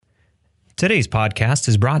Today's podcast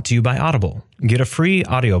is brought to you by Audible. Get a free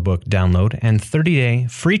audiobook download and 30-day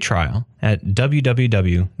free trial at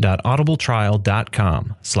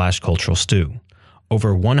www.audibletrial.com/culturalstew.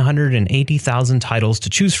 Over 180,000 titles to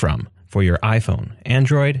choose from for your iPhone,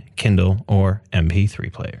 Android, Kindle, or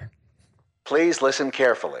MP3 player. Please listen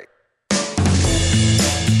carefully.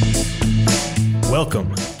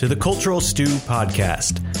 Welcome to the Cultural Stew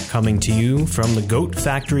Podcast, coming to you from the Goat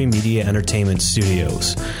Factory Media Entertainment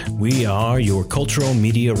Studios. We are your cultural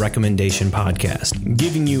media recommendation podcast,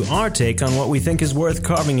 giving you our take on what we think is worth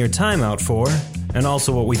carving your time out for, and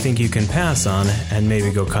also what we think you can pass on and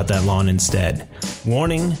maybe go cut that lawn instead.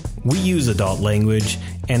 Warning, we use adult language,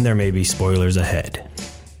 and there may be spoilers ahead.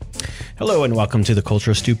 Hello and welcome to the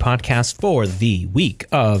Cultural Stew Podcast for the week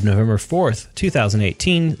of November 4th,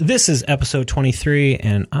 2018. This is episode 23,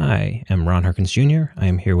 and I am Ron Harkins Jr. I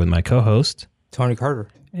am here with my co-host, Tony Carter.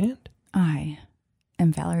 And I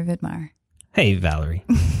am Valerie Vidmar. Hey, Valerie.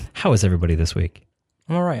 How is everybody this week?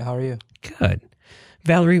 I'm all right. How are you? Good.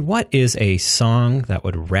 Valerie, what is a song that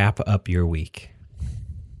would wrap up your week?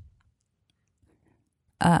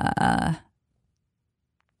 It's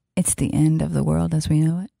the end of the world as we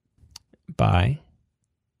know it. By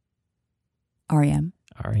R.E.M.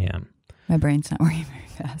 R.E.M. My brain's not working very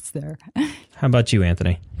fast there. How about you,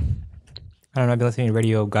 Anthony? I don't know. I've been listening to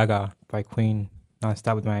Radio Gaga by Queen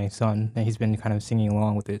nonstop with my son, and he's been kind of singing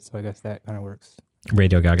along with it, so I guess that kind of works.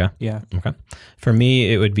 Radio Gaga? Yeah. Okay. For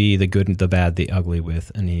me, it would be The Good, the Bad, the Ugly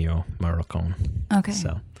with Ennio Morricone. Okay.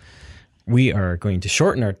 So we are going to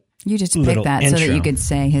shorten our You just little picked that intro. so that you could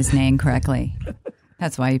say his name correctly.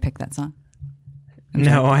 That's why you picked that song.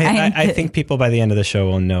 No, I think people by the end of the show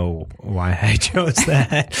will know why I chose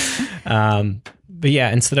that. But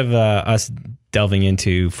yeah, instead of us delving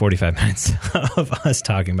into 45 minutes of us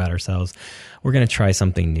talking about ourselves, we're going to try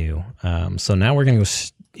something new. So now we're going to go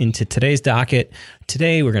into today's docket.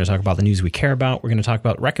 Today, we're going to talk about the news we care about. We're going to talk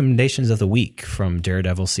about recommendations of the week from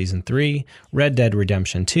Daredevil Season 3, Red Dead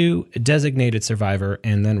Redemption 2, Designated Survivor,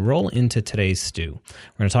 and then roll into today's stew.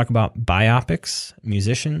 We're going to talk about biopics,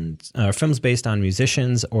 musicians, films based on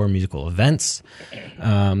musicians or musical events.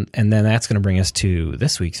 And then that's going to bring us to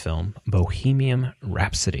this week's film, Bohemian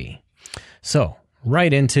Rhapsody. So,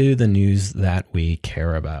 right into the news that we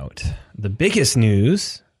care about. The biggest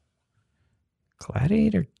news...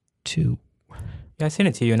 Gladiator 2. Yeah, I sent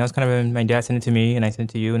it to you, and that's kind of my dad sent it to me, and I sent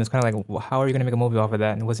it to you, and it's kind of like, well, how are you going to make a movie off of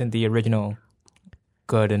that? And wasn't the original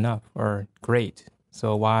good enough or great?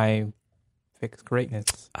 So why fix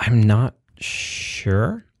greatness? I'm not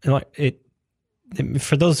sure.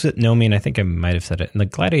 For those that know me, and I think I might have said it, the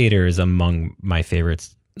Gladiator is among my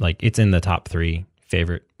favorites. Like, it's in the top 3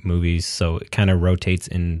 favorite movies, so it kind of rotates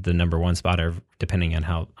in the number 1 spot, or depending on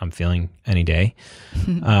how I'm feeling any day.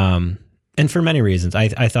 And for many reasons,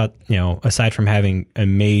 I thought, aside from having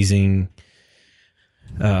amazing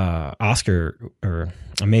Oscar or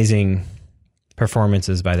amazing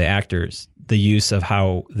performances by the actors, the use of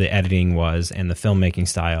how the editing was and the filmmaking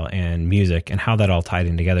style and music and how that all tied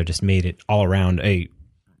in together just made it all around a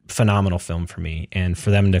phenomenal film for me. And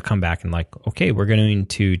for them to come back and like, okay, we're going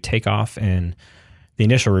to take off. And the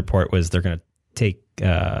initial report was they're going to take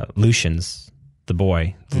Lucian's, the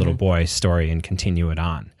little boy story and continue it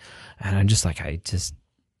on. And I'm just like, I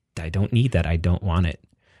don't need that. I don't want it.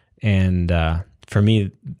 And for me,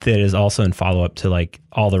 that is also in follow-up to like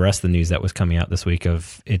all the rest of the news that was coming out this week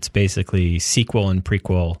of it's basically sequel and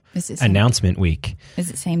prequel announcement week. Is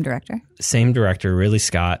it same director? Same director, Ridley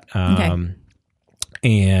Scott, and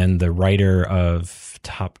the writer of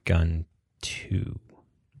Top Gun 2.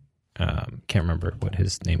 Can't remember what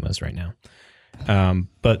his name was right now.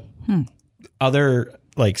 But other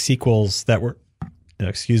like sequels that were,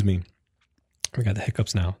 excuse me, we got the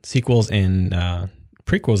hiccups now. Sequels and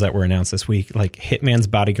prequels that were announced this week, like Hitman's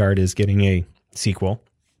Bodyguard is getting a sequel.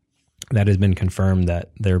 That has been confirmed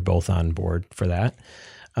that they're both on board for that.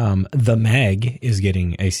 The Meg is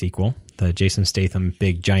getting a sequel. The Jason Statham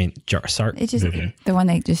big giant movie. The one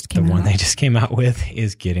they just came out. The one they just came out with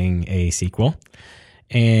is getting a sequel.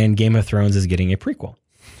 And Game of Thrones is getting a prequel.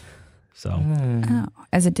 So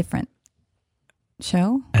as a different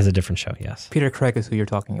show? As a different show, yes. Peter Craig is who you're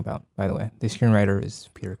talking about, by the way. The screenwriter is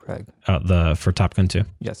Peter Craig. For Top Gun 2?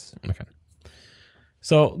 Yes. Okay.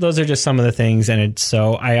 So those are just some of the things, and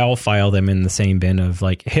so I'll file them in the same bin of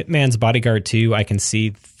like Hitman's Bodyguard 2. I can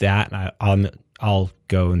see that. I'll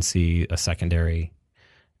go and see a secondary.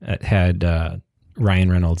 It had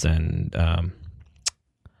Ryan Reynolds and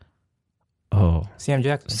Sam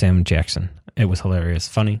Jackson. Sam Jackson. It was hilarious,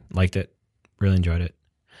 funny, liked it, really enjoyed it.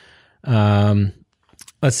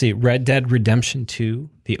 Let's see, Red Dead Redemption 2,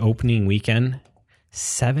 the opening weekend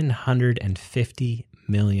 $750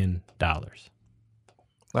 million. A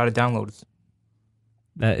lot of downloads.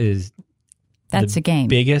 That's a game.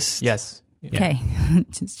 Biggest. Yes. Okay.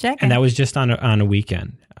 Just checking. And that was just on a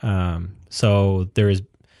weekend. So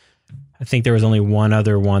I think there was only one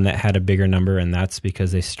other one that had a bigger number, and that's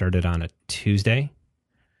because they started on a Tuesday.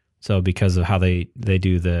 So because of how they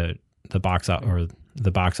do the box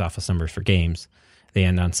office numbers for games, they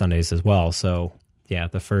end on Sundays as well. So yeah,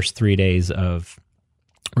 the first 3 days of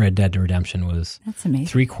Red Dead Redemption was that's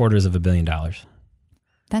amazing. $750 million.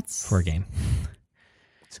 That's for a game.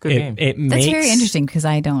 It's a good game. That's very interesting because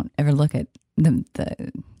I don't ever look at the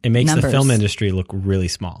It makes numbers. the film industry look really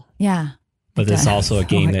small. Yeah. But it's also a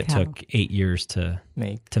game Holy that cow. took 8 years to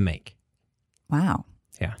make. Wow.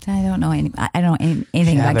 Yeah. I don't know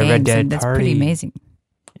anything about the Red games. Dead And that's party. pretty amazing.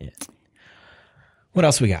 Yeah. What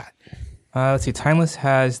else we got? Let's see. Timeless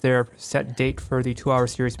has their set date for the 2-hour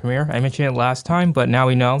series premiere. I mentioned it last time, but now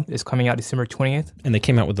we know it's coming out December 20th. And they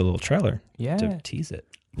came out with a little trailer Yeah. to tease it.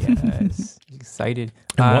 Yes. Excited.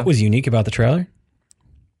 And what was unique about the trailer?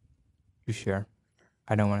 You share.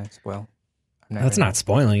 I don't want to spoil. That's not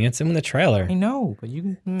spoiling. It's in the trailer. I know, but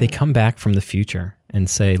you... They come back from the future and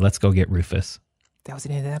say, let's go get Rufus. That was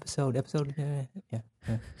the end of the episode.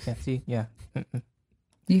 Yeah. See? Yeah.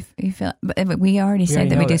 You feel, but we already said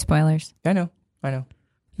that we do spoilers. I know.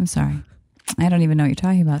 I'm sorry. I don't even know what you're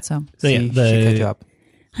talking about. So See, catch up.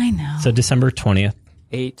 I know. So December 20th.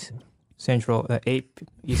 8 Central, 8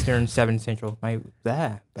 Eastern, 7 Central.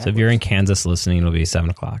 So if you're in Kansas listening, it'll be 7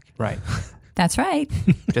 o'clock. Right. That's right.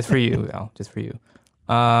 Just for you, Al. Just for you.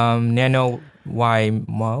 Now I know why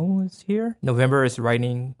Mo is here. November is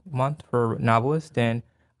writing month for novelists, and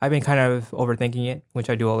I've been kind of overthinking it, which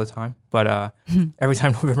I do all the time. But every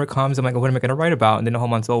time November comes, I'm like, what am I going to write about? And then the whole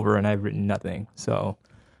month's over, and I've written nothing. So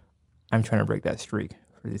I'm trying to break that streak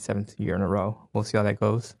for the 7th year in a row. We'll see how that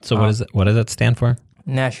goes. So what does that stand for?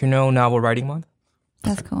 National Novel Writing Month.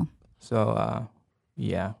 That's cool. So,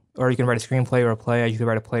 yeah. Or you can write a screenplay or a play. I usually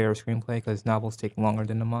write a play or a screenplay because novels take longer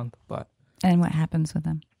than a month. But And what happens with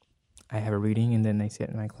them? I have a reading, and then they sit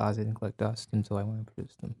in my closet and collect dust until I want to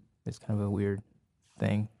produce them. It's kind of a weird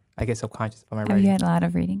thing. I get subconscious about my Have writing. you had a lot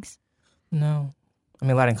of readings? No. I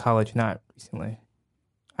mean, a lot in college, not recently.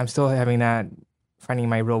 I'm still having that finding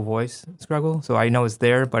my real voice struggle. So I know it's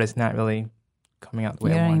there, but it's not really coming out the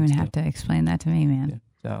way You I want don't it even to. have to explain that to me, man. Yeah.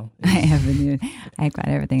 So I've got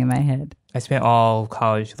everything in my head. I spent all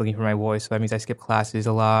college looking for my voice. So that means I skipped classes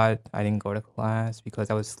a lot. I didn't go to class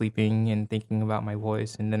because I was sleeping and thinking about my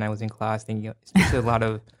voice. And then I was in class thinking, it's just a lot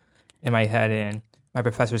of in my head. And my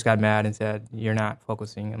professors got mad and said, you're not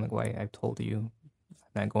focusing. I'm like, why? I've told you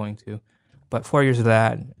I'm not going to. But 4 years of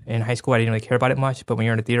that, in high school, I didn't really care about it much. But when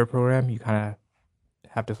you're in a theater program, you kind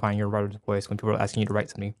of have to find your writer's voice when people are asking you to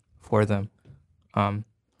write something for them.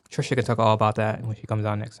 Sure, she can talk all about that when she comes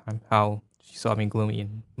on next time. How she saw me gloomy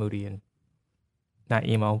and moody and not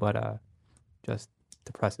emo, but just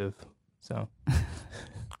depressive. So,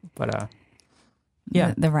 but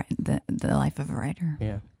yeah, The life of a writer.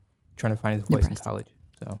 yeah, trying to find his voice in college.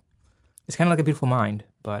 So it's kind of like A Beautiful Mind,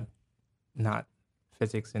 but not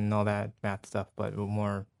physics and all that math stuff, but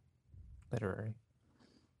more literary.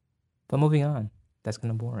 But moving on, that's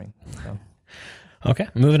kind of boring. So. Okay,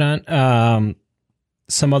 moving on.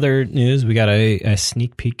 Some other news. We got a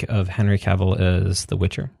sneak peek of Henry Cavill as The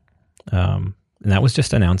Witcher. And that was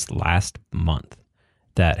just announced last month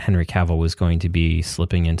that Henry Cavill was going to be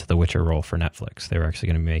slipping into the Witcher role for Netflix. They were actually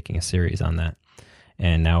going to be making a series on that.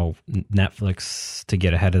 And now Netflix, to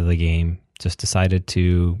get ahead of the game, just decided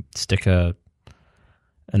to stick a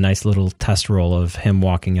nice little test roll of him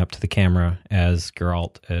walking up to the camera as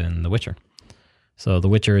Geralt in The Witcher. So The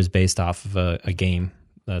Witcher is based off of a game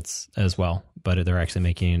that's as well, but they're actually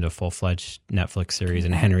making it into a full-fledged Netflix series.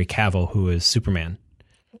 And Henry Cavill, who is Superman,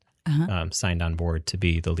 signed on board to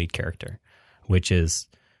be the lead character, which is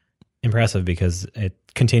impressive because it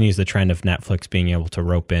continues the trend of Netflix being able to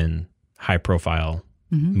rope in high-profile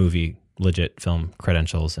movie, legit film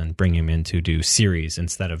credentials and bring him in to do series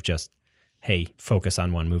instead of just, hey, focus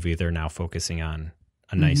on one movie. They're now focusing on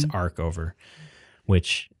a nice arc over,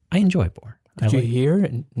 which I enjoy more. Did you hear?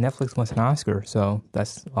 Netflix wants an Oscar, so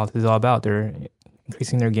that's all this is all about. They're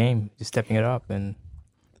increasing their game, just stepping it up. And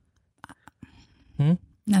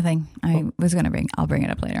Nothing. I'll bring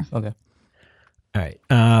it up later. Okay. All right.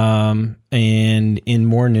 And in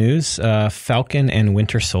more news, Falcon and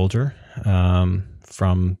Winter Soldier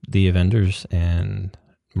from the Avengers and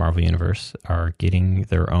Marvel Universe are getting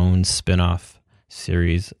their own spin-off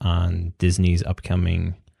series on Disney's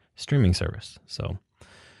upcoming streaming service. So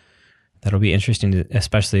that'll be interesting,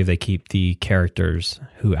 especially if they keep the characters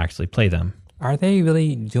who actually play them Are they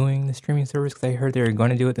really doing the streaming service? Because I heard they were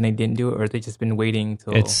going to do it, then they didn't do it, or they just been waiting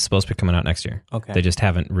till... It's supposed to be coming out next year. Okay. They just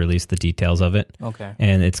haven't released the details of it. Okay.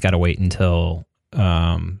 And it's got to wait until...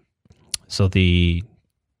 so the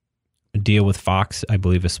deal with Fox, I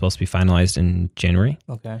believe, is supposed to be finalized in January.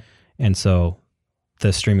 Okay. And so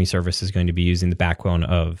the streaming service is going to be using the backbone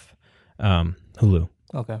of Hulu.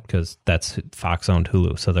 Okay. Because that's Fox-owned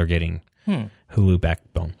Hulu. So they're getting Hulu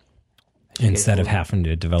backbone instead of having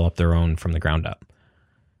to develop their own from the ground up.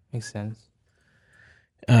 Makes sense.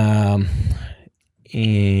 And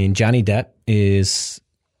Johnny Depp is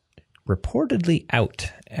reportedly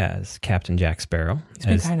out as Captain Jack Sparrow. He's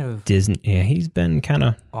been kind of... Disney. Yeah, he's been kind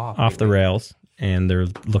of off the rails. And they're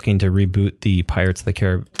looking to reboot the Pirates of the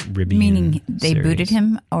Caribbean Meaning they series. booted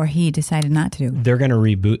him, or he decided not to? They're going to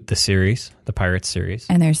reboot the series, the Pirates series.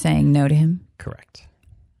 And they're saying no to him? Correct.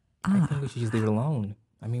 I think we should just leave it alone.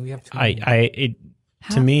 I mean, we have to...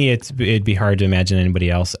 To me, it'd be hard to imagine anybody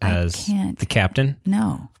else as the captain.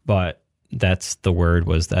 No. But that's the word,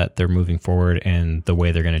 was that they're moving forward, and the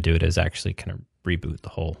way they're going to do it is actually kind of reboot the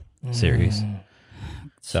whole series.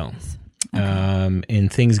 So,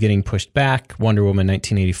 and things getting pushed back. Wonder Woman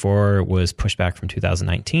 1984 was pushed back from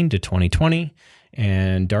 2019 to 2020,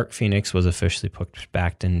 and Dark Phoenix was officially pushed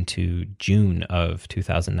back into June of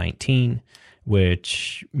 2019,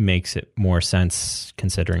 which makes it more sense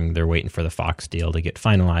considering they're waiting for the Fox deal to get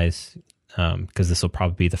finalized, because this will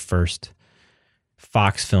probably be the first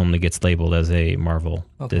Fox film that gets labeled as a Marvel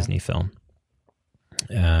Disney film.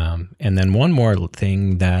 And then one more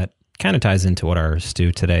thing that kind of ties into what our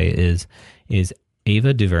stew today is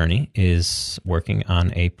Ava DuVernay is working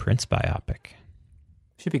on a Prince biopic.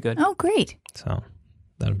 Should be good. Oh, great. So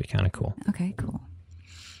that'll be kind of cool. Okay, cool.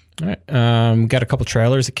 All right. Got a couple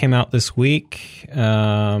trailers that came out this week.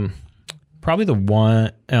 Probably the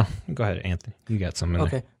one... Oh, go ahead, Anthony. You got some in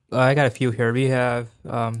there. I got a few here. We have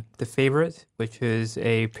The Favorite, which is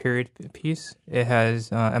a period piece. It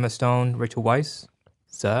has Emma Stone, Rachel Weisz,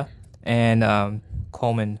 and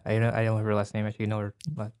Coleman. I don't have her last name. Actually, know her,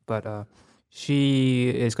 but she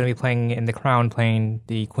is going to be playing in The Crown, playing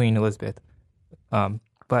the Queen Elizabeth.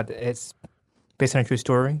 But it's based on a true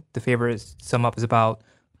story. The Favorite sum up is about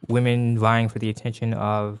women vying for the attention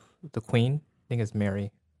of the Queen. I think it's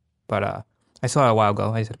Mary, but I saw it a while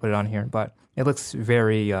ago. I just had to put it on here, but it looks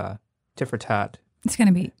very tit for tat. It's going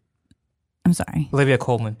to be... I'm sorry. Olivia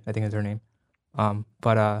Colman, I think is her name.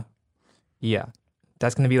 Yeah,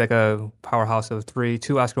 that's going to be like a powerhouse of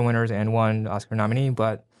two Oscar winners and one Oscar nominee,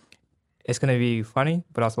 but it's going to be funny,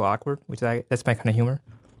 but also awkward, that's my kind of humor.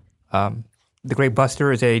 The Great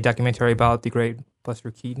Buster is a documentary about the great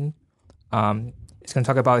Buster Keaton. It's going to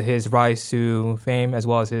talk about his rise to fame as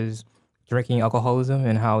well as his drinking alcoholism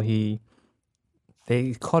and how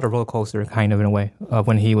they call it a roller coaster, kind of, in a way,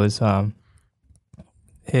 when he was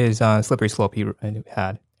his slippery slope he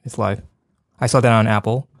had in his life. I saw that on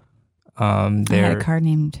Apple. I had a car I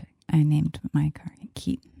named my car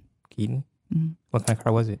Keaton. Keaton? Mm-hmm. What kind of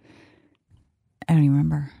car was it? I don't even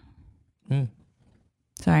remember.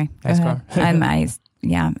 Sorry. Nice car.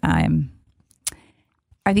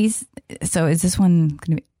 Are these, so is this one going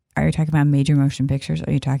to be, are you talking about major motion pictures? Or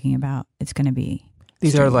are you talking about it's going to be?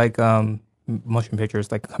 These are like motion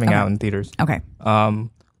pictures like coming out in theaters. Okay.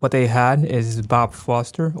 What they had is Bob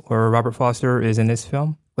Foster, or Robert Foster, is in this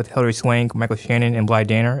film with Hilary Swank, Michael Shannon, and Blythe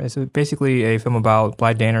Danner. It's basically a film about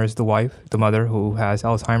Blythe Danner is the wife, the mother who has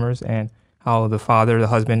Alzheimer's, and how the father, the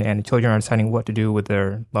husband, and the children are deciding what to do with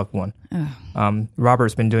their loved one.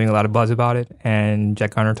 Robert's been doing a lot of buzz about it, and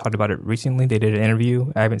Jack Garner talked about it recently. They did an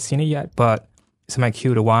interview. I haven't seen it yet, but it's in my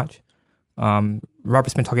queue to watch.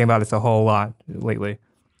 Robert's been talking about this a whole lot lately,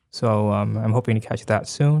 so I'm hoping to catch that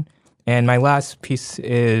soon. And my last piece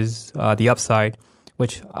is The Upside,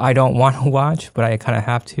 which I don't want to watch, but I kind of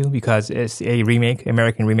have to because it's a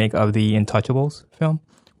American remake of the Intouchables film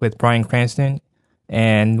with Bryan Cranston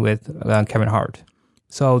and with Kevin Hart.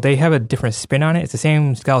 So they have a different spin on it. It's the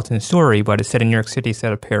same skeleton story, but it's set in New York City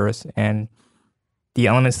instead of Paris, and the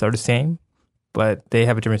elements are the same, but they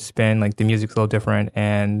have a different spin. Like the music's a little different,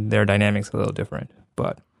 and their dynamics a little different,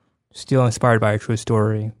 but still inspired by a true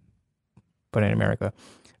story, but in America.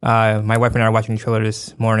 My wife and I are watching the trailer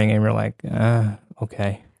this morning, and we're like,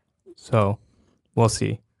 okay. So we'll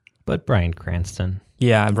see. But Bryan Cranston.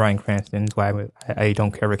 Yeah, Bryan Cranston. That's why I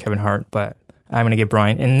don't care for Kevin Hart, but I'm going to get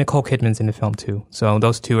Bryan. And Nicole Kidman's in the film, too. So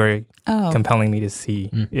those two are compelling me to see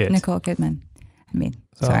it. Nicole Kidman. I mean,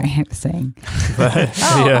 sorry, I was saying.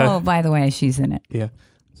 But, by the way, she's in it. Yeah.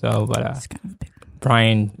 So, but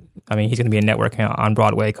Bryan, I mean, he's going to be a network on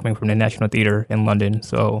Broadway coming from the National Theater in London.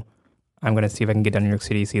 So I'm going to see if I can get down to New York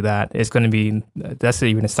City to see that. It's going to be, that's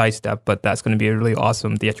even a sidestep, but that's going to be a really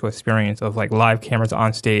awesome theatrical experience of like live cameras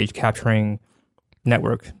on stage capturing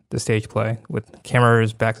Network, the stage play, with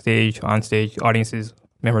cameras backstage, on stage, audiences,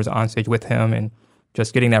 members on stage with him, and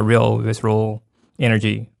just getting that real visceral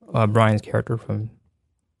energy of Brian's character from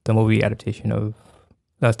the movie adaptation of,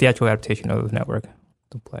 the theatrical adaptation of Network,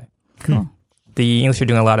 the play. Cool. The English are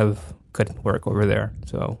doing a lot of good work over there,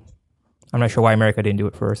 so I'm not sure why America didn't do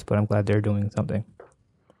it first, but I'm glad they're doing something.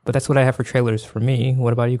 But that's what I have for trailers for me.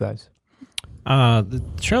 What about you guys? The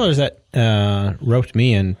trailers that roped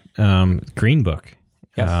me in, Green Book.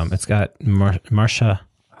 Yes. It's got Marsha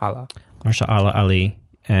Hala. Ali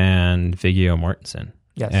and Viggo Mortensen.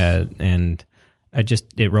 Yes. And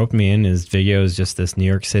it roped me in as Viggo is just this New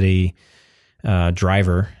York City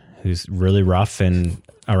driver who's really rough and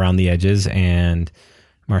around the edges, and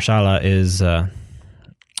Marshala is a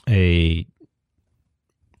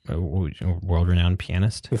world-renowned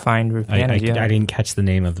pianist. Refined pianist, I didn't catch the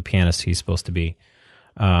name of the pianist he's supposed to be,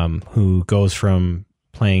 who goes from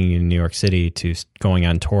playing in New York City to going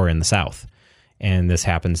on tour in the South. And this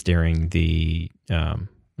happens during the, a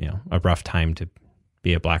rough time to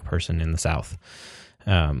be a black person in the South,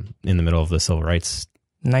 in the middle of the civil rights.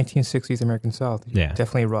 1960s American South. Yeah.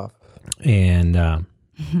 Definitely rough. And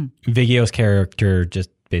Viggo's character just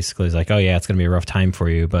basically is like, oh yeah, it's going to be a rough time for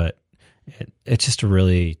you, but it's just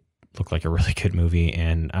looked like a really good movie.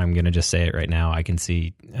 And I'm going to just say it right now. I can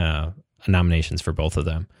see nominations for both of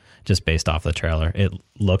them just based off the trailer. It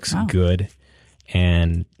looks good.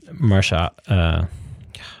 And Marsha, I'm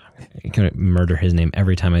going to murder his name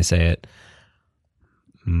every time I say it.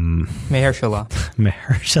 Mahershala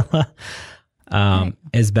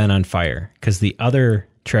has been on fire, because the other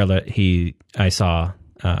trailer I saw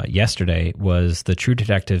yesterday was the True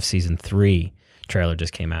Detective season 3 trailer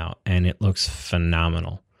just came out, and it looks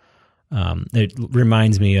phenomenal. It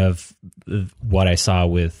reminds me of what I saw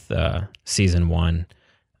with season 1,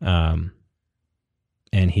 and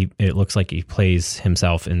it looks like he plays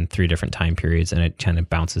himself in 3 different time periods, and it kind of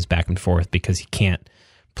bounces back and forth because he can't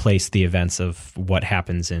place the events of what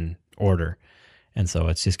happens in order. And so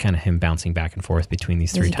it's just kind of him bouncing back and forth between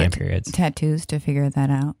these 3 time periods. Tattoos to figure that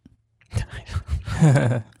out.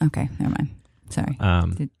 Okay, never mind. Sorry.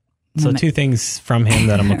 So 2 things from him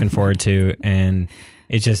that I'm looking forward to, and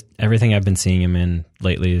it's just everything I've been seeing him in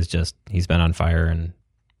lately is just he's been on fire, and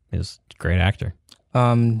he's a great actor.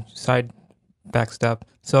 Side backstep.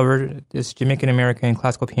 So this Jamaican American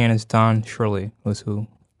classical pianist Don Shirley was who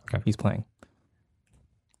he's playing.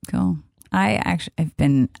 Cool. I've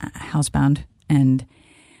been housebound and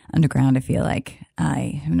underground. I feel like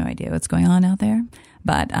I have no idea what's going on out there,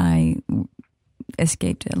 but I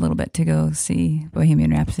escaped a little bit to go see Bohemian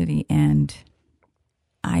Rhapsody, and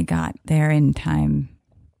I got there in time,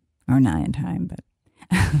 or not in time, but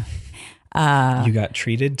you got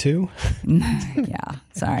treated too? Yeah,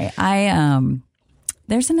 sorry.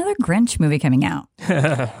 There's another Grinch movie coming out.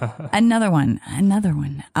 Another one.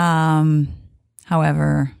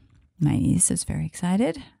 However, my niece is very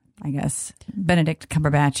excited. I guess Benedict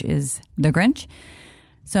Cumberbatch is the Grinch.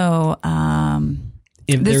 So,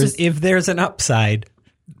 if there's an upside,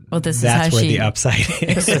 that's where the upside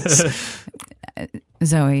is.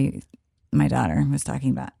 Zoe, my daughter, was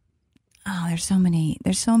talking about, there's so many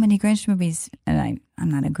Grinch movies, and I'm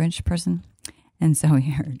not a Grinch person. And so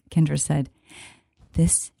Kendra said,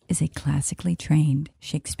 this is a classically trained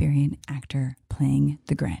Shakespearean actor playing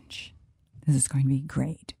the Grinch. This is going to be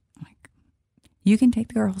great. I'm like, you can take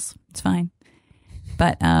the girls. It's fine.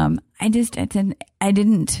 But I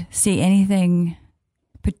didn't see anything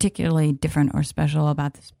particularly different or special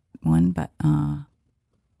about this one, but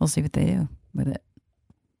we'll see what they do with it.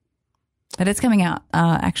 But it's coming out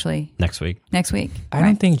actually next week. I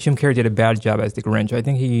don't think Jim Carrey did a bad job as the Grinch. I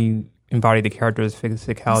think he embodied the character's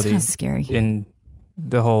physicality scary in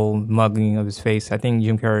the whole mugging of his face. I think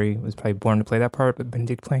Jim Carrey was probably born to play that part, but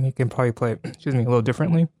Benedict he can probably play it, a little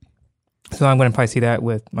differently. So I'm going to probably see that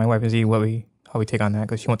with my wife and see how we take on that,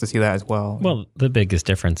 because she wants to see that as well. Well, the biggest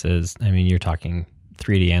difference is, you're talking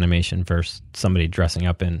 3D animation versus somebody dressing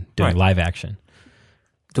up and doing live action.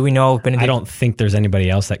 Do we know if Benedict? I don't think there's anybody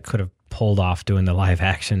else that could have pulled off doing the live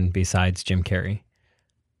action besides Jim Carrey.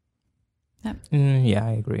 Yeah,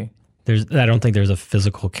 I agree. I don't think there's a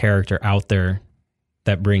physical character out there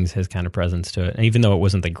that brings his kind of presence to it. And even though it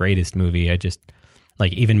wasn't the greatest movie, I just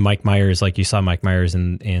even Mike Myers, you saw Mike Myers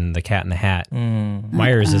in The Cat in the Hat.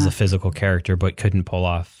 Myers is a physical character, but couldn't pull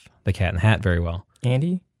off The Cat in the Hat very well.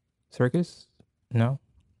 Andy Serkis? No.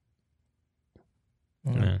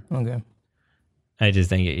 No. Okay. I just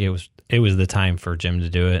think it was the time for Jim to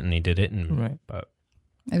do it, and he did it. Right. But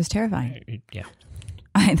It was terrifying. Yeah.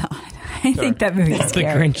 I thought. I think that movie is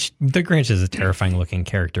scary. The Grinch is a terrifying looking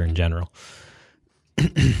character in general.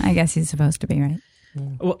 I guess he's supposed to be, right?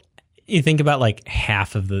 Well, you think about like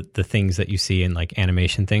half of the things that you see in like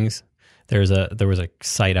animation things. There was a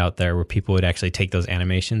site out there where people would actually take those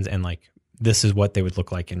animations and like, this is what they would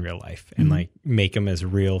look like in real life, and like make them as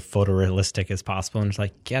real photorealistic as possible. And it's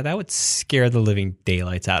like, yeah, that would scare the living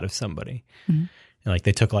daylights out of somebody. And like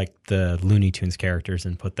they took like the Looney Tunes characters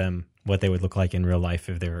and put them what they would look like in real life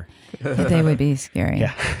if they were. They would be scary.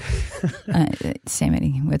 Yeah.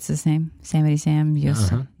 Samity. What's his name? Samity Sam.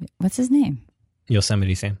 What's his name?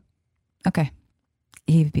 Yosemite Sam. Okay.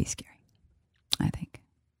 He would be scary, I think.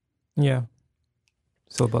 Yeah.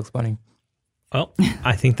 Still Bugs Bunny. Well,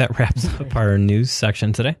 I think that wraps up our news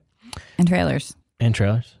section today. And trailers.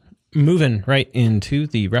 Moving right into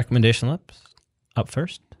the recommendation lips. Up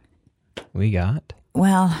first, we got...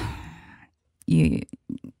 Well,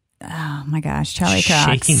 oh my gosh, Charlie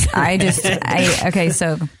Cox. Okay,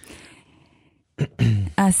 so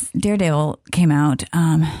Daredevil came out.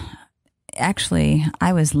 Actually,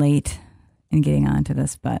 I was late in getting onto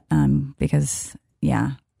this, but because,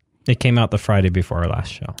 yeah. It came out the Friday before our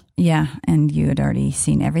last show. Yeah, and you had already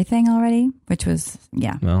seen everything already, which was,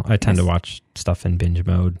 yeah. Well, I tend to watch stuff in binge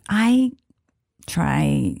mode. I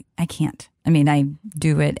can't. I mean, I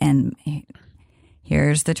do it, and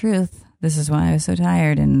here's the truth. This is why I was so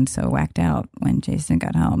tired and so whacked out when Jason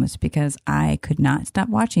got home. It's because I could not stop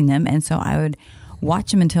watching them, and so I would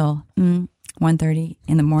watch them until 1:30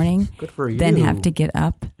 in the morning. Good for you. Then have to get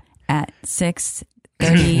up at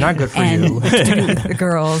 6:30. Not good for and you. do the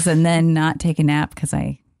girls, and then not take a nap because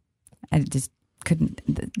I just couldn't.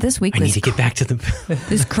 This week was. I need to get back to the.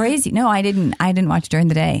 This crazy. No, I didn't. I didn't watch during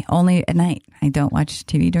the day. Only at night. I don't watch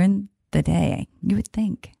TV during the day. You would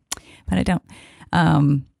think, but I don't.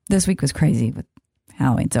 This week was crazy with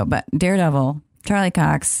Halloween. So, but Daredevil, Charlie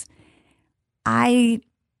Cox. I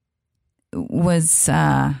was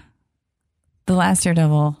the last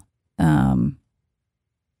Daredevil.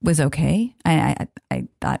 Was okay. I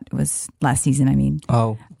thought it was last season. I mean,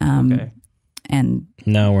 okay. And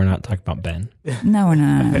no, we're not talking about Ben. No, we're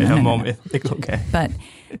not. In a moment, it's okay. But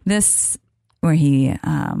this, where he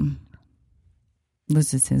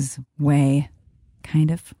loses his way,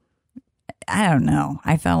 kind of. I don't know.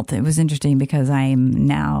 I felt it was interesting because I'm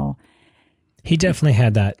now. He definitely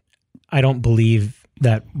had that. I don't believe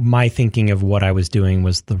that my thinking of what I was doing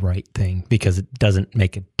was the right thing because it doesn't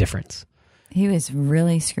make a difference. He was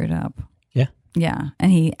really screwed up. Yeah. Yeah.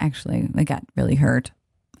 And he actually got really hurt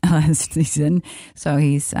last season. So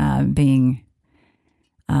he's being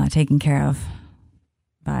taken care of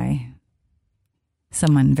by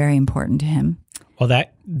someone very important to him. Well,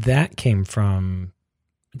 that came from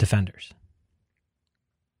Defenders.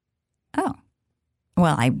 Oh.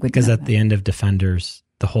 Well, I would. Because at the end of Defenders,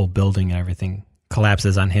 the whole building and everything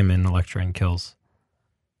collapses on him and Elektra and kills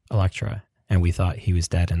Elektra. And we thought he was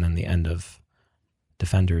dead. And then the end of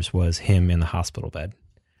Defenders was him in the hospital bed.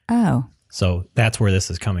 Oh. So that's where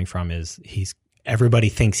this is coming from, is everybody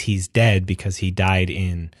thinks he's dead because he died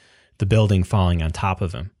in the building falling on top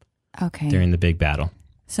of him. Okay. During the big battle.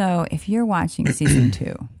 So if you're watching season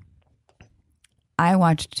 2, I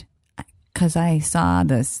watched, because I saw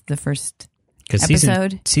the first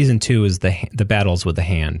episode. Season 2 is the battles with the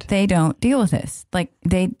hand. They don't deal with this.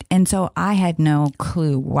 And so I had no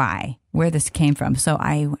clue where this came from. So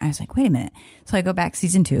I was like, wait a minute. So I go back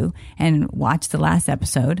season 2 and watch the last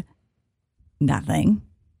episode. Nothing.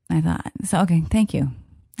 I thought, so okay, thank you.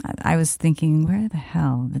 I was thinking, where the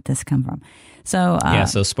hell did this come from? So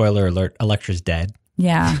so spoiler alert, Elektra's dead.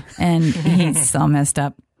 Yeah, and he's all messed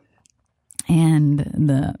up. And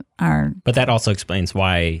But that also explains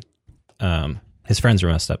why his friends are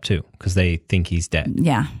messed up too, because they think he's dead.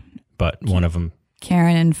 Yeah. But one of them,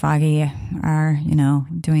 Karen and Foggy, are,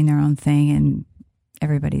 doing their own thing, and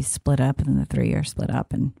everybody's split up, and then the three are split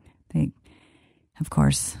up, and they, of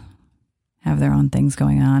course, have their own things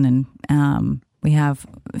going on. And we have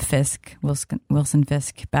Wilson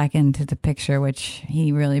Fisk, back into the picture, which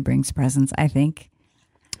he really brings presence, I think.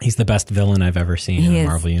 He's the best villain I've ever seen in the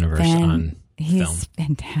Marvel Universe on film. He's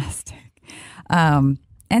fantastic. And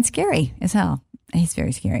scary as hell. He's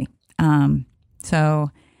very scary. So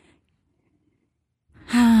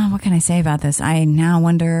what can I say about this? I now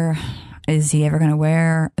wonder, is he ever going to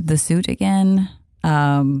wear the suit again?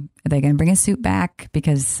 Are they going to bring his suit back?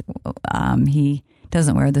 Because he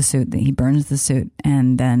doesn't wear the suit. He burns the suit.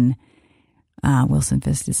 And then Wilson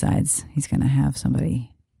Fisk decides he's going to have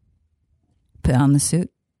somebody put on the suit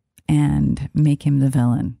and make him the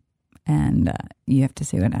villain. And you have to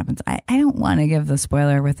see what happens. I don't want to give the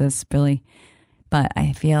spoiler with this, Billy, but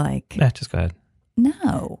I feel like Just go ahead.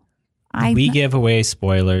 no. We give away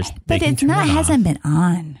spoilers. But it's not. It hasn't been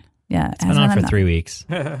on. Yeah, it's been on for 3 weeks.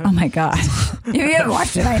 Oh my gosh, you haven't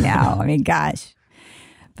watched it by now. I mean, gosh.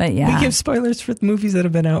 But yeah, we give spoilers for movies that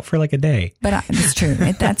have been out for like a day. But it's true.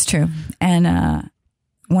 That's true. And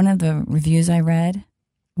one of the reviews I read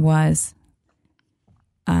was,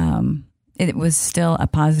 it was still a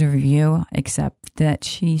positive review, except that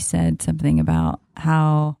she said something about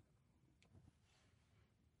how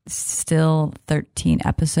still 13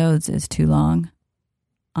 episodes is too long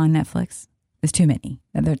on Netflix. It's too many.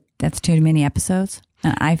 That's too many episodes.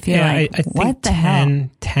 And I feel like, I what think the hell?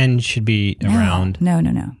 10 should be around. No.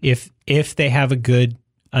 If they have a good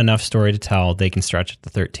enough story to tell, they can stretch it to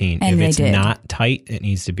 13. And if it's not tight, it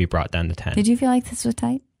needs to be brought down to 10. Did you feel like this was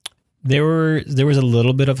tight? There was a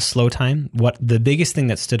little bit of a slow time. What the biggest thing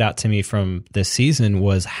that stood out to me from this season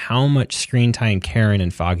was how much screen time Karen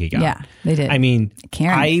and Foggy got. Yeah, they did. I mean,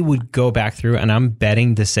 Karen. I would go back through, and I'm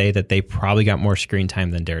betting to say that they probably got more screen time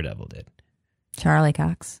than Daredevil did. Charlie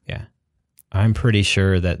Cox. Yeah. I'm pretty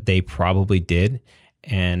sure that they probably did.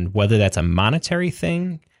 And whether that's a monetary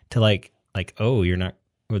thing to like, oh, you're not,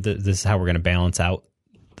 this is how we're going to balance out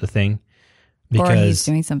the thing. Or he's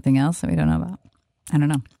doing something else that we don't know about. I don't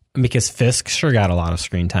know. Because Fisk sure got a lot of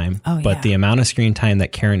screen time. Oh, but yeah. the amount of screen time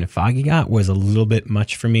that Karen and Foggy got was a little bit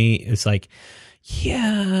much for me. It's like,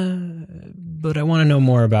 yeah, but I want to know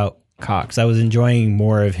more about Cox. I was enjoying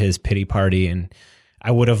more of his pity party, and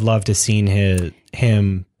I would have loved to seen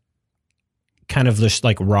him kind of just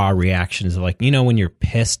like raw reactions of like, when you're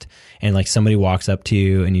pissed and like somebody walks up to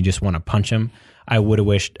you and you just want to punch him. I would have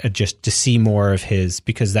wished just to see more of his,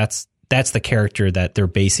 because that's the character that they're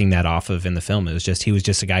basing that off of in the film. It was just, he was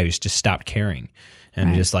just a guy who's just stopped caring and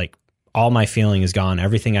right. Just like, all my feeling is gone.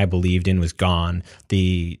 Everything I believed in was gone.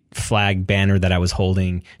 The flag banner that I was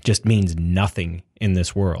holding just means nothing in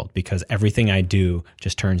this world because everything I do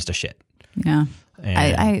just turns to shit. Yeah.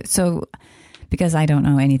 So because I don't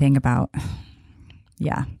know anything about,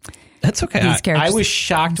 yeah. That's okay. I was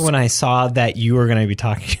shocked when I saw that you were going to be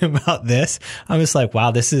talking about this. I was like, wow,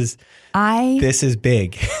 this is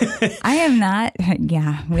big. I am not.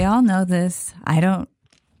 Yeah. We all know this. I don't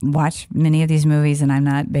watch many of these movies and I'm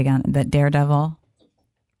not big on that. Daredevil.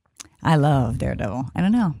 I love Daredevil. I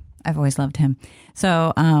don't know. I've always loved him.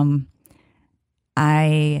 So,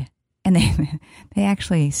 they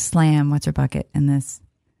actually slam what's her bucket in this.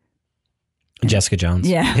 Jessica Jones.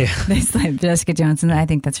 Yeah. They slam Jessica Jones, and I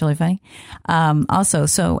think that's really funny. Also,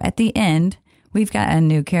 so at the end, we've got a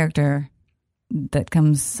new character that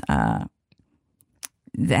comes that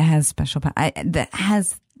has special that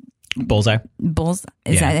has Bullseye.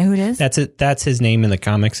 Is that who it is? That's it. That's his name in the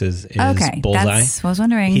comics is okay. Bullseye. I was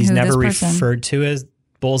wondering. He's who never this person referred to as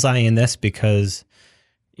Bullseye in this because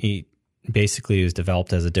he basically is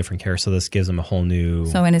developed as a different character. So this gives him a whole new.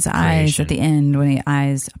 So in his creation. eyes at the end, when his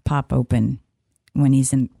eyes pop open, when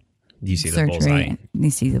he's in you see surgery, the bullseye. You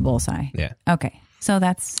see the bullseye. Yeah. Okay. So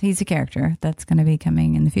he's a character that's going to be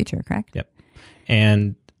coming in the future, correct? Yep.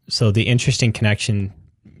 And so the interesting connection,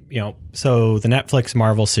 so the Netflix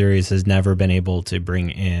Marvel series has never been able to bring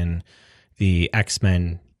in the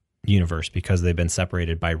X-Men universe because they've been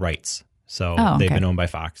separated by rights. So they've been owned by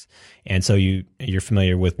Fox. And so you're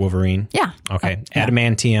familiar with Wolverine? Yeah. Okay. Yeah.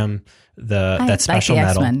 Adamantium, that special like the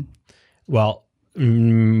metal. X-Men. Well,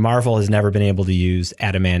 Marvel has never been able to use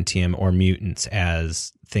adamantium or mutants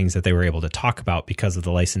as things that they were able to talk about because of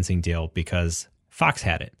the licensing deal because Fox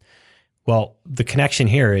had it. Well, the connection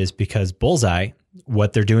here is because Bullseye,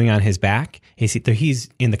 what they're doing on his back, he's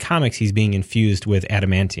in the comics, he's being infused with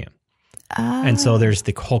adamantium. And so there's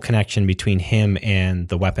the whole connection between him and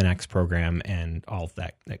the Weapon X program and all of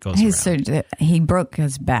that goes around. He broke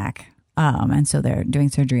his back, and so they're doing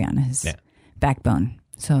surgery on his backbone.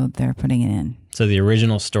 So they're putting it in. So the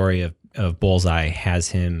original story of Bullseye has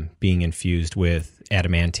him being infused with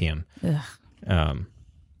adamantium.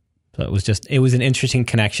 So it was an interesting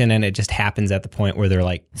connection, and it just happens at the point where they're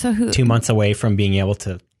like 2 months away from being able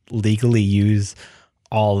to legally use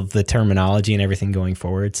all of the terminology and everything going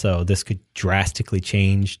forward. So this could drastically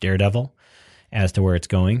change Daredevil as to where it's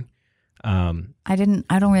going. I don't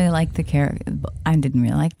really like the character. I didn't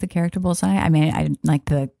really like the character Bullseye. I mean, I like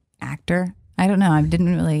the actor. I don't know. I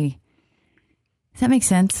didn't really. Does that make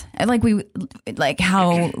sense? Like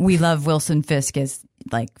how we love Wilson Fisk is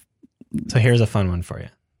like. So here's a fun one for you.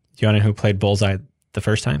 Do you want to know who played Bullseye the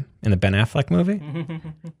first time in the Ben Affleck movie?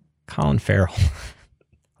 Colin Farrell.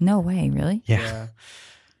 No way, really? Yeah.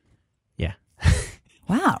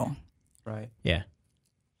 Wow. Right. Yeah.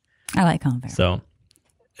 I like Colin Farrell. So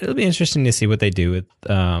it'll be interesting to see what they do with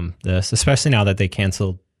this, especially now that they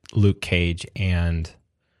canceled Luke Cage and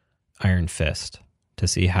Iron Fist to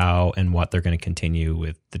see how and what they're going to continue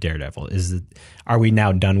with the Daredevil. Are we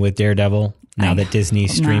now done with Daredevil now that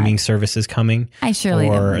Disney's streaming service is coming? I surely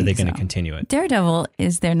or don't are they think going to so. continue it? Daredevil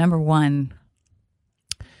is their number one.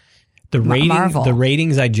 Marvel. The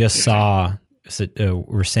ratings I just saw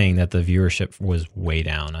were saying that the viewership was way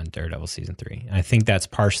down on Daredevil season 3. I think that's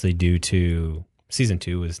partially due to season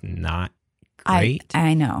 2 was not great.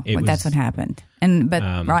 I know, but that's what happened.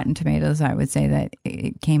 But Rotten Tomatoes, I would say that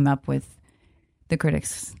it came up with the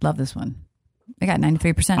critics love this one. They got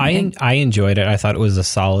 93%. I enjoyed it. I thought it was a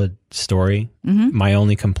solid story. Mm-hmm. My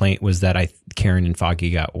only complaint was that Karen and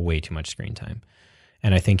Foggy got way too much screen time.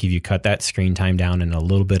 And I think if you cut that screen time down and a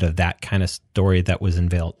little bit of that kind of story that was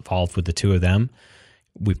involved with the two of them,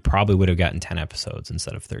 we probably would have gotten 10 episodes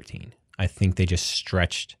instead of 13. I think they just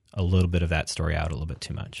stretched a little bit of that story out a little bit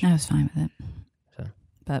too much. I was fine with it. So.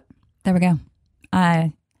 But there we go.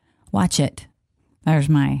 I watch it. There's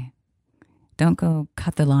my don't go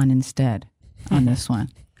cut the lawn instead on this one.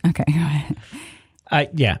 Okay. I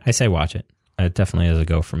say watch it. It definitely is a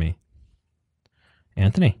go for me.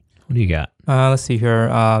 Anthony, what do you got? Let's see here.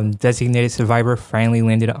 Designated Survivor finally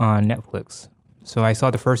landed on Netflix. So I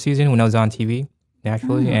saw the first season when I was on TV,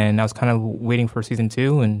 naturally, and I was kind of waiting for season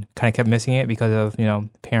 2 and kind of kept missing it because of,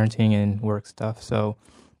 parenting and work stuff. So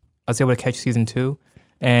I was able to catch season 2.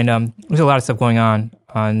 And there's a lot of stuff going on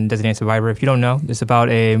Designated Survivor. If you don't know, it's about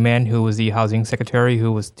a man who was the housing secretary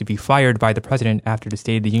who was to be fired by the president after the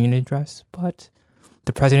State of the Union address. But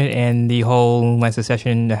the president and the whole line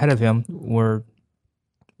succession ahead of him were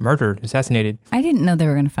murdered, assassinated. I didn't know they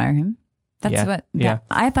were going to fire him.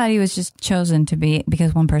 I thought he was just chosen to be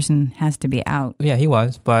because one person has to be out. Yeah, he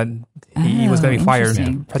was, but he was going to be fired.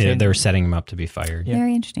 Yeah, they were setting him up to be fired. Yeah.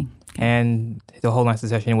 Very interesting. Okay. And the whole line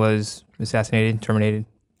succession was assassinated, terminated,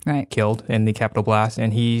 killed in the Capitol blast,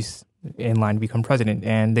 and he's in line to become president.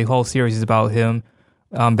 And the whole series is about him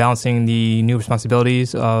balancing the new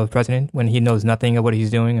responsibilities of president when he knows nothing of what he's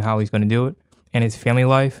doing and how he's going to do it, and his family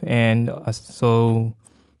life, and so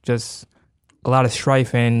just a lot of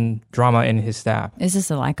strife and drama in his staff. Is this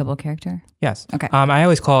a likable character? Yes. Okay. I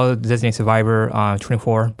always call Designated Survivor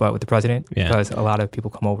 24, but with the president, because a lot of people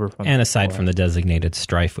come over from. And aside from the designated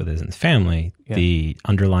strife with his family, the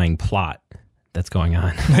underlying plot that's going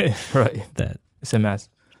on, right? It's a mess.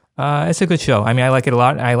 It's a good show. I mean, I like it a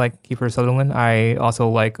lot. I like Kiefer Sutherland. I also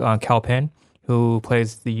like Cal Penn, who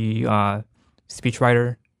plays the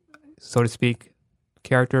speechwriter, so to speak,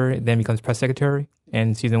 character, then becomes press secretary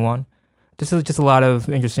in season 1. Just a lot of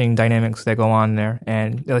interesting dynamics that go on there,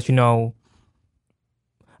 and it lets you know.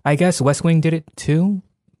 I guess West Wing did it too,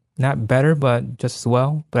 not better, but just as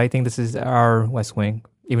well. But I think this is our West Wing,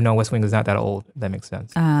 even though West Wing is not that old. If that makes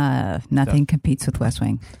sense. Nothing competes with West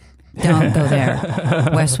Wing. Don't go there.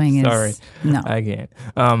 West Wing is sorry. No. I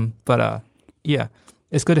can't. But yeah,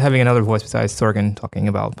 it's good having another voice besides Sorkin talking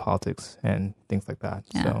about politics and things like that.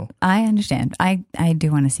 Yeah, so I understand. I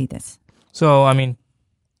do want to see this. So I mean.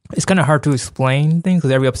 It's kind of hard to explain things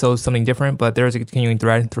because every episode is something different, but there's a continuing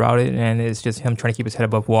thread throughout it, and it's just him trying to keep his head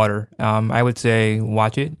above water. I would say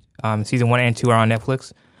watch it. Season 1 and 2 are on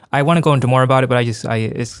Netflix. I want to go into more about it, but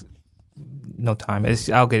it's no time.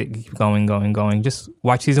 I'll keep going. Just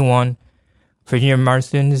watch season 1. Virginia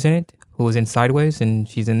Marsden is in it, who was in Sideways, and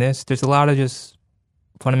she's in this. There's a lot of just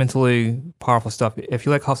fundamentally powerful stuff. If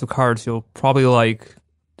you like House of Cards, you'll probably like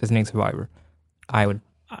Designated Survivor. I would.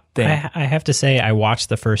 I have to say, I watched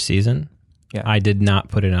the first season. Yeah. I did not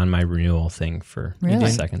put it on my renewal thing for the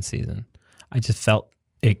second season. I just felt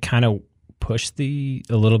it kind of pushed a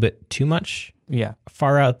little bit too much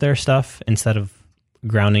far out there stuff instead of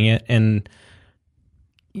grounding it. And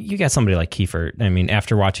you got somebody like Kiefer. I mean,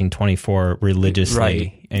 after watching 24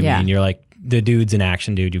 religiously, I mean, you're like, the dude's an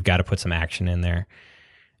action dude. You've got to put some action in there.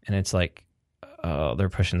 And it's like, oh, they're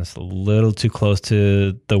pushing this a little too close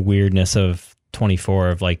to the weirdness of 24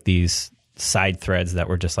 of like these side threads that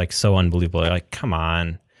were just like so unbelievable. They're like, come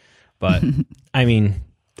on. But I mean,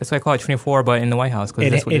 that's why I call it 24, but in the White House.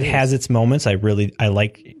 It has its moments. I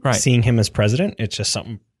like seeing him as president. It's just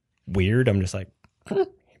something weird. I'm just like, he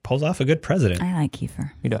pulls off a good president. I like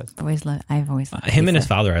Kiefer. He does. I've always loved him Kiefer. And his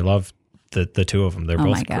father. I love the two of them. They're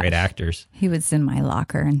both great actors. He was in my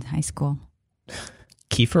locker in high school.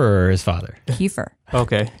 Kiefer or his father? Kiefer.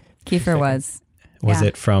 Okay. Kiefer was. Was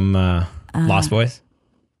it from Lost Boys?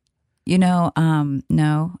 No.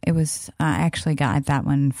 It was, I actually got that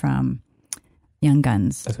one from Young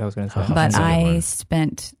Guns. That's what I was going to say. But I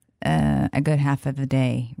spent a good half of the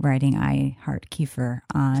day writing I Heart Kiefer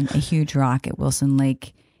on a huge rock at Wilson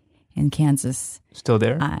Lake in Kansas. Still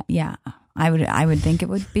there? Yeah. I would think it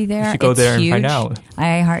would be there. You should go It's there and huge. find out.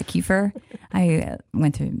 I heart Kiefer. I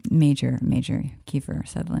went through major Kiefer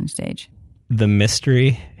Sutherland stage. The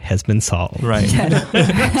mystery has been solved. Right.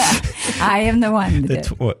 I am the one. The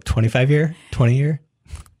 25-year, 20-year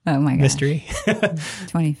Oh my gosh. mystery.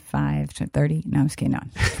 25 to 30. No, I'm just kidding. No,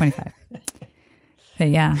 25. But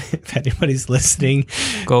yeah. If anybody's listening,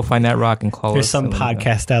 Go find that rock and call there's us. some and let us know.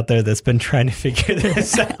 podcast out there that's been trying to figure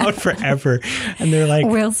this out forever. And they're like,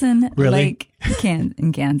 Wilson really? Lake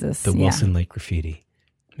in Kansas. the Wilson Lake graffiti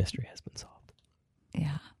mystery has been solved.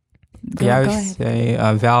 Yeah. Yeah, I Go would ahead.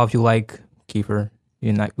 say, Val, if you like Kiefer,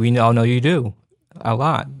 we all know you do a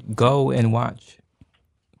lot. Go and watch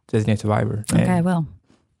Designated Survivor. Okay, And I will.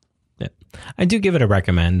 I do give it a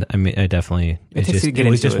recommend. I mean, I definitely, It takes you to get it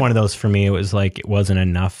was into just it. one of those for me. It was like, it wasn't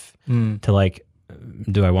enough to like,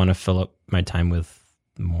 do I want to fill up my time with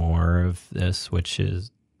more of this, which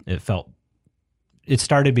is, it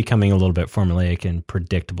started becoming a little bit formulaic and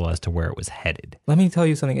predictable as to where it was headed. Let me tell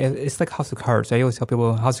you something. It's like House of Cards. I always tell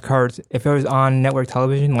people House of Cards, if it was on network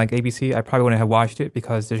television like ABC, I probably wouldn't have watched it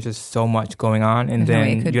because there's just so much going on and There's no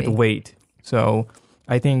way it then could you have to be. wait. So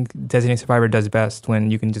I think Designated Survivor does best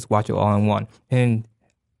when you can just watch it all in one. And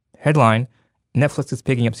headline, Netflix is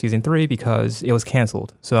picking up season 3 because it was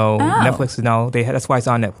canceled. So Netflix is now, that's why it's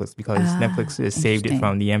on Netflix, because Netflix has saved it interesting.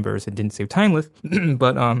 from the embers. It didn't save Timeless,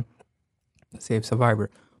 but saved Survivor.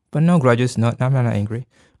 But no grudges. No, I'm not angry.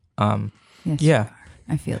 Yes, Yeah. you are.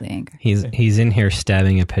 I feel the anger. He's in here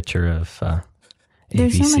stabbing a picture of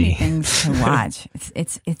There's ABC. so many things to watch.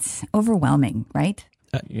 It's overwhelming, right?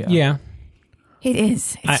 Yeah. It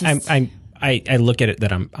is. It's just, I look at it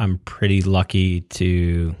that I'm pretty lucky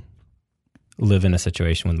to live in a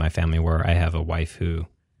situation with my family where I have a wife who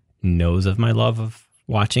knows of my love of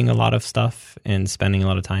watching a lot of stuff and spending a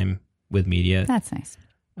lot of time with media. that's nice.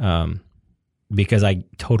 Because I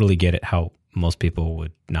totally get it how most people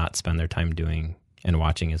would not spend their time doing and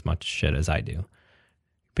watching as much shit as I do.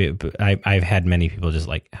 But I've had many people just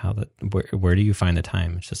like, where do you find the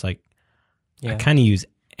time? It's just like, I kind of use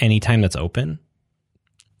any time that's open.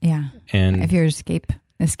 Yeah. And If you're an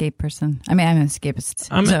escape person. I mean, I'm an escapist.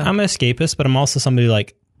 I'm an escapist, but I'm also somebody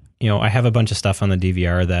like, I have a bunch of stuff on the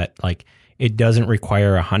DVR that like, it doesn't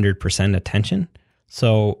require 100% attention.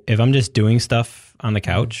 So if I'm just doing stuff on the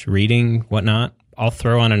couch, reading, whatnot, I'll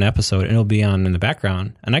throw on an episode and it'll be on in the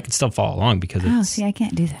background and I can still follow along because see, I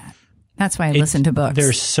can't do that. That's why I listen to books.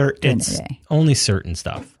 There's during the it's day. only certain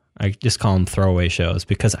stuff. I just call them throwaway shows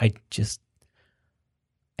because I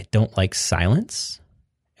don't like silence.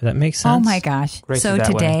 If that makes sense. Oh my gosh. Grace So is that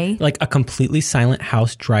way. today, Like a completely silent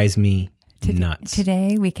house drives me nuts.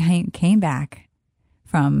 Today we came back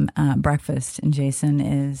from breakfast, and Jason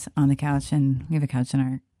is on the couch, and we have a couch in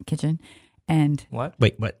our kitchen, and What?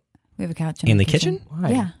 Wait, what? we have a couch In the kitchen? Why?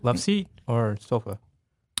 Yeah. Love seat or sofa?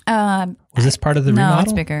 Was this part of the no, remodel?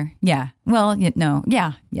 it's bigger. Yeah. Well, no.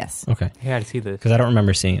 Yeah. Yes. Okay. Yeah, to see this. Because I don't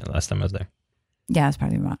remember seeing it last time I was there. Yeah, it's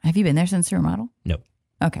part of the remodel. Have you been there since the remodel? Nope.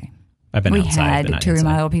 Okay. I've been we outside, had but not to inside.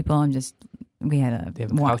 remodel people, and we had They a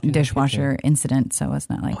have a couch in the dishwasher incident, so it's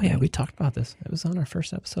not like Oh yeah, we talked about this. It was on our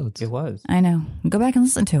first episodes. It was. I know. Go back and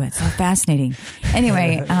listen to it. It's so fascinating.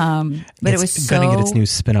 Anyway, but it was It's so gonna get its new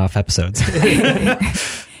spin-off episodes.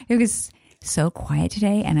 it was so quiet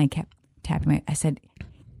today, and I kept tapping I said,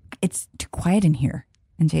 "It's too quiet in here."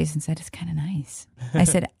 And Jason said, "It's kind of nice." I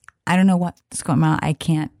said, "I don't know what's going on. I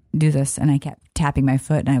can't do this." And I kept tapping my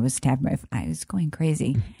foot, and I was tapping my foot. I was going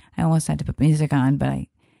crazy. I almost had to put music on, but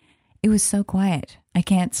it was so quiet. I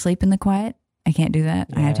can't sleep in the quiet. I can't do that.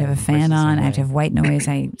 I have to have a Grace fan is the on. same I have to way. have white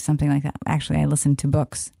noise. Something like that. Actually, I listen to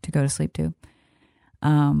books to go to sleep to.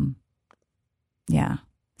 Yeah.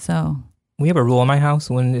 So We have a rule in my house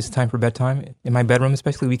when it's time for bedtime. In my bedroom,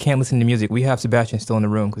 especially, we can't listen to music. We have Sebastian still in the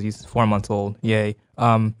room because he's 4 months old. Yay.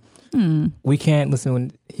 We can't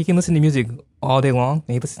listen he can listen to music all day long.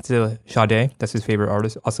 And he listens to Sade. That's his favorite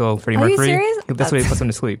artist. Also, Freddie Are you Mercury. serious? That's what he puts him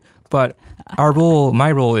to sleep. But my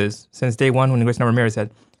rule is, since day one when Grace Never Married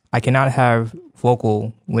said, I cannot have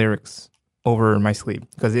vocal lyrics over my sleep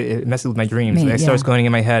because it messes with my dreams. Me, It starts yeah. going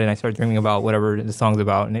in my head and I start dreaming about whatever the song's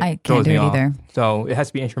about. And it I can't throws do me it off. either. So it has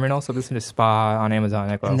to be instrumental. So listen to Spa on Amazon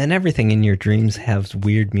Echo. And then everything in your dreams has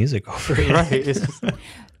weird music over it. Right. It's just,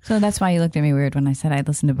 So that's why you looked at me weird when I said I'd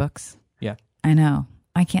listen to books. yeah. I know.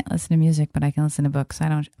 I can't listen to music, but I can listen to books.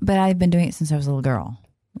 But I've been doing it since I was a little girl,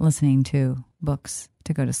 listening to books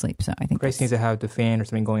to go to sleep. So I think Grace needs to have the fan or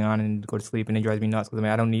something going on and go to sleep, and it drives me nuts because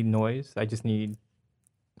I don't need noise. I just need.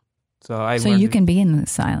 So you can be in the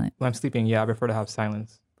silent. When I'm sleeping, yeah, I prefer to have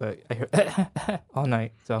silence, but I hear all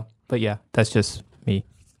night. So, but yeah, that's just me.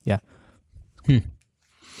 Yeah.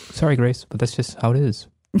 Sorry, Grace, but that's just how it is.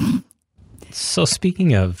 So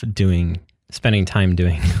speaking of spending time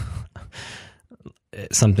doing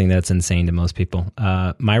something that's insane to most people,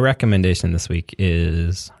 my recommendation this week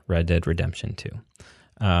is Red Dead Redemption 2.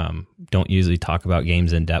 Don't usually talk about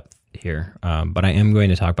games in depth here, but I am going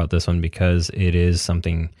to talk about this one because it is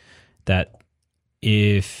something that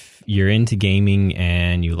if you're into gaming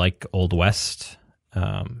and you like Old West,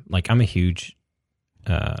 like I'm a huge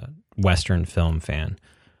Western film fan.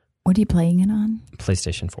 What are you playing it on?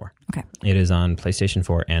 PlayStation 4. Okay. It is on PlayStation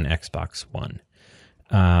 4 and Xbox One.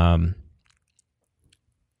 I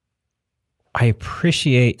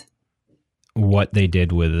appreciate what they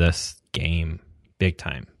did with this game big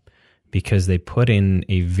time because they put in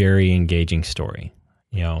a very engaging story.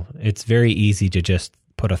 You know, it's very easy to just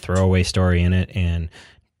put a throwaway story in it and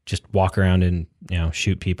just walk around and, you know,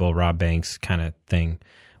 shoot people, rob banks kind of thing.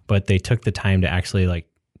 But they took the time to actually like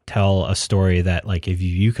tell a story that like if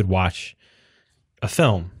you could watch a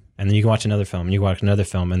film and then you can watch another film and you watch another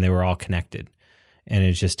film and they were all connected and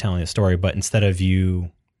it's just telling a story. But instead of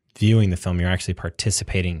you viewing the film, you're actually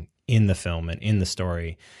participating in the film and in the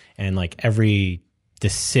story. And like every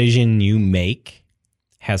decision you make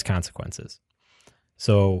has consequences.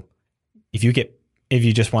 So if you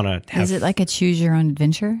just want to have... Is it like a choose your own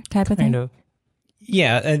adventure type of thing? Kind of.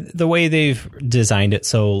 Yeah, the way they've designed it,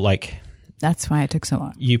 so like... That's why it took so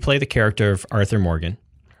long. You play the character of Arthur Morgan.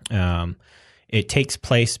 It takes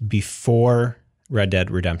place before Red Dead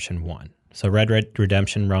Redemption 1. So Red Dead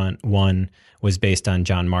Redemption 1 was based on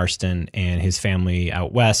John Marston and his family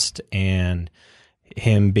out west and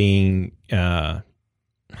him being, I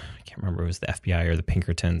can't remember if it was the FBI or the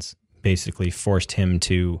Pinkertons, basically forced him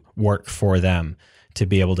to work for them to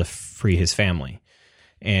be able to free his family.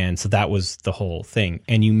 And so that was the whole thing.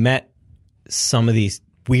 And you met some of these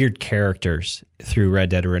weird characters through Red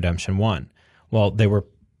Dead Redemption 1. Well, they were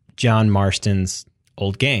John Marston's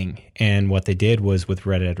old gang. And what they did was with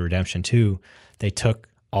Red Dead Redemption 2, they took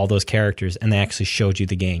all those characters and they actually showed you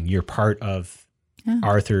the gang. You're part of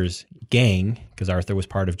Arthur's gang because Arthur was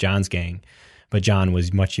part of John's gang, but John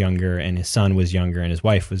was much younger and his son was younger and his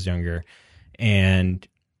wife was younger. And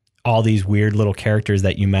all these weird little characters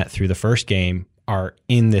that you met through the first game are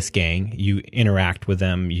in this gang. You interact with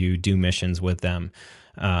them, you do missions with them.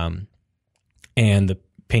 And the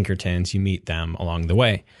Pinkertons, you meet them along the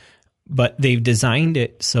way. But they've designed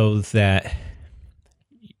it so that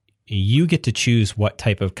you get to choose what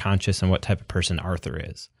type of conscious and what type of person Arthur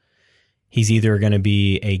is. He's either going to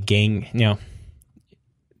be a gang, you know,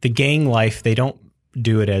 the gang life, they don't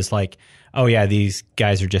do it as like, oh yeah, these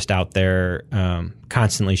guys are just out there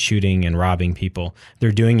constantly shooting and robbing people.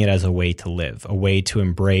 They're doing it as a way to live, a way to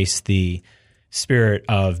embrace the spirit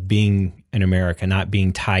of being in America, not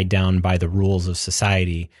being tied down by the rules of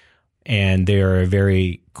society. And they're a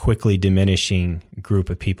very quickly diminishing group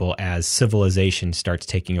of people as civilization starts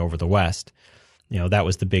taking over the West. You know, that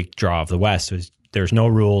was the big draw of the West, was there's no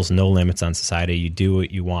rules, no limits on society. You do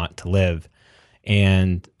what you want to live.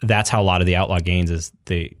 And that's how a lot of the outlaw games is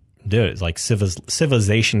they do it. It's like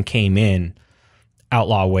civilization came in,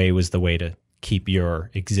 outlaw way was the way to keep your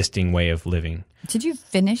existing way of living. Did you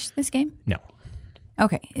finish this game? No.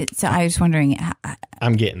 Okay. So I was wondering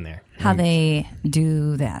I'm getting there. How they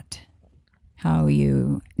do that. How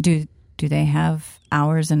you do they have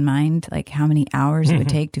hours in mind? Like how many hours it would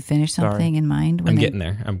take to finish something in mind? I'm getting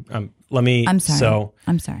there. I'm sorry.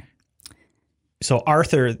 I'm sorry. So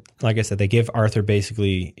Arthur, like I said, they give Arthur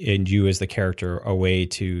basically, and you as the character, a way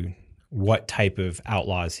to what type of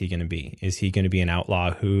outlaw is he going to be? Is he going to be an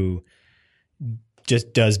outlaw who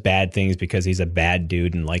just does bad things because he's a bad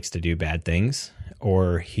dude and likes to do bad things?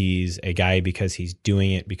 Or he's a guy because he's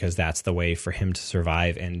doing it because that's the way for him to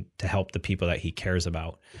survive and to help the people that he cares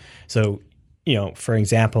about? So, you know, for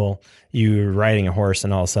example, you're riding a horse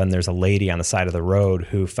and all of a sudden there's a lady on the side of the road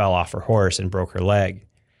who fell off her horse and broke her leg.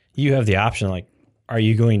 You have the option, like, are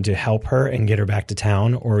you going to help her and get her back to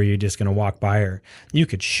town, or are you just going to walk by her? You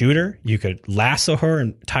could shoot her. You could lasso her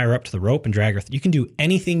and tie her up to the rope and drag her. You can do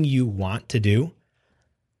anything you want to do.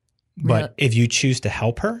 But if you choose to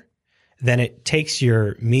help her, then it takes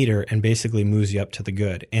your meter and basically moves you up to the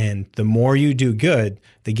good. And the more you do good,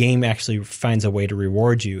 the game actually finds a way to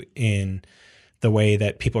reward you in the way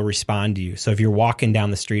that people respond to you. So if you're walking down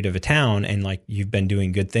the street of a town and like you've been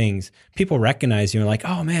doing good things, people recognize you and like,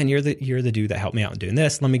 oh man, you're the dude that helped me out in doing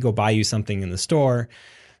this. Let me go buy you something in the store,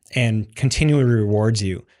 and continually rewards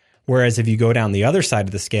you. Whereas if you go down the other side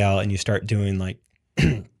of the scale and you start doing like,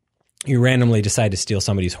 you randomly decide to steal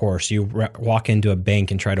somebody's horse, you walk into a bank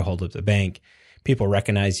and try to hold up the bank, people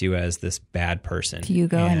recognize you as this bad person. Do you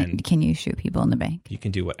go and can you shoot people in the bank? You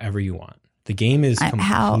can do whatever you want. The game is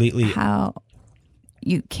completely... How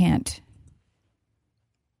you can't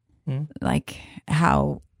Like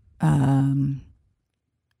how, what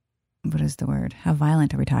is the word? How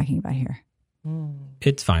violent are we talking about here?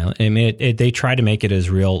 It's violent. I mean, they try to make it as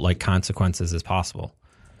real like consequences as possible.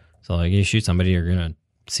 So like you shoot somebody, you're going to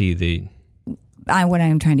see the... what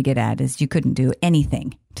I'm trying to get at is you couldn't do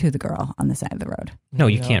anything to the girl on the side of the road. No,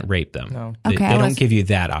 you can't rape them. No. They don't give you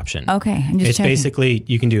that option. Okay, I'm just It's checking. basically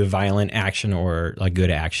you can do a violent action or like good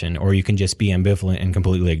action, or you can just be ambivalent and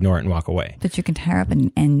completely ignore it and walk away. But you can tie her up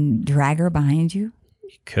and drag her behind you?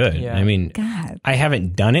 You could. Yeah. I mean, God. I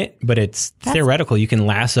haven't done it, but it's theoretical. You can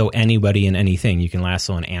lasso anybody and anything. You can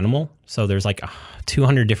lasso an animal. So there's like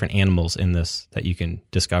 200 different animals in this that you can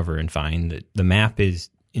discover and find. The map is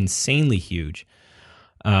insanely huge.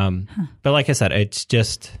 But like I said, it's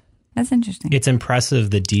just... That's interesting. It's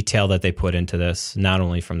impressive the detail that they put into this, not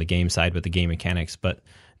only from the game side, but the game mechanics, but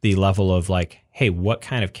the level of like, hey, what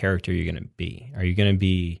kind of character are you going to be? Are you going to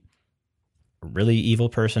be a really evil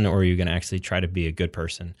person, or are you going to actually try to be a good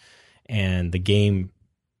person? And the game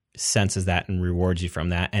senses that and rewards you from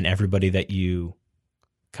that. And everybody that you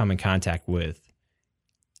come in contact with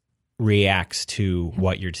reacts to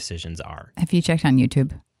what your decisions are. Have you checked on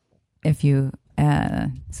YouTube? If you,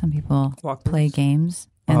 some people play games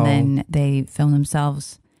and then they film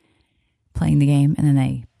themselves playing the game and then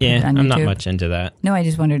they put it on YouTube. I'm not much into that. No, I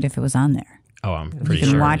just wondered if it was on there. Oh, I'm pretty You can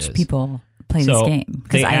sure watch it is. people play this game.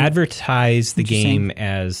 They advertise the game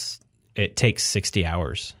as it takes 60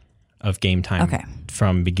 hours of game time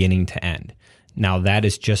from beginning to end. Now, that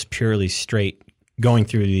is just purely straight going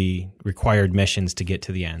through the required missions to get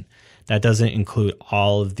to the end. That doesn't include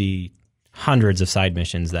all of the hundreds of side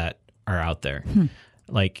missions that are out there.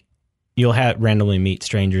 Like, you'll randomly meet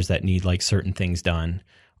strangers that need like certain things done.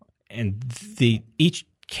 And each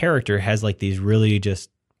character has like these really just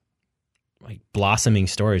like blossoming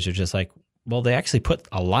stories. They're just like, well, they actually put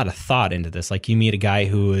a lot of thought into this. Like you meet a guy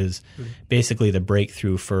who is basically the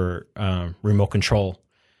breakthrough for remote control,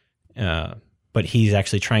 but he's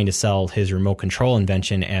actually trying to sell his remote control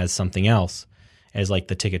invention as something else, as like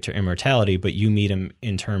the ticket to immortality. But you meet him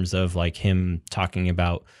in terms of like him talking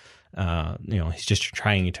about, he's just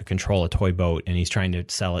trying to control a toy boat and he's trying to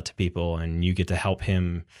sell it to people, and you get to help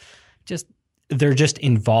him. They're just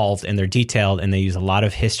involved and they're detailed and they use a lot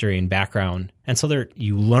of history and background. And so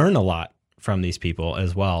you learn a lot from these people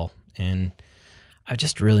as well. And I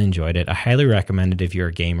just really enjoyed it. I highly recommend it if you're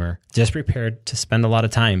a gamer. Just prepared to spend a lot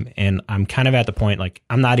of time. And I'm kind of at the point, like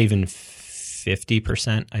I'm not even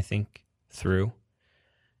 50%, I think, through.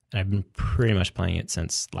 And I've been pretty much playing it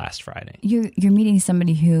since last Friday. You're meeting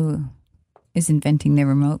somebody who is inventing the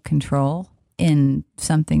remote control in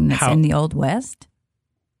something that's in the Old West?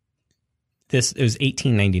 It was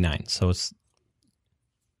 1899, so it's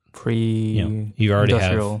you already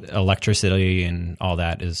have electricity and all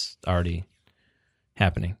that is already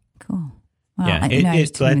happening. Cool. Well, yeah, I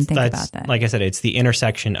just didn't even think about that. Like I said, it's the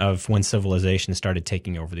intersection of when civilization started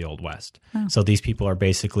taking over the Old West. Oh. So these people are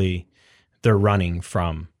they're running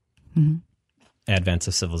from advents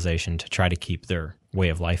of civilization to try to keep their way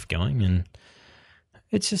of life going, and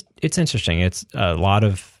it's interesting. It's a lot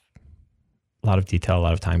of detail, a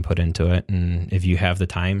lot of time put into it. And if you have the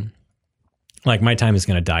time, like my time is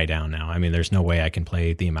going to die down now. I mean, there's no way I can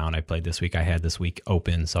play the amount I played this week. I had this week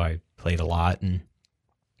open, so I played a lot and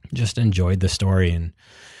just enjoyed the story. And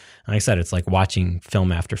like I said, it's like watching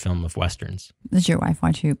film after film of Westerns. Does your wife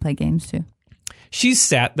watch you play games too? She's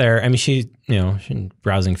sat there. I mean, she's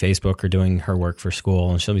browsing Facebook or doing her work for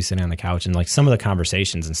school, and she'll be sitting on the couch. And like some of the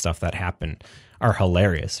conversations and stuff that happen are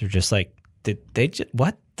hilarious. They're just like, did they just,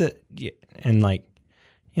 what the, and like,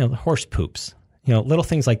 the horse poops, little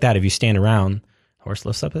things like that. If you stand around, the horse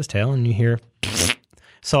lifts up his tail and you hear,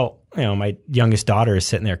 so, my youngest daughter is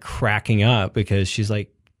sitting there cracking up because she's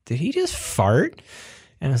like, did he just fart?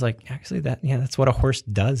 And I was like, actually that's what a horse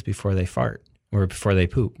does before they fart or before they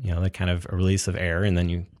poop, that kind of a release of air. And then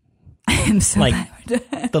you, I'm so like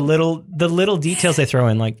the little details they throw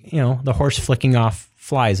in, like, the horse flicking off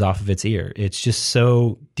flies off of its ear. It's just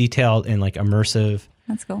so detailed and like immersive.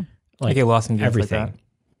 That's cool. Like, I get lost in games everything. Like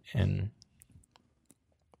that. And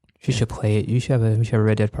you should play it. We should have a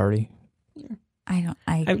Red Dead party.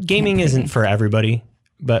 Gaming isn't for everybody,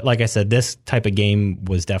 but like I said, this type of game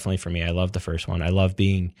was definitely for me. I love the first one. I love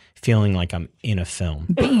feeling like I'm in a film.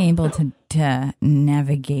 Being able to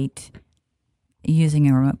navigate using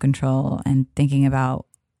a remote control and thinking about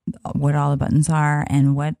what all the buttons are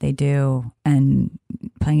and what they do and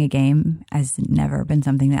playing a game has never been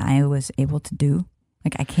something that I was able to do.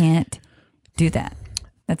 Like, I can't do that.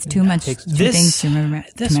 That's too much. Two things to remember.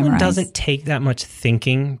 This one doesn't take that much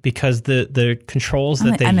thinking because the controls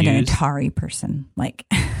that they use. I'm like an Atari person. Like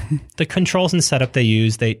the controls and setup they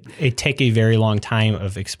use, they take a very long time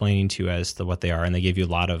of explaining to you as to what they are, and they give you a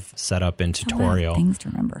lot of setup and tutorial. Things to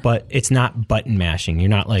remember. But it's not button mashing. You're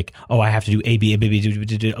not like, oh, I have to do A, B,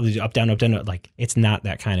 up, down, up, down. Like, it's not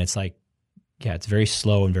that kind. It's like, yeah, it's very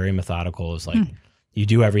slow and very methodical. It's like you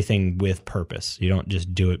do everything with purpose. You don't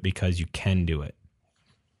just do it because you can do it.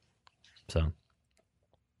 So,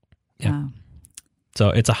 yeah. Wow. So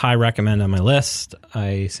it's a high recommend on my list.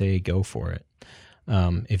 I say go for it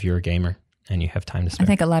if you're a gamer and you have time to spare. I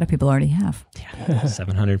think a lot of people already have. Yeah,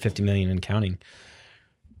 750 million and counting.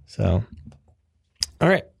 So, all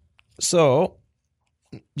right. So,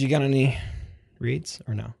 do you got any reads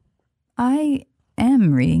or no? I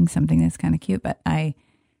am reading something that's kind of cute, but I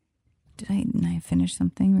finish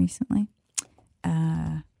something recently?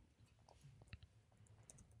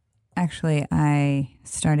 Actually, I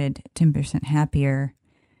started 10% Happier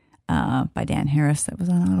by Dan Harris that was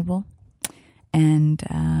on Audible. And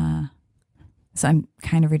so I'm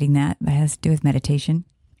kind of reading that. That has to do with meditation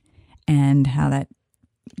and how that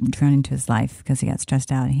run into his life because he got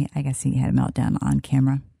stressed out. I guess he had a meltdown on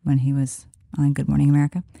camera when he was on Good Morning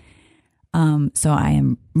America. So I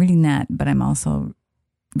am reading that, but I'm also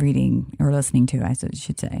reading or listening to, I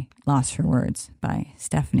should say, Lost for Words by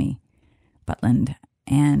Stephanie Butland.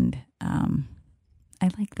 And I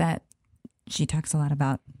like that she talks a lot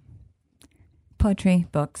about poetry,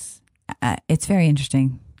 books. It's very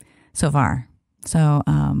interesting so far. So,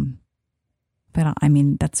 but I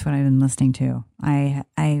mean, that's what I've been listening to. I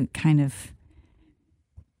kind of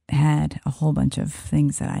had a whole bunch of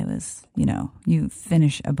things that I was, you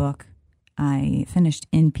finish a book. I finished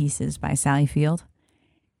In Pieces by Sally Field.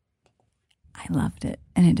 I loved it,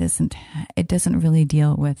 and it doesn't really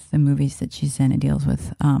deal with the movies that she's in. It deals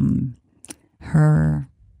with her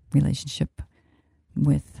relationship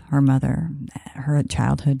with her mother, her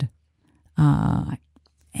childhood,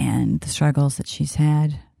 and the struggles that she's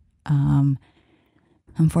had.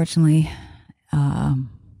 Unfortunately,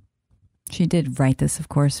 she did write this, of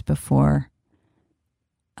course, before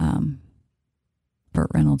Burt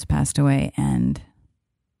Reynolds passed away, and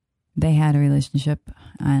they had a relationship,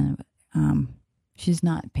 and she does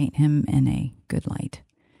not paint him in a good light.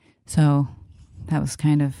 So that was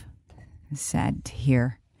kind of sad to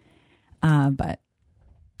hear. But,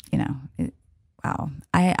 wow.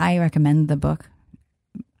 I recommend the book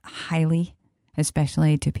highly,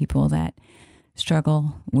 especially to people that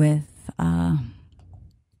struggle with,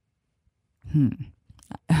 who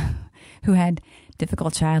had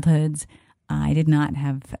difficult childhoods. I did not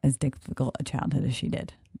have as difficult a childhood as she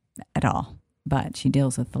did at all. But she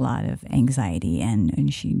deals with a lot of anxiety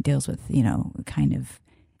and she deals with, kind of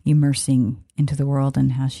immersing into the world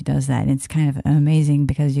and how she does that. It's kind of amazing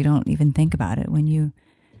because you don't even think about it when you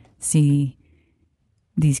see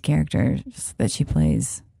these characters that she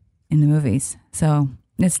plays in the movies. So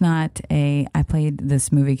it's not I played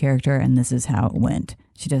this movie character and this is how it went.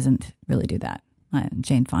 She doesn't really do that.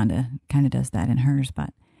 Jane Fonda kind of does that in hers,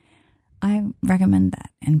 but I recommend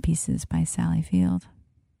that, In Pieces by Sally Field.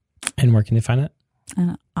 And where can they find it?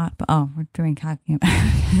 We're doing talking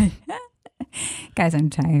about guys,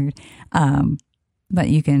 I'm tired. But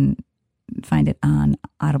you can find it on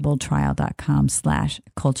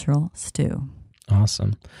audibletrial.com/culturalstew.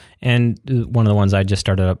 Awesome. And one of the ones I just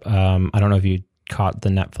started up, I don't know if you caught the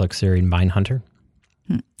Netflix series Mindhunter.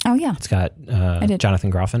 Oh, yeah. It's got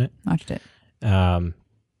Jonathan Groff in it. Watched it.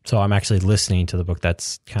 So I'm actually listening to the book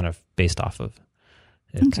that's kind of based off of.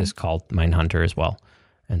 It's just called Mindhunter as well.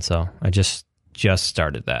 And so I just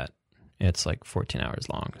started that. It's like 14 hours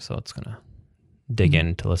long, so it's going to dig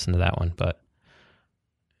in to listen to that one. But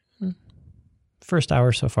first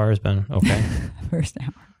hour so far has been okay. First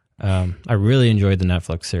hour. I really enjoyed the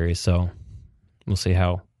Netflix series, so we'll see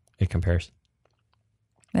how it compares.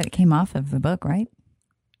 But it came off of the book, right?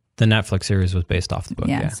 The Netflix series was based off the book.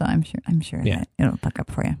 Yeah. So I'm sure that it'll look up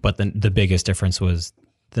for you. But the biggest difference was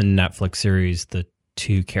the Netflix series, the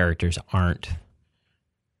two characters aren't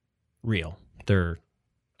real. They're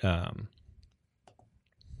how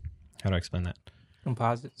do I explain that?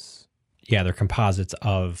 Composites. Yeah, they're composites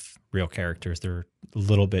of real characters. They're a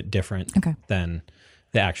little bit different than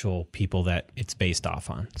the actual people that it's based off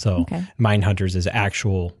on. So Mindhunters is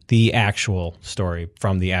the actual story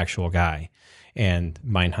from the actual guy. And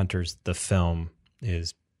Mindhunters, the film,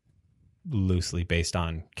 is loosely based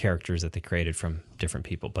on characters that they created from different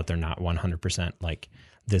people, but they're not 100% like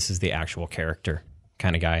this is the actual character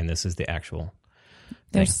kind of guy and this is the actual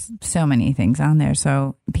There's so many things on there.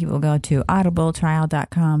 So people go to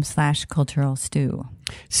audibletrial.com/cultural stew.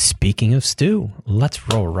 Speaking of stew, let's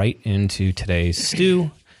roll right into today's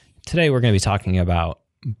stew. Today we're going to be talking about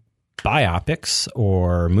biopics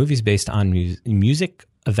or movies based on music,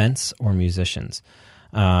 events, or musicians.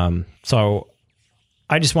 So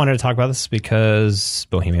I just wanted to talk about this because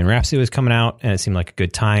Bohemian Rhapsody was coming out and it seemed like a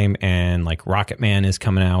good time, and like Rocket Man is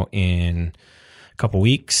coming out in a couple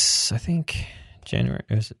weeks, I think January,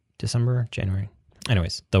 was it December, January?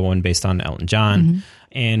 Anyways, the one based on Elton John. Mm-hmm.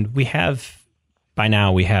 And by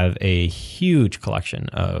now we have a huge collection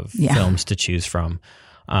of films to choose from.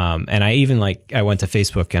 And I went to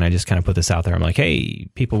Facebook and I just kind of put this out there. I'm like, hey,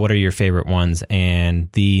 people, what are your favorite ones?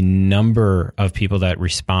 And the number of people that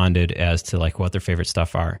responded as to like what their favorite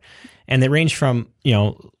stuff are. And they range from,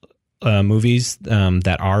 movies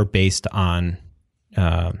that are based on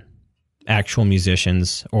actual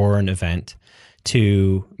musicians or an event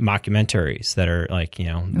to mockumentaries that are like,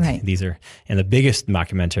 right. These are, and the biggest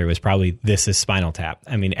mockumentary was probably This Is Spinal Tap.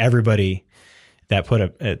 I mean, everybody that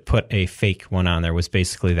put a fake one on there was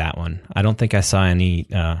basically that one. I don't think I saw any.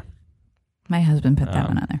 My husband put that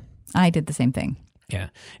one on there. I did the same thing. Yeah,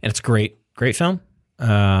 and it's great film.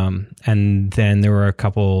 And then there were a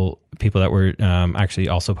couple people that were actually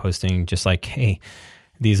also posting just like, hey,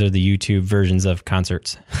 these are the YouTube versions of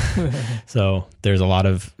concerts. So there's a lot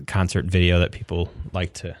of concert video that people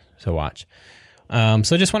like to watch. So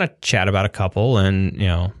I just want to chat about a couple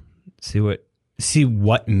and see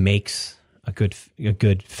what makes a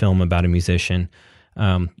good film about a musician,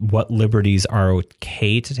 what liberties are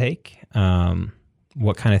okay to take,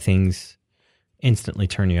 what kind of things instantly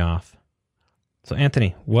turn you off. So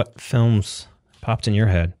Anthony, what films popped in your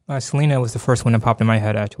head? Selena was the first one that popped in my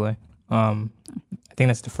head, actually. I think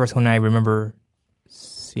that's the first one I remember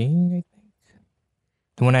seeing, I think.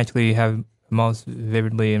 The one I actually have most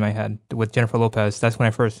vividly in my head with Jennifer Lopez. That's when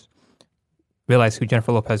I first realized who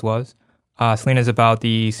Jennifer Lopez was. Selena is about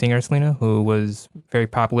the singer Selena, who was very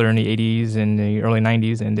popular in the 80s and the early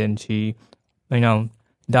 90s, and then she,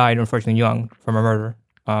 died unfortunately young from a murder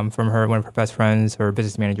from one of her best friends, her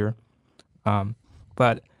business manager.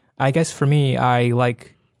 But I guess for me, I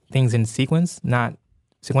like things in sequence, not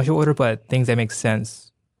sequential order, but things that make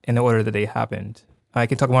sense in the order that they happened. I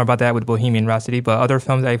can talk more about that with Bohemian Rhapsody, but other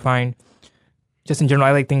films I find, just in general,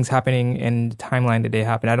 I like things happening in the timeline that they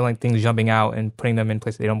happen. I don't like things jumping out and putting them in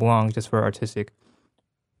places they don't belong just for artistic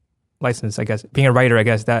license, I guess. Being a writer, I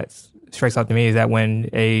guess that strikes out to me is that when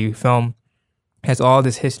a film has all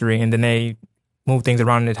this history and then they move things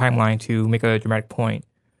around in the timeline to make a dramatic point,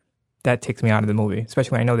 that takes me out of the movie,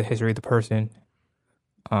 especially when I know the history of the person.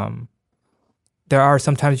 There are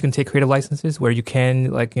sometimes you can take creative licenses where you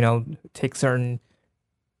can, take certain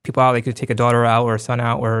people out. Like you could take a daughter out or a son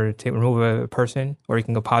out or remove a person, or you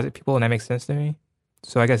can go posit people, and that makes sense to me.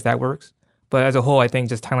 So I guess that works. But as a whole, I think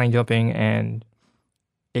just timeline jumping and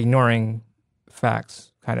ignoring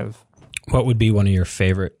facts kind of. What would be one of your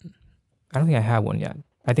favorite? I don't think I have one yet.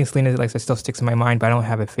 I think Selena, still sticks in my mind, but I don't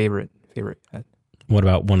have a favorite yet. What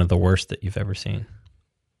about one of the worst that you've ever seen?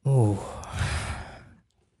 Ooh.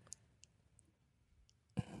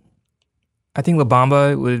 I think La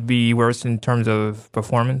Bamba would be worse in terms of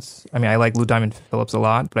performance. I mean, I like Lou Diamond Phillips a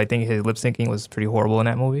lot, but I think his lip syncing was pretty horrible in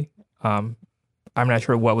that movie. I'm not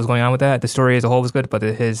sure what was going on with that. The story as a whole was good, but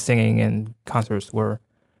his singing and concerts were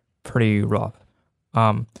pretty rough.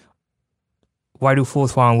 Why Do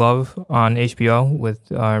Fools Fall in Love on HBO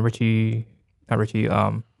with Richie, not Richie,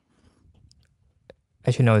 I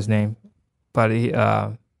should know his name, but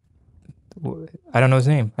I don't know his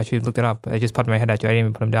name. I should look it up. I just popped in my head actually. I didn't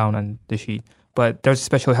even put him down on the sheet. But there's a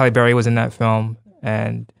special. Halle Berry was in that film,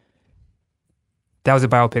 and that was a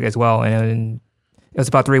biopic as well. And it was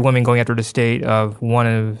about 3 women going after the state of one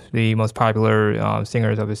of the most popular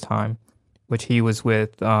singers of his time, which he was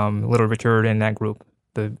with Little Richard and that group,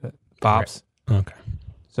 the Bops. Okay.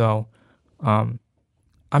 So I'm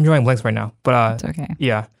drawing blanks right now, but it's okay.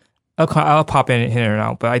 Yeah. I'll pop in and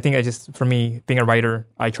out, but I think for me, being a writer,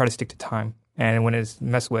 I try to stick to time. And when it's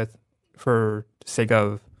messed with for the sake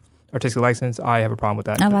of artistic license, I have a problem with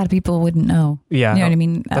that. A lot of people wouldn't know. Yeah. You know what I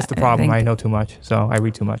mean? That's the problem. I know too much, so I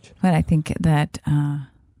read too much. But I think that, I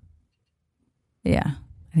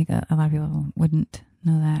think a lot of people wouldn't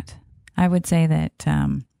know that. I would say that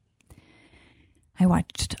I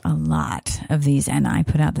watched a lot of these, and I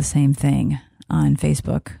put out the same thing on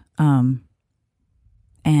Facebook.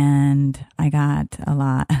 And I got a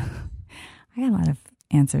lot of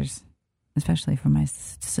answers, especially from my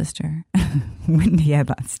sister. Wendy had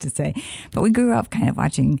lots to say. But we grew up kind of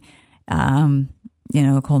watching, A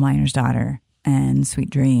Coal Miner's Daughter and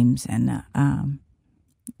Sweet Dreams and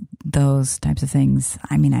those types of things.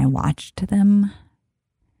 I mean, I watched them.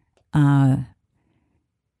 I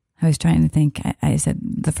was trying to think. I said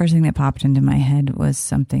the first thing that popped into my head was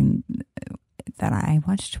something that I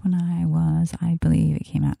watched when I believe it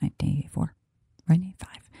came out in 1984 or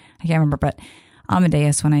 1985. I can't remember, but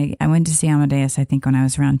Amadeus, when I went to see Amadeus, I think when I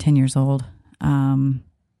was around 10 years old. And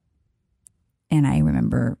I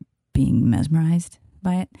remember being mesmerized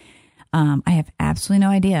by it. I have absolutely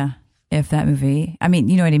no idea if that movie, I mean,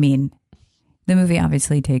 you know what I mean? The movie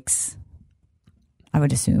obviously takes, I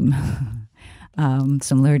would assume,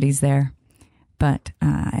 some liberties there. But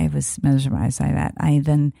I was mesmerized by that. I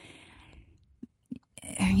then,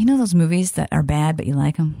 you know those movies that are bad, but you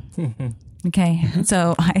like them? Okay.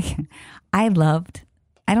 So I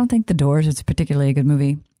don't think The Doors is particularly a good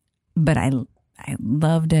movie, but I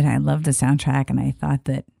loved it. I loved the soundtrack, and I thought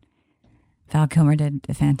that Val Kilmer did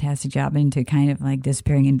a fantastic job into kind of like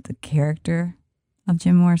disappearing into the character of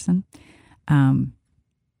Jim Morrison. So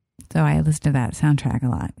I listened to that soundtrack a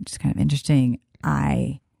lot, which is kind of interesting.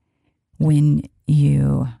 When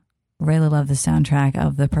you really love the soundtrack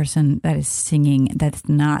of the person that is singing, that's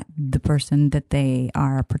not the person that they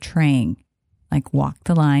are portraying, like Walk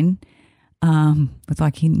the Line with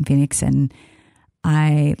Joaquin Phoenix, and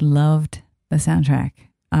I loved the soundtrack.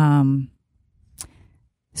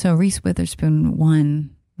 So Reese Witherspoon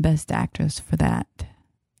won Best Actress for that,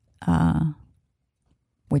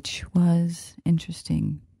 which was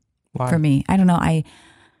interesting. Why? For me. I don't know.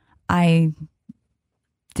 I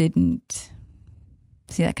didn't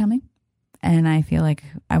see that coming, and I feel like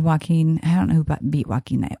I don't know who beat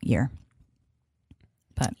Joaquin that year.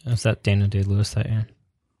 But was that Daniel Day-Lewis that year?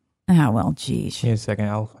 Oh well, geez. Yeah, second.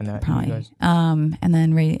 I'll find that. Probably. And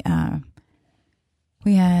then we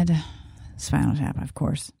had Spinal Tap, of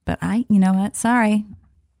course. But you know what? Sorry.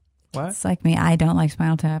 What? It's like me. I don't like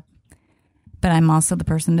Spinal Tap. But I'm also the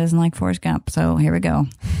person that doesn't like Forrest Gump. So here we go.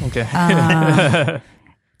 Okay.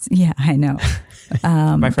 Yeah, I know.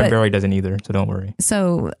 My friend Barry doesn't either, so don't worry.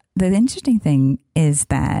 So the interesting thing is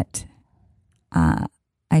that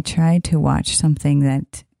I tried to watch something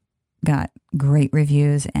that got great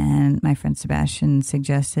reviews, and my friend Sebastian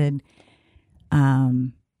suggested,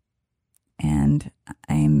 and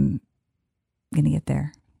I'm going to get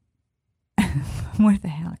there. What the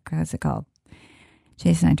hell was it called?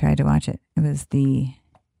 Jason and I tried to watch it. It was the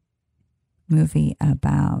movie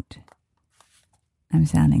about, I'm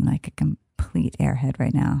sounding like a complete airhead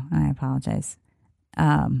right now. I apologize.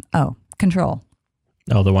 Control.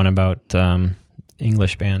 Oh, the one about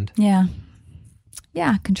English band. Yeah,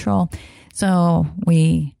 Control. So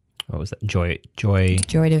what was that? Joy Division.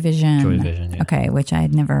 Joy Division. Yeah. Okay, which I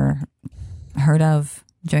had never heard of.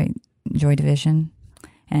 Joy Division,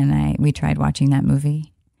 and we tried watching that movie.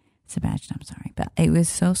 Sebastian, I'm sorry, but it was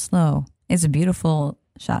so slow. It's a beautiful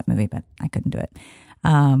shot movie, but I couldn't do it.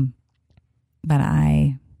 But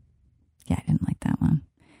I didn't like that one.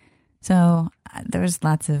 So there was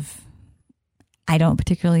lots of. I don't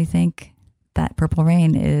particularly think that Purple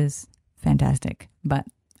Rain is fantastic, but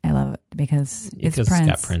I love it because it's Prince. It's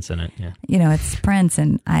got Prince in it. Yeah, it's Prince,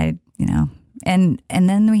 and and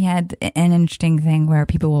then we had an interesting thing where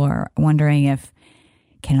people were wondering if.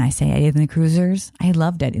 Can I say Eddie and the Cruisers? I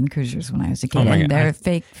loved Eddie and the Cruisers when I was a kid. Oh my God. They're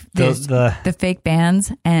fake, the fake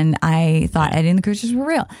bands, and I thought Eddie and the Cruisers were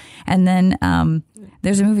real. And then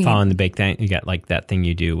there's a movie. Following the big thing, you got like That Thing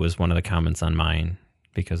You Do was one of the comments on mine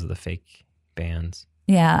because of the fake bands.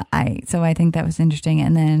 Yeah, so I think that was interesting.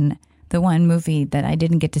 And then the one movie that I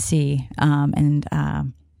didn't get to see, and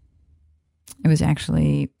it was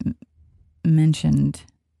actually mentioned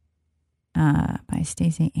by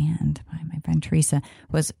Stacey and by my friend Teresa,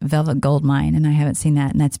 was Velvet Goldmine, and I haven't seen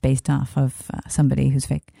that, and that's based off of somebody who's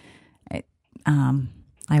fake.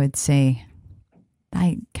 I would say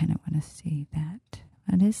I kind of want to see that.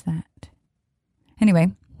 What is that?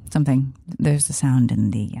 Anyway, there's the sound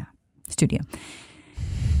in the studio.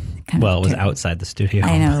 It was outside the studio.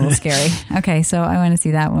 I know, a little scary. Okay, so I want to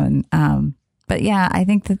see that one. But yeah, I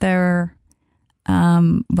think that there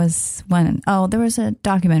was one. Oh, there was a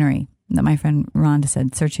documentary that my friend Rhonda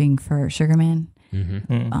said, Searching for Sugar Man.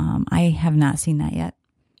 Mm-hmm. I have not seen that yet.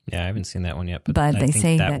 Yeah, I haven't seen that one yet, but they think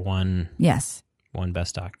say that one. Yes, one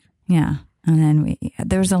Best Doc. Yeah, and then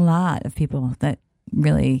there's a lot of people that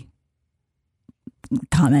really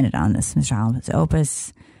commented on this Mr. Holland's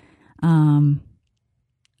opus, The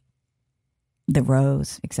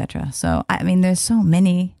Rose, etc. So I mean, there's so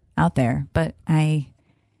many out there, but my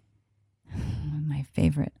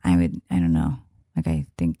favorite, I don't know. Like I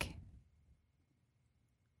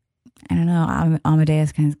don't know.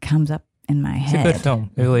 Amadeus kind of comes up in my head. It's a good film.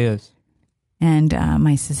 It really is. And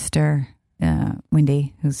my sister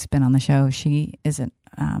Wendy, who's been on the show, she isn't.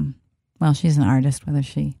 She's an artist. Whether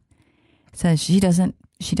she says she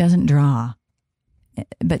doesn't draw,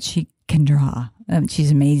 but she can draw.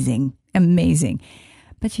 She's amazing,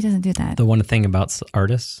 but she doesn't do that. The one thing about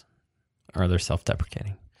artists are they're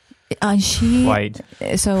self-deprecating. Right.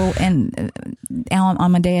 So, and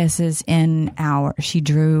Amadeus is she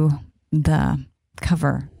drew the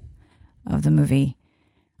cover of the movie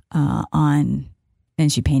and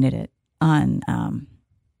she painted it on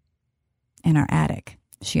in our attic.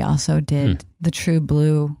 She also did the True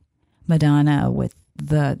Blue Madonna with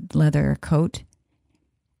the leather coat.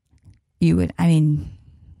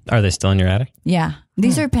 Are they still in your attic? Yeah.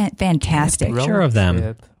 These are fantastic. Picture of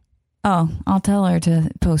them. Oh, I'll tell her to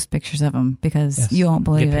post pictures of them because you won't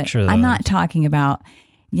believe it. I'm not talking about,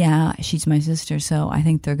 she's my sister, so I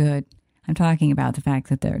think they're good. I'm talking about the fact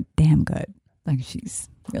that they're damn good. Like, she's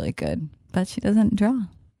really good, but she doesn't draw.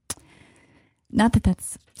 Not that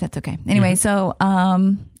that's okay. Anyway, so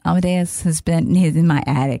Amadeus he's in my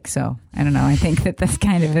attic, so I don't know. I think that's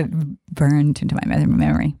kind of burned into my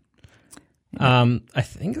memory. I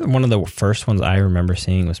think one of the first ones I remember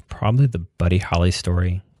seeing was probably the Buddy Holly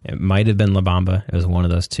story. It might have been La Bamba. It was one of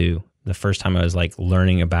those two. The first time I was like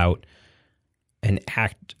learning about an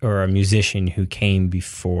act or a musician who came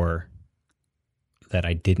before that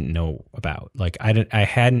I didn't know about. Like I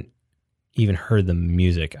hadn't even heard the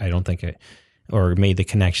music. I don't think or made the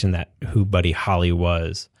connection that who Buddy Holly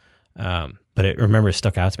was. But it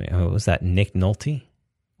stuck out to me. Oh, was that Nick Nolte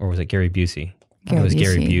or was it Gary Busey? It was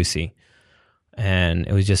Gary Busey. And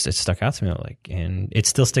it stuck out to me, and it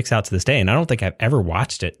still sticks out to this day. And I don't think I've ever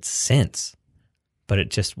watched it since, but it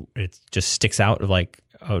just sticks out of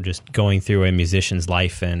just going through a musician's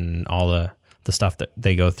life and all the stuff that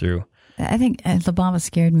they go through. I think La Bamba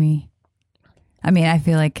scared me. I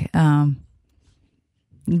feel like the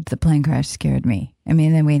plane crash scared me. How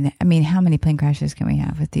many plane crashes can we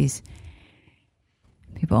have with these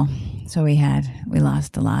people? So we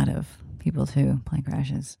lost a lot of people to plane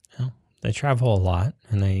crashes. Oh. They travel a lot,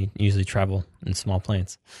 and they usually travel in small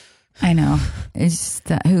planes. I know. It's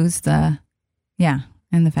just and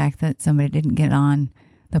the fact that somebody didn't get on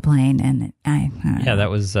the plane, and that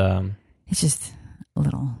was. It's just a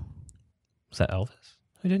little. Was that Elvis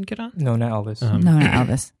who didn't get on? No, not Elvis. No, not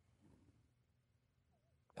Elvis.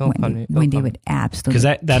 Wendy would absolutely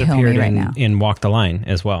because that appeared right in Walk the Line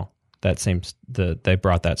as well. They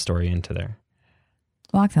brought that story into there.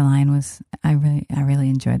 Walk the Line was I really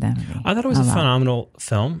enjoyed that movie. I thought it was a phenomenal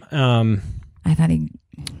film. I thought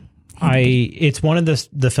it's one of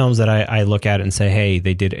the films that I look at and say, hey,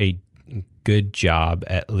 they did a good job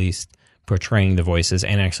at least portraying the voices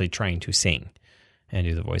and actually trying to sing and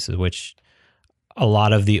do the voices, which a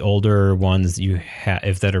lot of the older ones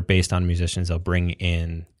if that are based on musicians, they'll bring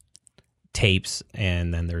in tapes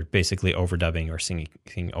and then they're basically overdubbing or singing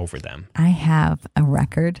over them. I have a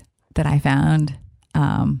record that I found.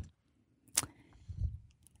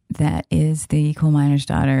 That is the Coal Miner's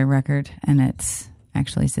Daughter record, and it's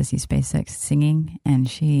actually Sissy Spacek singing, and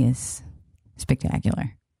she is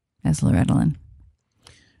spectacular as Loretta Lynn.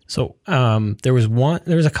 So there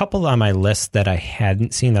was a couple on my list that I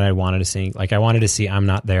hadn't seen that I wanted to see. Like I wanted to see I'm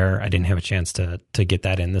Not There. I didn't have a chance to get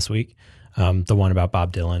that in this week. The one about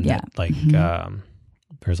Bob Dylan. Yeah.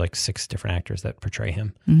 There's like 6 different actors that portray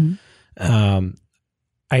him. Mm-hmm.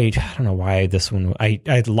 I don't know why this one.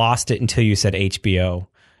 I lost it until you said HBO.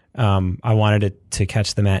 I wanted to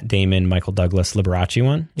catch the Matt Damon, Michael Douglas Liberace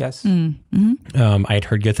one. Yes. Mm-hmm. I had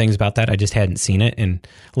heard good things about that. I just hadn't seen it. And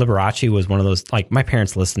Liberace was one of those, like my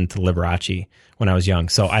parents listened to Liberace when I was young.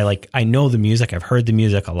 So I know the music. I've heard the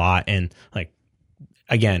music a lot. And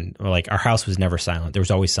our house was never silent. There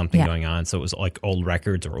was always something going on. So it was like old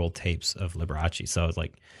records or old tapes of Liberace. So I was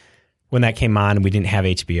like, when that came on, we didn't have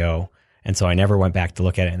HBO. And so I never went back to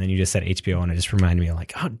look at it. And then you just said HBO, and it just reminded me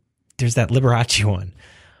there's that Liberace one.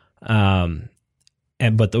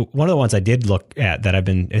 But one of the ones I did look at that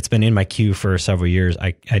it's been in my queue for several years.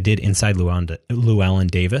 I did Inside Llewellyn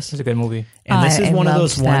Davis. It's a good movie. And this is one of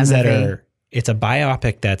those ones that it's a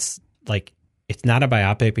biopic that's like, it's not a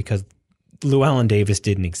biopic because Llewellyn Davis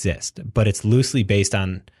didn't exist, but it's loosely based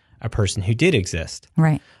on a person who did exist.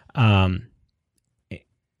 Right. And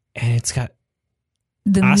it's got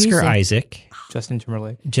the Oscar music. Isaac,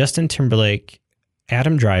 Justin Timberlake,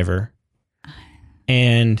 Adam Driver,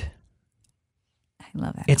 and I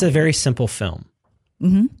love that. It's a very simple film.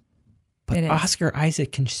 Mm-hmm. But Oscar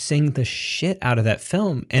Isaac can sing the shit out of that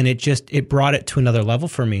film, and it brought it to another level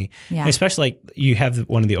for me. Yeah. And especially you have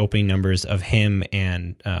one of the opening numbers of him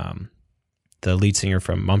and the lead singer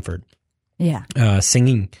from Mumford. Yeah.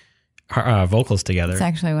 Singing vocals together. It's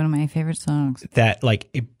actually one of my favorite songs. That like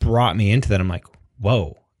it brought me into that. I'm like,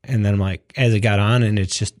 whoa. And then I'm like, as it got on, and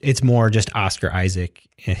it's more just Oscar Isaac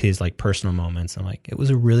and his like personal moments. I'm like, it was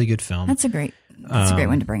a really good film. That's a great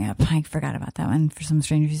one to bring up. I forgot about that one for some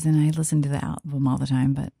strange reason. I listen to the album all the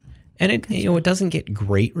time, but it doesn't get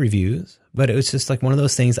great reviews, but it was just like one of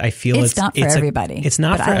those things. I feel it's not for everybody. It's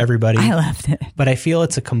not for everybody. I loved it, but I feel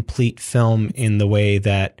it's a complete film in the way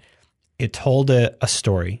that it told a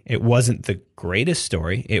story. It wasn't the greatest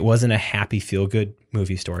story. It wasn't a happy, feel good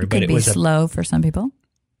movie story, but it was slow for some people.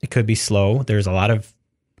 It could be slow. There's a lot of,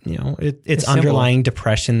 it's underlying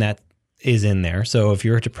depression that is in there. So if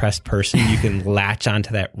you're a depressed person, you can latch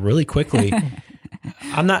onto that really quickly.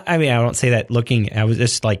 I don't say that looking, I was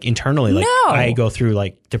just like internally, like I go through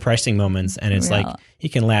like depressing moments, and it's like, you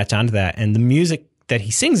can latch onto that. And the music that he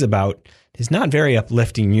sings about is not very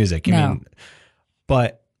uplifting music. I mean,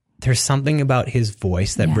 but there's something about his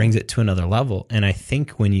voice that brings it to another level. And I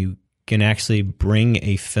think when you can actually bring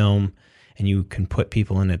a film and you can put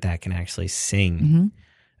people in it that can actually sing.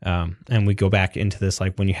 Mm-hmm. And we go back into this,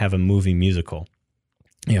 like when you have a movie musical,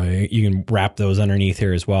 you can wrap those underneath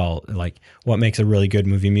here as well. Like what makes a really good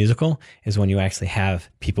movie musical is when you actually have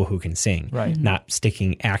people who can sing, right? Mm-hmm. Not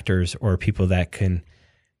sticking actors or people that can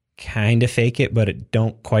kind of fake it, but it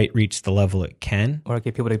don't quite reach the level it can. Or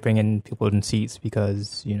get people to bring in people in seats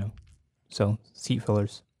because, so seat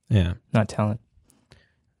fillers. Yeah. Not talent.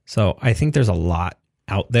 So I think there's a lot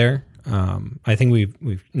out there. I think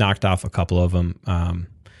we've knocked off a couple of them.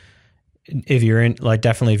 If you're in,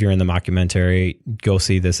 definitely if you're in the mockumentary, go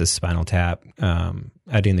see This Is Spinal Tap.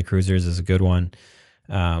 Eddie and the Cruisers is a good one.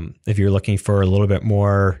 If you're looking for a little bit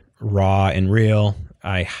more raw and real,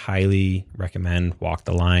 I highly recommend Walk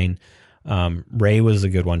the Line. Ray was a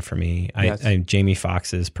good one for me. Yes. Jamie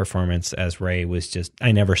Foxx's performance as Ray was just,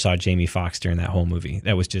 I never saw Jamie Foxx during that whole movie.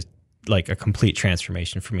 That was just like a complete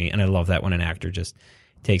transformation for me. And I love that when an actor just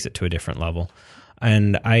takes it to a different level.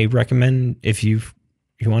 And I recommend if you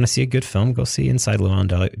want to see a good film, go see Inside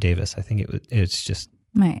Llewyn Davis. I think it's just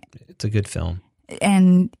it's a good film.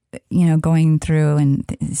 And going through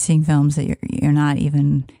and seeing films that you're not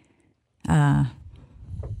even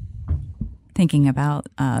thinking about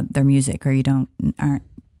their music, or aren't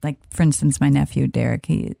like, for instance, my nephew Derek,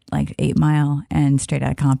 he like 8 Mile and Straight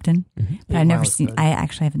Outta Compton. Mm-hmm. But I've never seen. I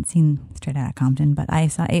actually haven't seen Straight Outta Compton, but I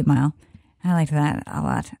saw 8 Mile. I liked that a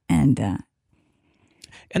lot, and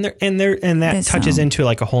that touches into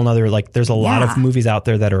like a whole nother, like there's a lot of movies out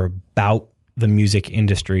there that are about the music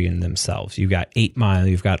industry in themselves. You've got 8 Mile,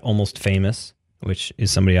 you've got Almost Famous, which is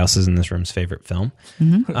somebody else's in this room's favorite film.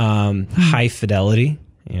 Mm-hmm. High Fidelity,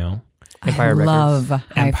 Empire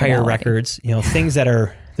Records, things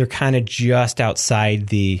that they're kind of just outside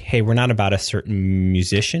the, hey, we're not about a certain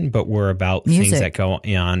musician, but we're about things that go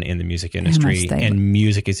on in the music industry. And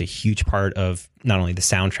music is a huge part of not only the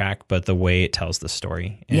soundtrack, but the way it tells the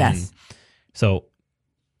story. And yes. So,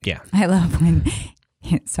 yeah. I love when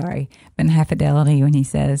High Fidelity, when he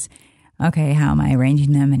says, okay, how am I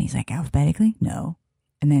arranging them? And he's like, alphabetically? No.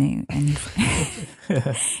 And then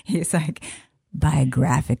he's like,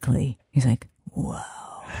 biographically. He's like, whoa.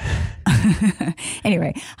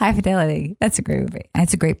 Anyway, High Fidelity. That's a great movie.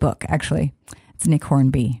 It's a great book, actually. It's Nick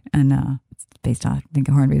Hornby, and it's based off Nick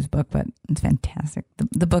Hornby's book, but it's fantastic.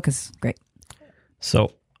 The book is great.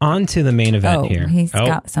 So on to the main event here. He's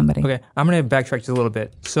got somebody. Okay, I'm going to backtrack just a little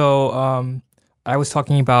bit. So I was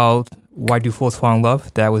talking about Why Do Fools Fall in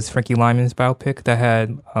Love? That was Frankie Lyman's biopic that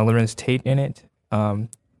had Lorenz Tate in it.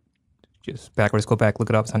 Just backwards, go back,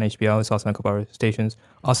 look it up. It's on HBO. It's also on a couple other stations.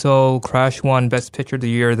 Also, Crash won Best Picture the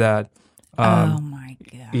year that. Oh my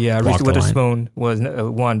god! Yeah, Reese Witherspoon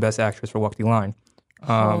won Best Actress for Walk the Line.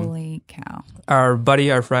 Holy cow! Our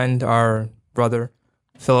buddy, our friend, our brother,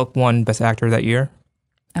 Philip won Best Actor that year.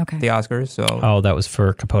 Okay. The Oscars. So. That was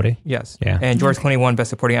for Capote. Yes. Yeah. And George Clooney won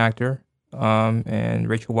Best Supporting Actor. And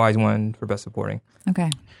Rachel Weisz won for Best Supporting.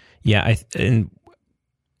 Okay. Yeah,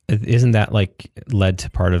 isn't that like led to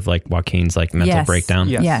part of like Joaquin's like mental breakdown?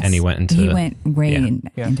 Yes. And he went into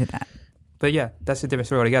into that. But yeah, that's a different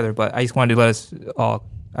story altogether. But I just wanted to let us all,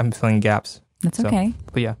 I'm filling gaps. That's okay.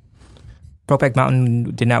 But yeah. Brokeback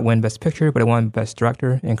Mountain did not win Best Picture, but it won Best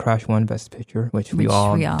Director, and Crash won Best Picture, which we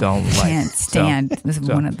all don't like. Can't stand. This is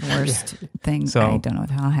one of the worst things. I don't know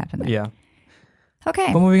how it happened. Yeah.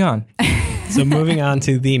 Okay. But moving on. So moving on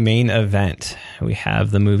to the main event, we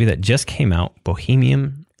have the movie that just came out,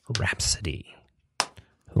 Bohemian Rhapsody.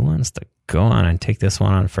 Who wants to go on and take this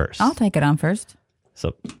one on first? I'll take it on first.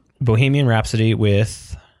 So Bohemian Rhapsody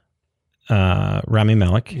with Rami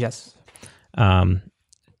Malek. Yes.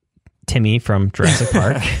 Timmy from Jurassic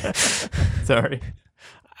Park. Sorry.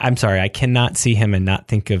 I'm sorry, I cannot see him and not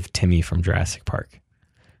think of Timmy from Jurassic Park.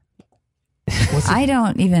 I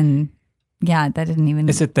don't even. Yeah, that didn't even.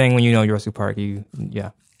 It's a thing when you know Jurassic Park.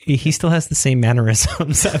 He still has the same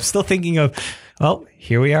mannerisms. I'm still thinking of. Well,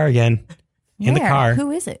 here we are again in the car.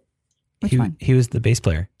 Who is it? Which one? He was the bass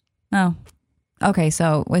player. Oh, okay.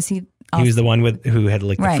 So was he? He was the one who had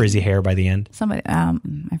like the frizzy hair by the end. Somebody,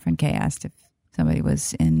 my friend Kay asked if somebody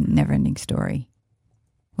was in Neverending Story.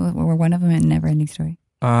 Were one of them in Neverending Story?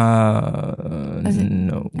 No.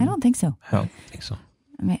 I don't think so. I don't think so.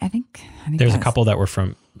 I think there's a couple that were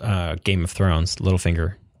from Game of Thrones.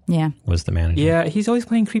 Littlefinger. Yeah. Was the manager. Yeah, he's always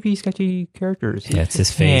playing creepy, sketchy characters. Yeah, it's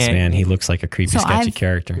his face, man. He looks like a creepy, sketchy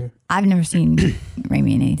character. I've never seen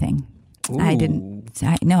Raimi in anything. Ooh. I didn't.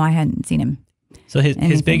 I hadn't seen him. So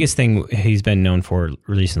his biggest thing he's been known for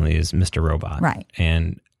recently is Mr. Robot. Right.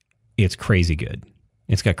 And it's crazy good.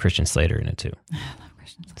 It's got Christian Slater in it too. I love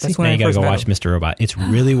Christian Slater. That's when you got to go watch Mr. Robot. It's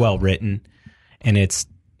really well written, and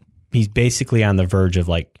he's basically on the verge of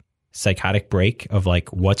like psychotic break of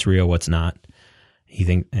like what's real, what's not.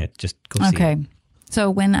 He just go see it. Okay. So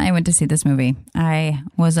when I went to see this movie, I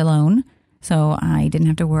was alone, so I didn't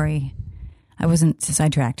have to worry. I wasn't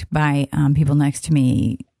sidetracked by people next to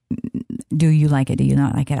me. Do you like it? Do you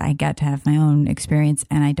not like it? I got to have my own experience,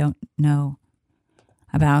 and I don't know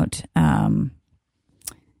about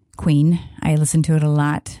Queen. I listened to it a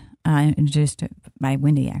lot, introduced by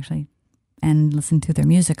Wendy actually, and listened to their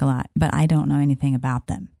music a lot, but I don't know anything about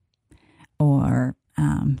them or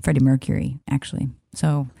Freddie Mercury actually.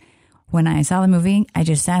 So when I saw the movie, I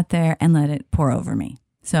just sat there and let it pour over me.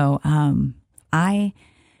 So I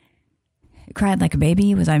cried like a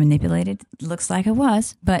baby. Was I manipulated? Looks like I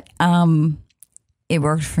was, but it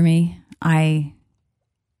worked for me. I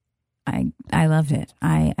loved it.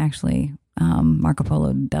 I actually Marco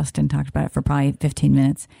Polo Dustin talked about it for probably 15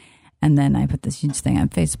 minutes, and then I put this huge thing on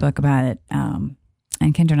Facebook about it. And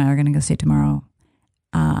Kendra and I are going to go see it tomorrow.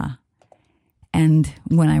 And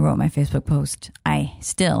when I wrote my Facebook post, I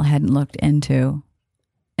still hadn't looked into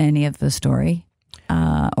any of the story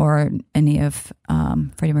or any of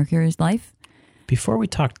Freddie Mercury's life. Before we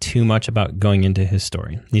talk too much about going into his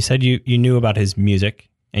story, you said you knew about his music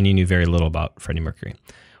and you knew very little about Freddie Mercury.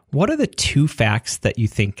 What are the two facts that you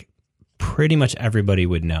think pretty much everybody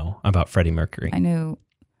would know about Freddie Mercury? I knew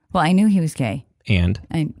he was gay. And?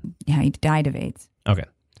 He died of AIDS. Okay.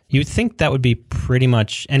 You would think that would be pretty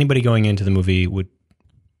much anybody going into the movie would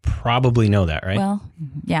probably know that, right? Well,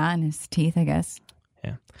 yeah, and his teeth, I guess.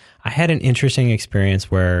 Yeah. I had an interesting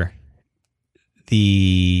experience where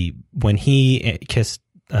when he kissed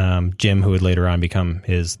Jim, who would later on become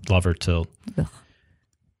his lover till... Ugh.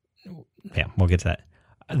 Yeah, we'll get to that.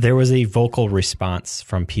 There was a vocal response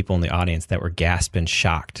from people in the audience that were gasping,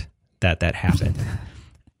 shocked that happened.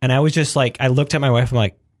 And I was just like, I looked at my wife, I'm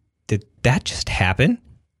like, did that just happen?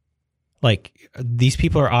 Like, these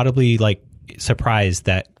people are audibly like surprised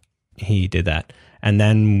that he did that. And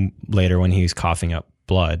then later when he was coughing up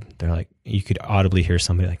blood, they're like, you could audibly hear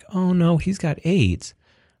somebody like, oh no, he's got AIDS.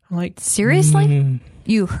 I'm like, seriously?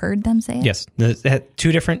 You heard them say it? Yes. At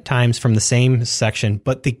two different times from the same section,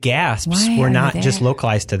 but the gasps were not just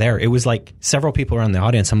localized to there. It was like several people around the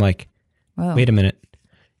audience. I'm like, whoa. Wait a minute.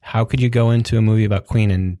 How could you go into a movie about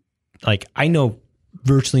Queen and like, I know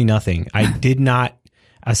virtually nothing. I did not,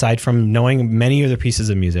 aside from knowing many other pieces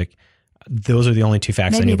of music, those are the only two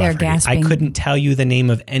facts I knew about Freddie. I couldn't tell you the name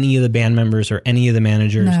of any of the band members or any of the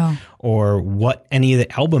managers or what any of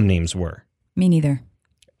the album names were. Me neither.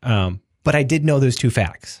 But I did know those two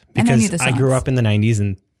facts because I grew up in the 90s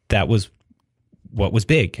and that was what was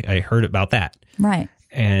big. I heard about that. Right.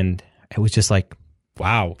 And it was just like,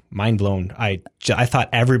 wow, mind blown. I thought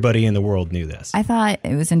everybody in the world knew this. I thought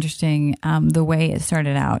it was interesting the way it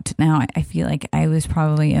started out. Now I feel like I was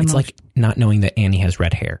probably It's like not knowing that Annie has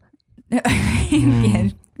red hair. Yeah,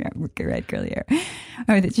 red curly hair.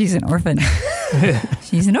 Or that she's an orphan.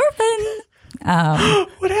 She's an orphan.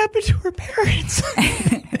 What happened to her parents?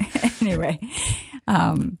 Anyway.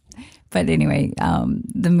 But anyway,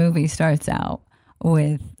 the movie starts out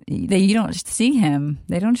with, you don't see him.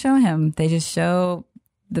 They don't show him. They just show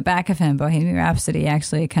the back of him. Bohemian Rhapsody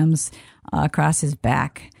actually comes across his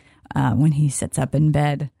back when he sits up in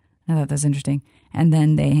bed. I thought that was interesting. And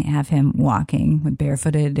then they have him walking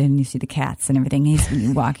barefooted, and you see the cats and everything. He's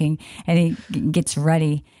walking, and he gets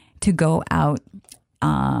ready to go out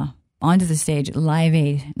onto the stage at Live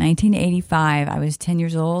Aid, 1985. I was 10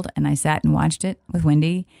 years old, and I sat and watched it with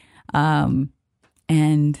Wendy. And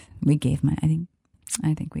we gave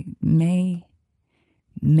I think we may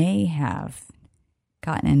have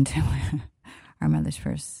gotten into our mother's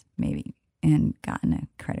purse, maybe, and gotten a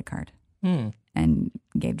credit card and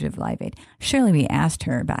gave to Live Aid. Surely we asked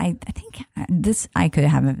her, but I think I could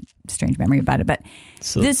have a strange memory about it. But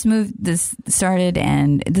this started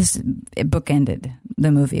and it bookended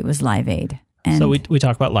the movie. It was Live Aid. And so we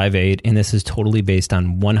talk about Live Aid, and this is totally based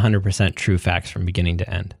on 100% true facts from beginning to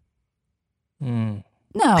end.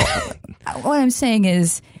 No, what I'm saying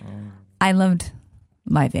is I loved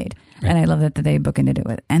Live Aid. Right. And I love that they bookended it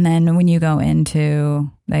with. And then when you go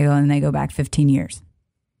they go back 15 years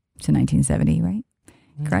to 1970, right?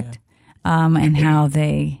 Correct? Yeah. And how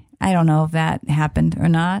I don't know if that happened or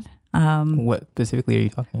not. What specifically are you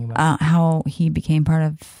talking about? How he became part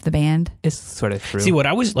of the band. It's sort of true. See, what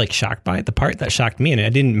I was like shocked by, the part that shocked me, and I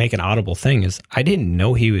didn't make an audible thing, is I didn't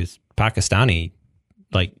know he was Pakistani.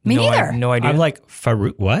 Like, me neither. No idea. I'm like,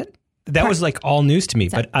 Farouk, what? That was like all news to me.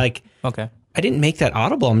 But like, okay, I didn't make that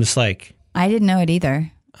audible. I'm just like, I didn't know it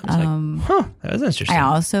either. I was like, that was interesting. I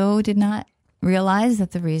also did not realize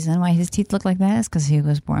that the reason why his teeth look like that is because he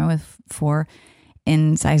was born with 4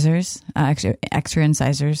 incisors, extra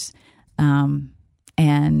incisors,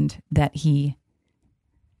 and that he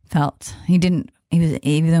even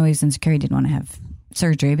though he was insecure, he didn't want to have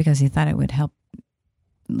surgery because he thought it would help.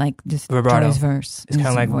 Like just vibrato. His verse. It's kind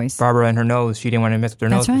of like voice. Barbara and her nose. She didn't want to mess with her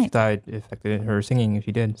That's nose. Right. She thought it affected her singing if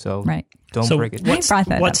she did. So don't break it. What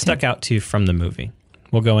stuck out to you from the movie?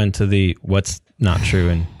 We'll go into the what's not true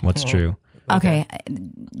and what's true. Okay.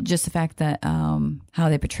 Just the fact that how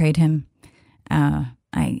they portrayed him.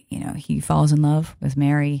 He falls in love with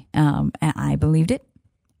Mary. And I believed it.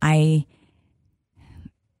 I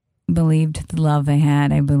believed the love they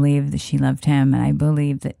had. I believed that she loved him, and I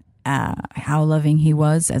believed that how loving he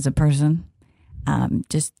was as a person.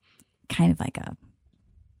 Just kind of like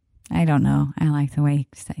I don't know. I like the way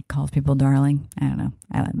he calls people darling. I don't know.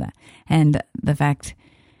 I like that. And the fact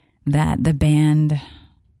that the band,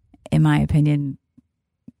 in my opinion,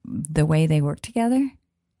 the way they work together,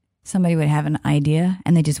 somebody would have an idea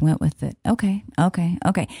and they just went with it. Okay.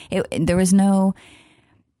 There was no,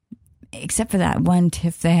 except for that one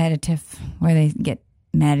tiff. They had a tiff where they get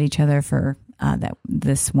mad at each other for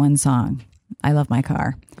this one song, "I Love My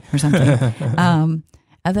Car" or something.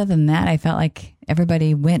 Other than that, I felt like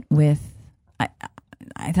everybody went with.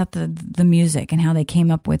 I thought the music and how they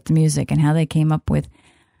came up with the music and how they came up with.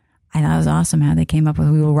 I thought it was awesome how they came up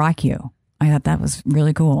with "We Will Rock You." I thought that was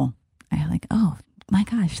really cool. I was like, oh my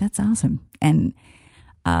gosh, that's awesome. And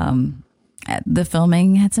the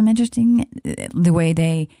filming had some interesting, the way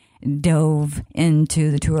they dove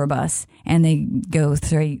into the tour bus and they go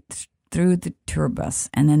through the tour bus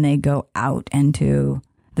and then they go out into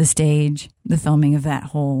the stage. The filming of that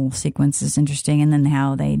whole sequence is interesting. And then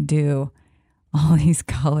how they do all these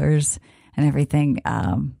colors and everything.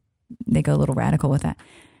 They go a little radical with that.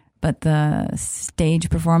 But the stage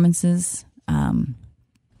performances,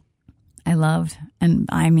 I loved. And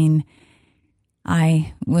I mean,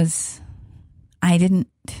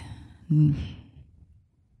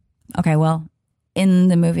 okay, well, in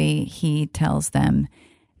the movie, he tells them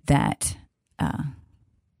that,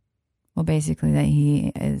 basically that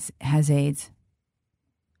he has AIDS.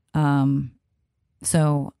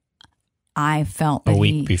 So I felt that a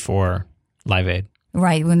week before Live Aid.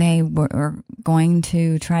 Right, when they were going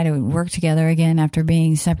to try to work together again after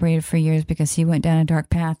being separated for years because he went down a dark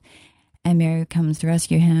path, and Mary comes to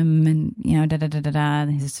rescue him, and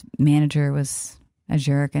his manager was a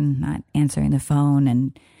jerk and not answering the phone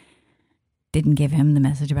and didn't give him the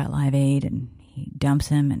message about Live Aid, and he dumps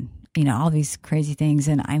him, and all these crazy things.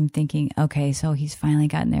 And I'm thinking, okay, so he's finally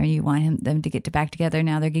gotten there. You want them to get back together.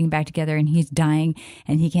 Now they're getting back together, and he's dying,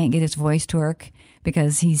 and he can't get his voice to work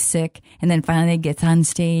because he's sick. And then finally he gets on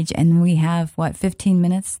stage, and we have 13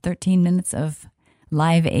 minutes of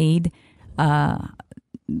Live Aid, the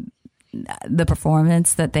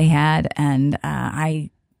performance that they had, and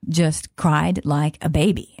I just cried like a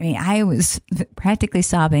baby. I mean, I was practically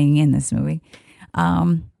sobbing in this movie.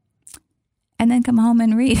 And then come home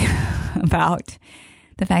and read about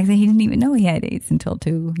the fact that he didn't even know he had AIDS until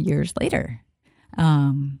 2 years later.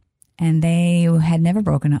 And they had never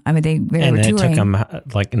broken up. I mean, they were touring. And it took him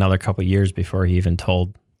like another couple of years before he even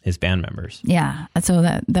told his band members. Yeah. So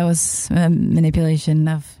that was a manipulation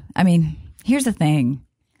of, I mean, here's the thing.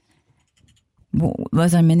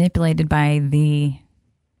 Was I manipulated by the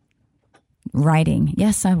writing?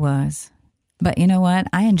 Yes, I was. But you know what?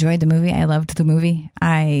 I enjoyed the movie. I loved the movie.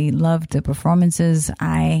 I loved the performances.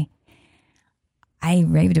 I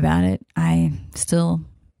raved about it. I still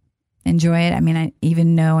enjoy it. I mean,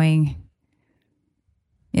 even knowing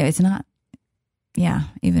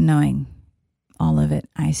all of it,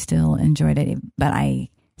 I still enjoyed it. But I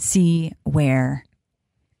see where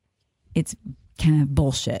it's kind of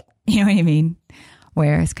bullshit. You know what I mean?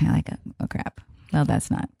 where it's kind of like, oh crap, well,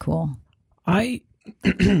 that's not cool.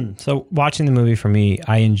 So watching the movie for me,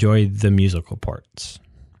 I enjoyed the musical parts.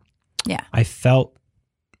 Yeah. I felt,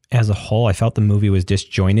 as a whole, the movie was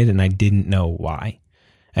disjointed and I didn't know why.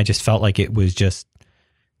 I just felt like it was just,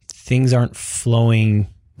 things aren't flowing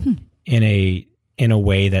in a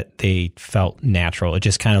way that they felt natural. It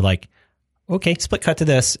just kind of like, okay, split cut to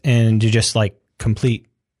this, and you just like complete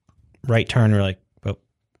right turn. Or like, well,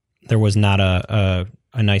 there was not a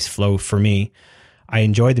nice flow for me. I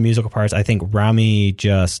enjoyed the musical parts. I think Rami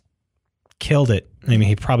just killed it. I mean,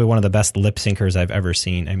 he's probably one of the best lip syncers I've ever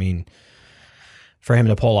seen. I mean, for him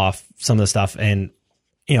to pull off some of the stuff, and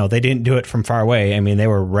they didn't do it from far away. I mean, they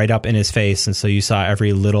were right up in his face, and so you saw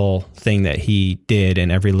every little thing that he did and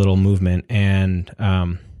every little movement. And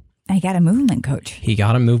he got a movement coach. He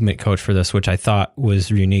got a movement coach for this, which I thought was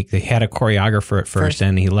unique. They had a choreographer at first,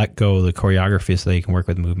 and he let go of the choreography so he can work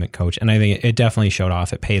with a movement coach. And I think it definitely showed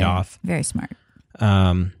off. It paid off. Very smart.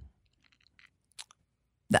 I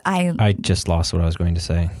just lost what I was going to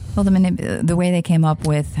say. Well, the way they came up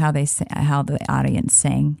with how the audience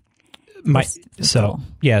sang. So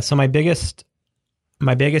my biggest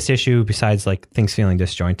issue, besides like things feeling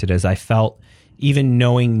disjointed, is I felt, even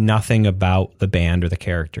knowing nothing about the band or the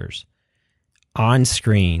characters, on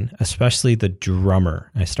screen, especially the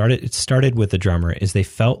drummer. It started with the drummer, is they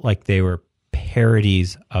felt like they were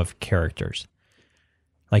parodies of characters.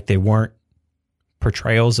 Like they weren't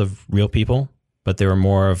portrayals of real people, but they were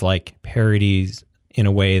more of like parodies in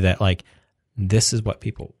a way that like, this is what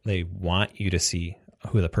they want you to see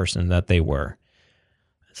who the person that they were.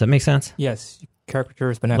 Does that make sense? Yes.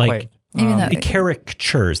 Caricatures, but not like, quite.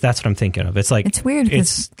 Caricatures, that's what I'm thinking of. It's like, it's weird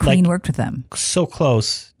because Clean worked with them. So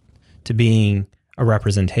close to being a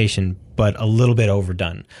representation, but a little bit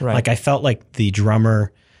overdone. Right. Like I felt like the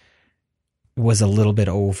drummer was a little bit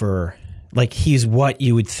over, like he's what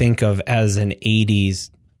you would think of as an 80s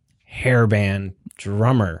hairband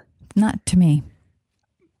drummer. Not to me.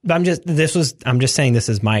 I'm just saying this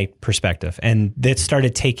is my perspective, and it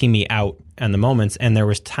started taking me out in the moments. And there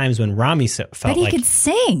was times when Rami felt like he could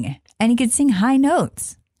sing, and he could sing high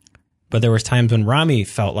notes. But there was times when Rami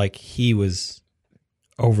felt like he was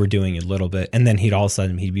overdoing it a little bit, and then he'd all of a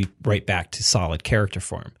sudden he'd be right back to solid character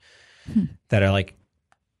form. That are like,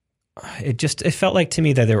 it felt like to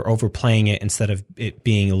me that they were overplaying it instead of it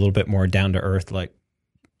being a little bit more down to earth. Like,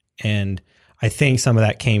 and I think some of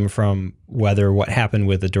that came from whether what happened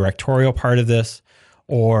with the directorial part of this,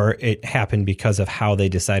 or it happened because of how they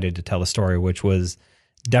decided to tell the story, which was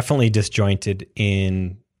definitely disjointed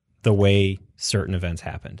in the way certain events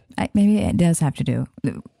happened. Maybe it does have to do.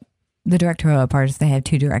 The directorial part is they had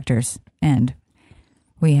two directors, and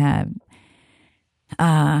we had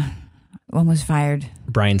one was fired.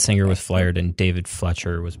 Bryan Singer was fired, and David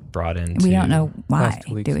Fletcher was brought in. We don't know why,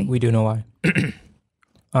 do we? We do know why.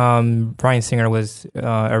 Bryan Singer was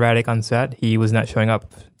erratic on set. He was not showing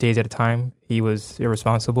up days at a time. He was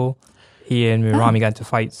irresponsible. He and Rami got into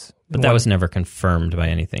fights. But that was never confirmed by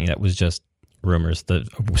anything. That was just rumors. The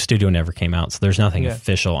studio never came out, so there's nothing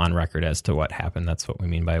official on record as to what happened. That's what we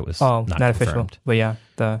mean by it was not official. But yeah,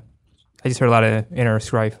 I just heard a lot of inner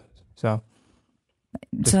strife. So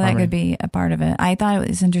that could be a part of it. I thought it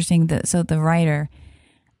was interesting that the writer,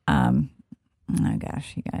 oh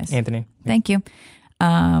gosh, you guys, Anthony, thank you.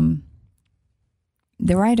 The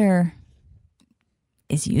writer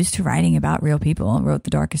is used to writing about real people. Wrote The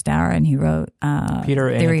Darkest Hour, and he wrote Peter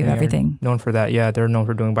and Theory of Everything. Known for that, yeah. They're known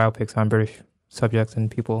for doing biopics on British subjects and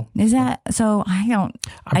people. Is that so?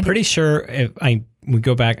 I'm pretty sure if we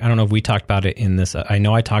go back. I don't know if we talked about it in this. I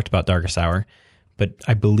know I talked about Darkest Hour, but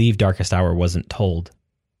I believe Darkest Hour wasn't told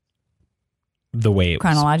the way it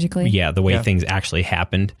chronologically. The way things actually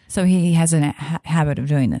happened. So he has a habit of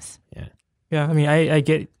doing this. Yeah. Yeah, I mean, I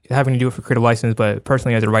get having to do it for creative license, but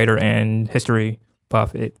personally, as a writer and history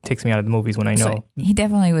buff, it takes me out of the movies when I know. So he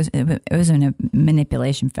definitely was. It was a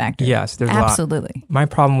manipulation factor. Yes, there's absolutely. A lot. My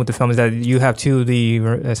problem with the film is that you have two of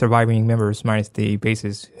the surviving members, minus the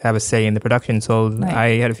bases, have a say in the production. So right. I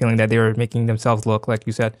had a feeling that they were making themselves look, like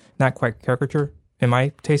you said, not quite caricature in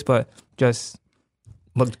my taste, but just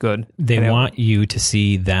looked good. They want you to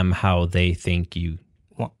see them how they think you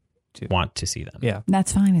want to see them. Yeah,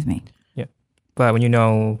 that's fine with me. But when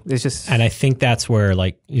it's just... And I think that's where,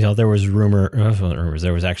 there was rumors.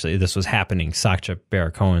 There was actually, this was happening. Sacha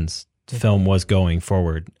Baron Cohen's film was going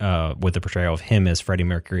forward with the portrayal of him as Freddie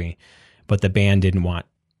Mercury, but the band didn't want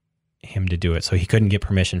him to do it, so he couldn't get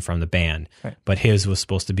permission from the band. Right. But his was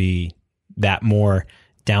supposed to be that more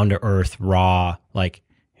down-to-earth, raw, like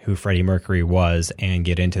who Freddie Mercury was, and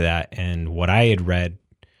get into that. And what I had read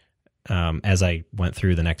as I went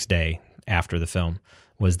through the next day, after the film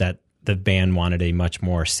was that the band wanted a much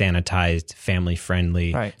more sanitized,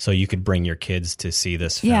 family-friendly, so you could bring your kids to see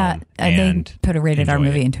this film. Yeah, they put a rated R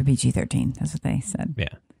movie it. into PG-13. That's what they said. Yeah.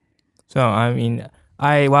 So, I mean,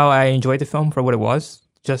 while I enjoyed the film for what it was,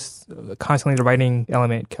 just constantly the writing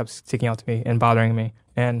element kept sticking out to me and bothering me.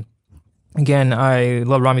 And again, I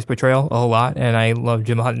love Rami's portrayal a whole lot, and I love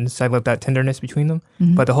Jim Hutton's. I love that tenderness between them.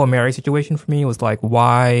 Mm-hmm. But the whole Mary situation for me was like,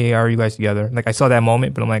 why are you guys together? Like, I saw that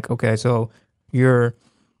moment, but I'm like, okay, so you're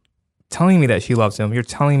telling me that she loves him. You're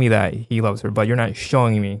telling me that he loves her, but you're not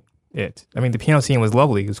showing me it. I mean, the piano scene was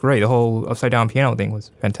lovely. It was great. The whole upside down piano thing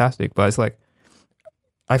was fantastic. But it's like,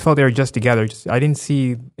 I felt they were just together. I didn't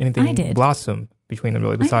see anything blossom between them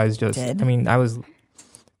really. Besides maybe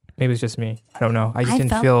it was just me. I don't know. I just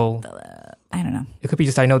didn't feel. I don't know. It could be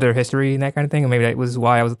just I know their history and that kind of thing, or maybe that was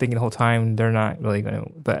why I was thinking the whole time they're not really going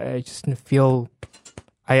to. But I just didn't feel.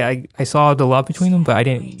 I saw the love between them, but I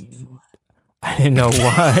didn't know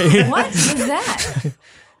why. What was that?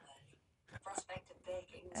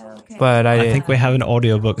 Okay. But I think we have an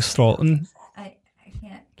audiobook, Stolten. I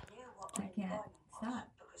can't stop.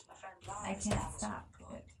 I can't stop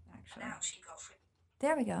it, actually.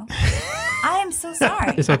 There we go. I am so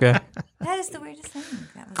sorry. It's okay. That is the weirdest thing.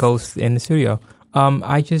 Ghost in the studio. I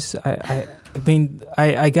mean,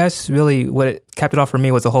 I guess really what it capped it off for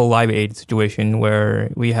me was the whole Live Aid situation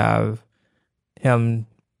where we have them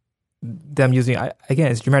using,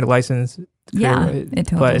 again, it's dramatic license. Yeah, it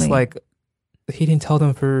totally. But it's like, he didn't tell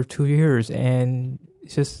them for 2 years, and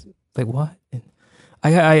it's just like, what?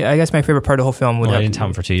 I guess my favorite part of the whole film would I didn't tell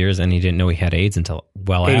him for 2 years, and he didn't know he had AIDS until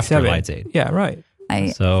well 87. after Live Aid. Yeah, right.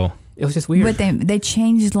 So it was just weird. But they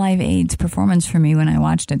changed Live Aid's performance for me when I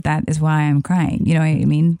watched it. That is why I'm crying. You know what I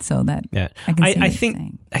mean? So that I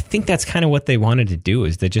think that's kind of what they wanted to do,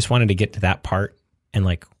 is they just wanted to get to that part and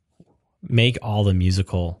like make all the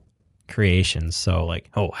musical creations. So like,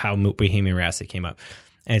 how Bohemian Rhapsody came up.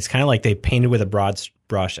 And it's kind of like they painted with a broad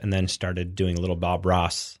brush and then started doing a little Bob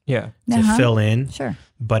Ross to fill in. Sure.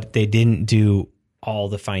 But they didn't do all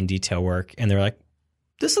the fine detail work. And they're like,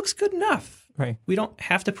 this looks good enough. Right. We don't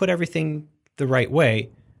have to put everything the right way.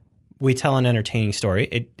 We tell an entertaining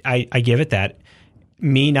story. I give it that.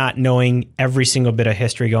 Me not knowing every single bit of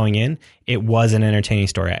history going in, it was an entertaining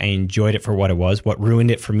story. I enjoyed it for what it was. What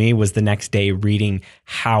ruined it for me was the next day reading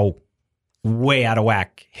how way out of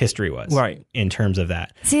whack history was, right, in terms of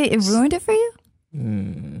that. See, it ruined it for you? I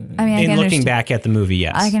mean, in looking back at the movie,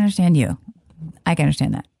 yes. I can understand you. I can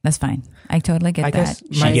understand that. That's fine. I totally get that.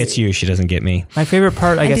 She gets you. She doesn't get me. My favorite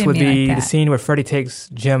part, I guess, would be the scene where Freddie takes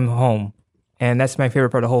Jim home. And that's my favorite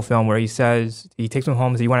part of the whole film, where he says, he takes him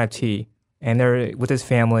home, says, you want to have tea. And they're with his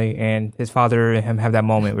family, and his father and him have that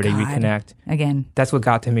moment where they reconnect. Again. That's what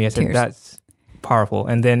got to me. I said, that's powerful.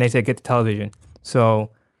 And then they said, get the television. So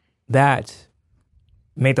that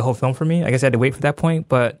made the whole film for me. I guess I had to wait for that point.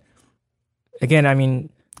 But again, I mean,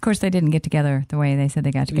 of course, they didn't get together the way they said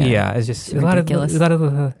they got together. Yeah, it's just a lot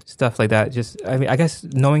of stuff like that. Just, I mean, I guess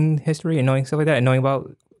knowing history and knowing stuff like that and knowing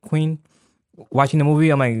about Queen, watching the movie,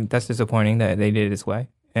 I'm like, that's disappointing that they did it this way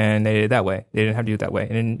and they did it that way. They didn't have to do it that way.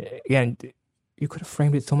 And then, again, you could have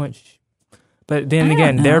framed it so much. But then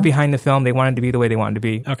again, they're behind the film. They wanted to be the way they wanted to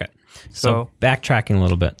be. Okay. So backtracking a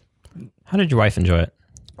little bit. How did your wife enjoy it?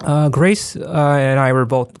 Grace and I were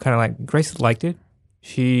both kind of like, Grace liked it.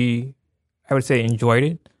 She, I would say, enjoyed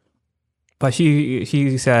it. But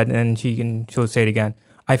she said, and she'll say it again,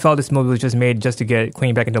 I felt this movie was just made just to get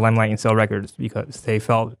Queen back into limelight and sell records, because they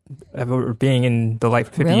felt, being in the light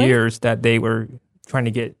for 50 years, that they were trying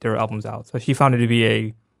to get their albums out. So she found it to be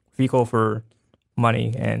a vehicle for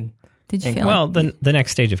money. And did you feel well, the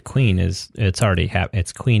next stage of Queen is it's already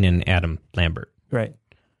it's Queen and Adam Lambert. Right.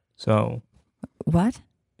 So what?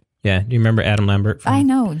 Yeah, do you remember Adam Lambert? I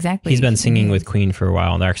know exactly. He's been singing with Queen for a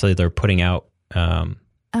while, and they're putting out.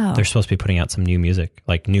 They're supposed to be putting out some new music,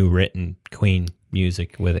 like new written Queen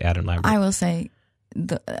music with Adam Lambert. I will say,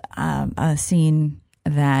 a scene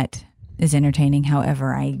that is entertaining.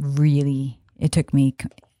 However, it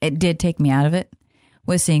did take me out of it,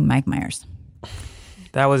 was seeing Mike Myers.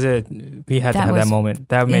 That was it. We had to have that moment.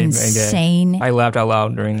 That made insane. My day. I laughed out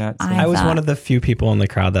loud during that scene. I was one of the few people in the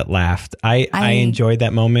crowd that laughed. I enjoyed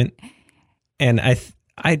that moment, and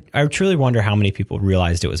I truly wonder how many people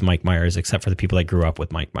realized it was Mike Myers, except for the people that grew up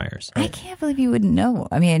with Mike Myers. I can't believe you wouldn't know.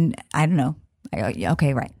 I mean, I don't know.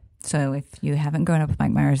 Okay, right. So if you haven't grown up with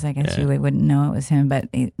Mike Myers, I guess you wouldn't know it was him. But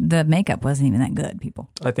the makeup wasn't even that good, people.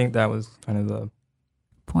 I think that was kind of the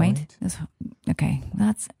point. Okay,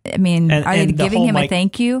 that's. I mean, are they giving him a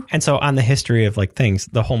thank you? And so on the history of like things,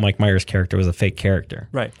 the whole Mike Myers character was a fake character,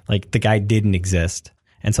 right? Like the guy didn't exist,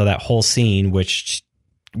 and so that whole scene, which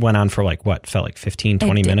went on for felt like 15,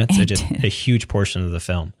 20 minutes. It just a huge portion of the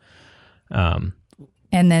film. And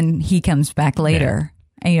then he comes back later,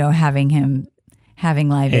 having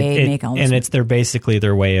Live Aid make all this. And it's basically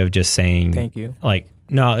their way of just saying, thank you.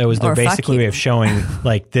 No, it was their basically way of showing,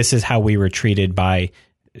 this is how we were treated by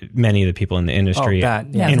many of the people in the industry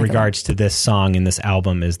in regards to this song and this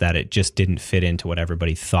album, is that it just didn't fit into what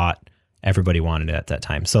everybody thought everybody wanted it at that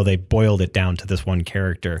time. So they boiled it down to this one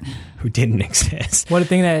character who didn't exist. One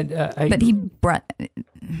thing that but he brought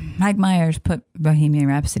Mike Myers put Bohemian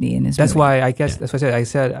Rhapsody in his that's movie. why I guess that's what I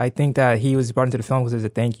said I think that he was brought into the film as a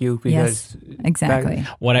thank you, because exactly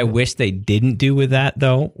what I wish they didn't do with that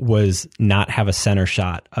though was not have a center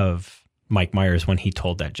shot of Mike Myers when he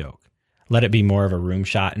told that joke. Let it be more of a room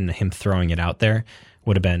shot, and him throwing it out there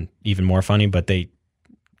would have been even more funny, but they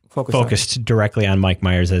focused directly on Mike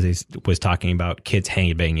Myers as he was talking about kids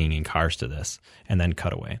banging in cars to this, and then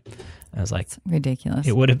cut away. I was like, it's ridiculous.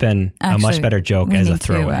 It would have been a much better joke as a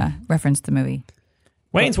throwaway. To, reference the movie.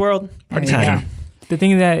 Wayne's World. Party time. The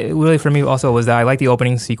thing that really for me also was that I like the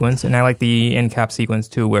opening sequence, and I like the end cap sequence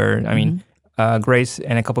too, where, I mean, Grace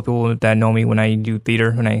and a couple of people that know me when I do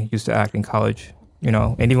theater, when I used to act in college,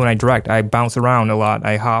 and even when I direct, I bounce around a lot.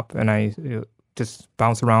 I hop and I just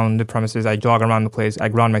bounce around the premises. I jog around the place. I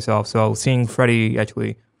ground myself. So seeing Freddie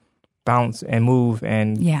actually bounce and move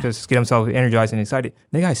and just get himself energized and excited.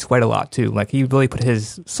 The guy sweat a lot too. He really put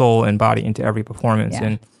his soul and body into every performance.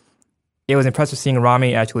 And it was impressive seeing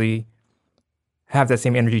Rami actually have that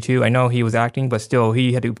same energy too. I know he was acting, but still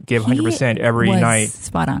he had to give 100% every night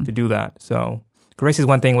spot on to do that. So Grace's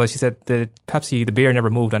one thing was she said the beer never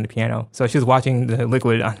moved on the piano. So she was watching the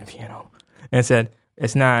liquid on the piano and said,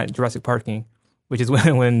 it's not Jurassic Parking, which is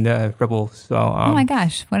when Ripple. So, oh my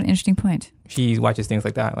gosh, what an interesting point. She watches things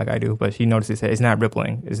like that, like I do, but she notices it's not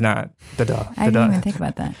rippling. It's not da-da. I didn't even think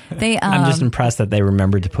about that. I'm just impressed that they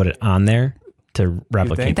remembered to put it on there to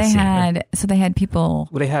replicate the scene. They had people.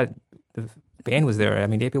 Well, the band was there. I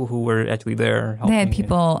mean, they had people who were actually there helping. They had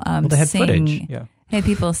people they had sing. Footage. Yeah. They had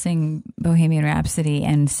people sing Bohemian Rhapsody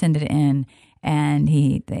and send it in, and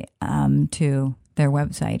they to their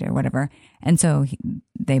website or whatever. And so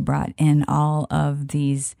they brought in all of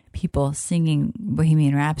these people singing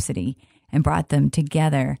Bohemian Rhapsody and brought them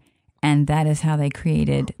together. And that is how they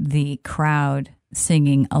created the crowd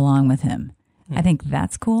singing along with him. I think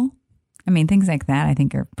that's cool. I mean, things like that I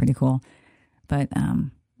think are pretty cool. But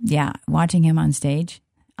watching him on stage,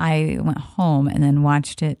 I went home and then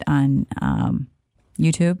watched it on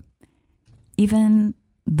YouTube. Even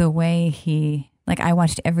the way I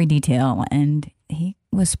watched every detail, and he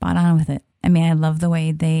was spot on with it. I mean, I love the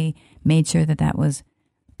way they made sure that was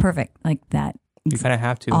perfect. Like that. You kind of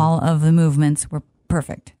have to. All of the movements were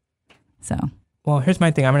perfect. So. Well, here's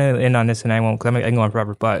my thing. I'm going to end on this, and I won't, because I can go on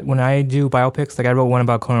forever. But when I do biopics, I wrote one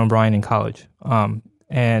about Conan O'Brien in college.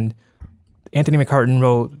 And Anthony McCartan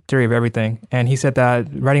wrote Theory of Everything. And he said that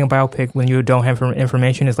writing a biopic when you don't have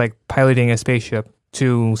information is like piloting a spaceship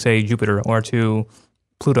to, say, Jupiter or to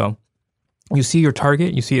Pluto. You see your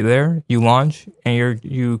target, you see it there, you launch, and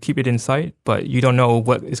you keep it in sight, but you don't know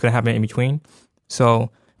what is going to happen in between.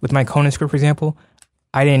 So with my Conan script, for example,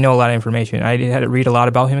 I didn't know a lot of information. I had to read a lot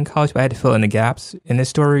about him in college, but I had to fill in the gaps. In this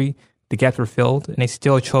story, the gaps were filled, and they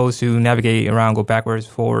still chose to navigate around, go backwards,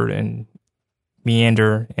 forward, and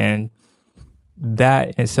meander. And that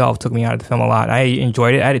in itself took me out of the film a lot. I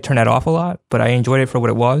enjoyed it. I had to turn that off a lot, but I enjoyed it for what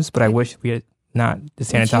it was. But I wish we had not the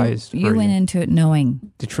sanitized. You went into it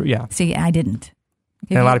knowing the truth. Yeah. See, I didn't.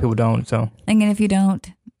 And a lot of people don't. So. And if you don't,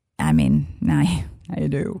 I mean, I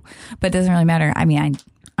do, but it doesn't really matter. I mean,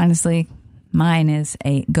 honestly, mine is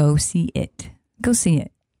a go see it. Go see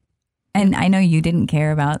it. And I know you didn't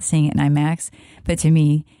care about seeing it in IMAX, but to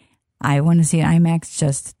me, I want to see it in IMAX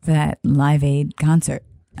just for that Live Aid concert.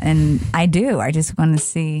 And I do. I just want to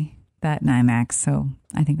see that in IMAX. So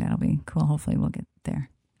I think that'll be cool. Hopefully we'll get there.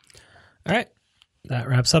 All right. That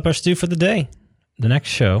wraps up our stew for the day. The next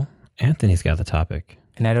show, Anthony's got the topic.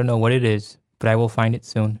 And I don't know what it is, but I will find it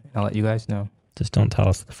soon. And I'll let you guys know. Just don't tell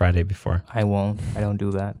us the Friday before. I won't. I don't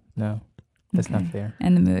do that. No. That's not fair.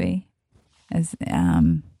 And the movie is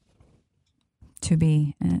to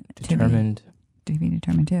be determined. To be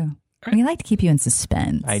determined too. Right. We like to keep you in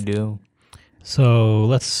suspense. I do. So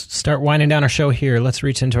let's start winding down our show here. Let's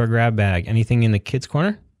reach into our grab bag. Anything in the kids'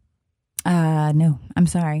 corner? No. I'm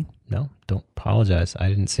sorry. No, don't apologize. I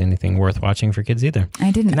didn't see anything worth watching for kids either. I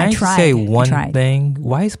didn't. Can I tried. say one thing?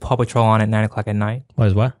 Why is Paw Patrol on at 9 o'clock at night? What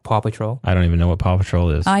is what? Paw Patrol. I don't even know what Paw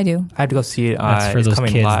Patrol is. I do. I have to go see it. That's for those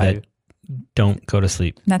kids live. that don't go to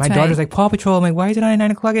sleep. That's My daughter's like, Paw Patrol. I'm like, why is it on at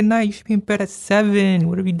 9 o'clock at night? You should be in bed at 7.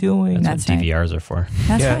 What are we doing? That's what DVRs are for.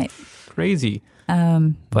 That's right. Crazy.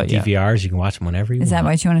 But DVRs, you can watch them whenever you want. Is that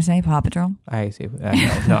what you want to say, Paw Patrol? I see.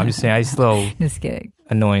 No, I'm just saying. I still Just kidding.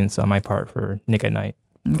 annoyance on my part for Nick at Night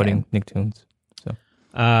putting Nicktoons.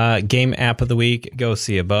 So game app of the week. Go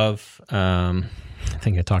see above. I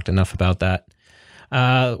think I talked enough about that.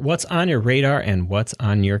 What's on your radar and what's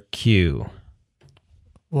on your queue?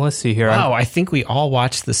 well, let's see here. Wow, I think we all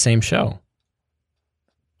watched the same show.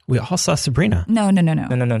 We all saw Sabrina. No.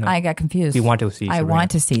 No. I got confused. We want to see. I Sabrina.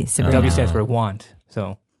 want to see Sabrina. W stands for want.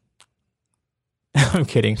 So I'm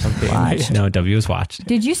kidding. Watch. No, W was watched.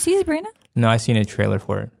 Did you see Sabrina? No, I seen a trailer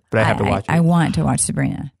for it, but I have to watch it. I want to watch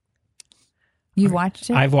Sabrina. You've watched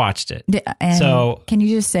it? I've watched it. And So, can you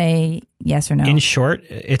just say yes or no? in short,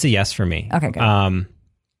 it's a yes for me. Okay, good.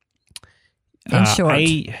 In short.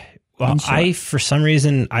 I for some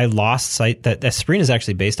reason I lost sight that Sabrina is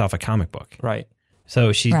actually based off a comic book. Right.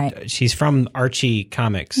 So she's from Archie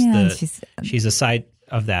Comics. Yeah, she's a side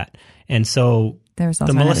of that, and so There's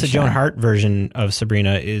also the Melissa another Joan show. Hart version of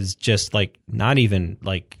Sabrina is just like not even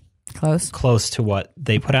like Close to what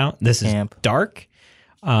they put out. This is Amp. dark.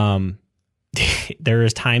 There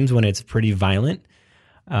is times when it's pretty violent.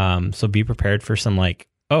 So be prepared for some like,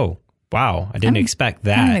 oh wow, I didn't expect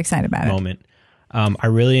that. I'm excited about moment. I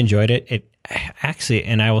really enjoyed it. It actually,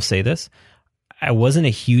 and I will say this, I wasn't a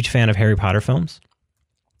huge fan of Harry Potter films.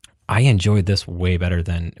 I enjoyed this way better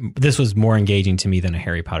this was more engaging to me than a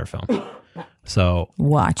Harry Potter film. So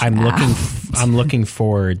I'm looking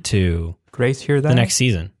forward to Grace, hear that? the next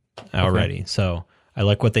season already. Okay. So I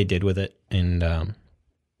like what they did with it, and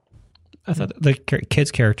I thought the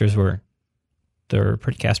kids' characters were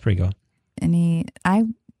pretty pretty good.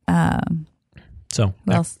 So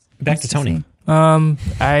back to Tony.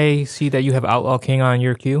 I see that you have Outlaw King on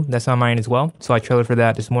your queue. That's on mine as well. So I trailered for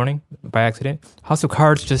that this morning by accident. House of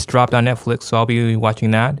Cards just dropped on Netflix, so I'll be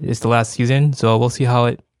watching that. It's the last season, so we'll see how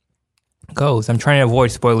it goes. I'm trying to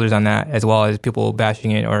avoid spoilers on that, as well as people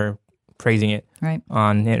bashing it or praising it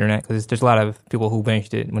on the internet, because there's a lot of people who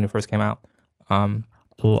binged it when it first came out. And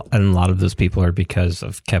a lot of those people are because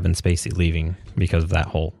of Kevin Spacey leaving because of that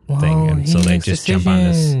whole thing, and so they just jump on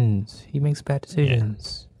this. He makes bad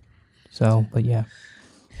decisions. Yeah. So, but yeah,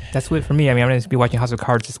 that's it for me. I mean, I'm going to be watching House of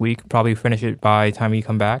Cards this week. Probably finish it by the time you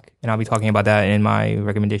come back, and I'll be talking about that in my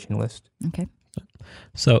recommendation list. Okay.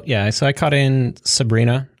 So yeah, so I caught in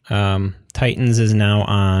Sabrina. Titans is now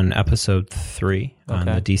on episode 3 on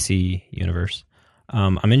the DC universe.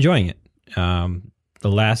 I'm enjoying it. The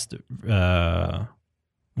last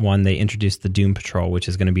one, they introduced the Doom Patrol, which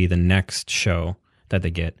is going to be the next show that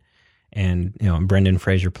they get, and Brendan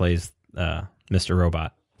Fraser plays Mr.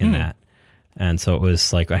 Robot in that. And so it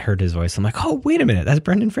was like, I heard his voice. I'm like, oh, wait a minute. That's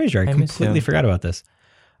Brendan Fraser. I completely forgot about this.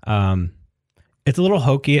 It's a little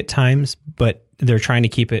hokey at times, but they're trying to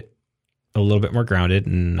keep it a little bit more grounded.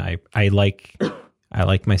 And I like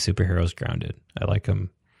my superheroes grounded. I like them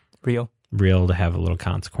real to have a little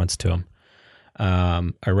consequence to them.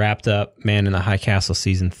 I wrapped up Man in the High Castle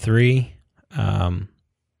season 3. I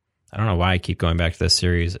don't know why I keep going back to this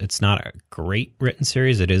series. It's not a great written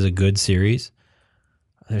series. It is a good series.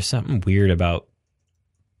 There's something weird about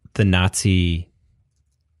the Nazi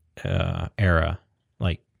era.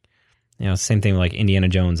 Like, same thing like Indiana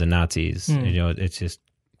Jones and Nazis. It just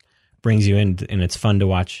brings you in, and it's fun to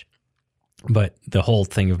watch. But the whole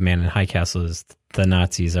thing of Man in High Castle is the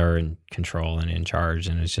Nazis are in control and in charge,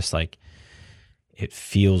 and it's just like, it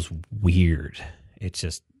feels weird. It's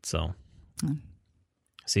just so.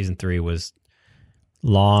 Season 3 was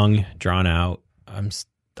long, drawn out.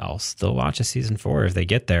 I'll still watch a season 4 if they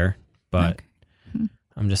get there, but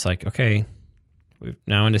I'm just like, okay, we're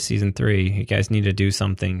now into season 3. You guys need to do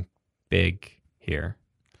something big here.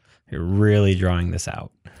 You're really drawing this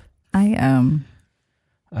out. And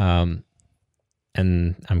I'm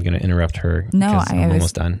going to interrupt her. No, I'm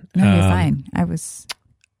almost done. No, you're fine.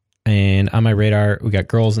 And on my radar, we got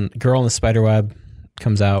Girl in the Spiderweb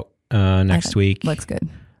comes out next week. Looks good.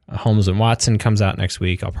 Holmes and Watson comes out next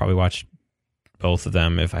week. I'll probably watch both of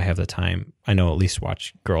them if I have the time. I know at least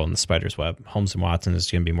watch Girl in the Spider's Web. Holmes and Watson is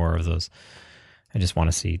going to be more of those. I just want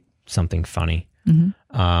to see something funny. And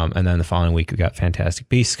then the following week, we got Fantastic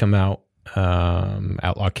Beasts come out,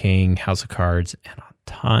 Outlaw King, House of Cards, and a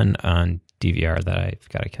ton on DVR that I've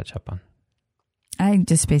got to catch up on. I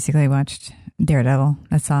just basically watched Daredevil.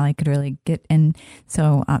 That's all I could really get. And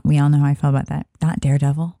so we all know how I feel about that. Not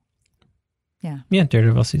Daredevil. Yeah,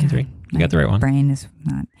 Daredevil season 3. You got the right one. Brain is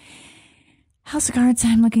not. House of Cards,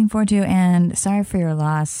 I'm looking forward to, and sorry for your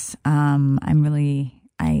loss. I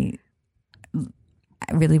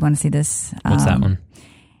really want to see this. What's that one?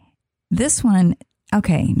 This one,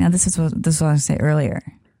 okay. Now this is what I was going to say earlier.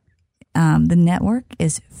 The network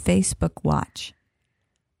is Facebook Watch.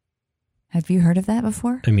 Have you heard of that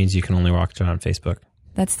before? It means you can only watch it on Facebook.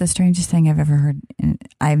 That's the strangest thing I've ever heard.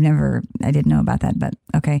 I didn't know about that, but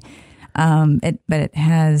okay. It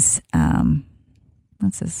has,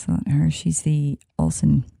 what's this? She's the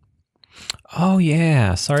Olsen. Oh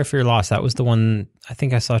yeah. Sorry for your loss. That was the one, I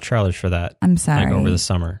think I saw trailers for that. I'm sorry. Like over the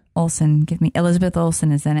summer. Olsen, Elizabeth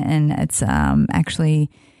Olsen is in it, and it's actually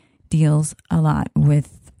deals a lot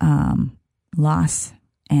with loss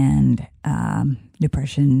and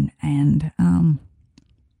depression and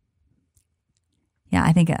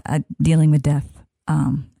I think dealing with death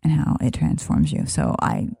and how it transforms you. So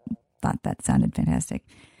I thought that sounded fantastic.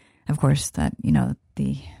 Of course, that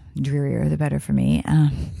the drearier the better for me.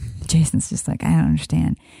 Jason's just like, I don't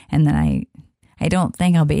understand, and then I don't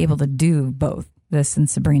think I'll be able to do both this and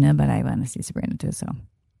Sabrina, but I want to see Sabrina too. So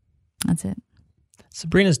that's it.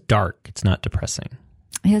 Sabrina's dark. It's not depressing.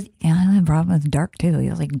 I have a problem with dark too.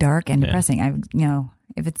 It's like dark and depressing.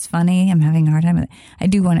 If it's funny, I'm having a hard time with it. I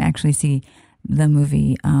do want to actually see the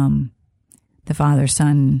movie, The Father,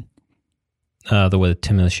 Son. The with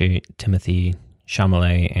Timothy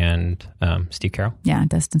Chalamet and Steve Carell. Yeah,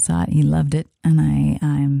 Dustin saw it. He loved it, and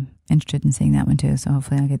I'm interested in seeing that one too. So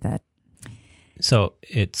hopefully I'll get that. So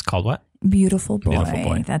it's called what? Beautiful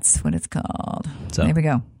Boy. That's what it's called. So there we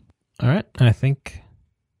go. All right. I think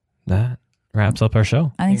that wraps up our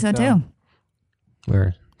show. I think so too.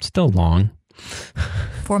 We're still long.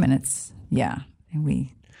 4 minutes. Yeah.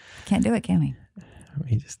 We can't do it, can we?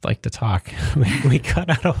 We just like to talk. We cut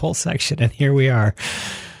out a whole section, and here we are.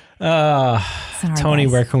 Sorry, Tony,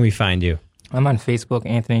 guys. where can we find you? I'm on Facebook,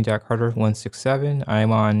 Anthony.Carter167.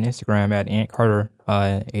 I'm on Instagram at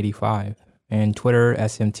AntCarter85. And Twitter,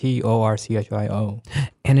 SMTORCHIO.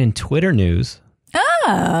 And in Twitter news,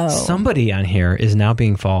 somebody on here is now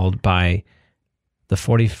being followed by the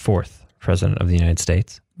 44th President of the United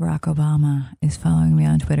States. Barack Obama is following me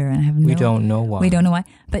on Twitter, and we don't know why. We don't know why,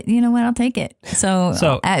 but you know what? I'll take it.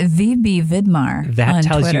 So at VB Vidmar, that on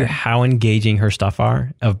tells Twitter. you how engaging her stuff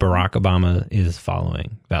are. Of Barack Obama is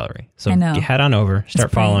following Valerie. So you head on over,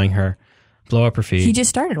 start following her, blow up her feed. He just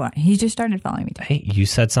started following me. Hey, you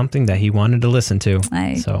said something that he wanted to listen to.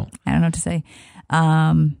 I don't know what to say.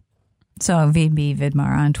 So VB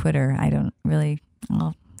Vidmar on Twitter. I'll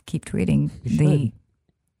keep tweeting the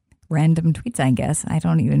random tweets, I guess. I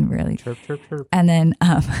don't even really. Chirp, chirp, chirp. And then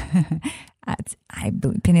I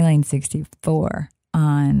believe Penny Lane 64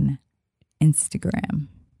 on Instagram.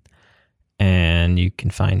 And you can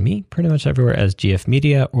find me pretty much everywhere as GF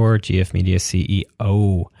Media or GF Media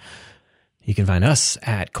CEO. You can find us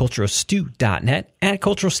at culturalstew.net, at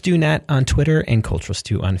culturalstewnet on Twitter, and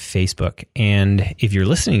culturalstew on Facebook. And if you're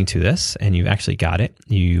listening to this and you actually got it,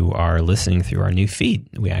 you are listening through our new feed.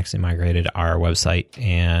 We actually migrated our website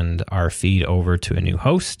and our feed over to a new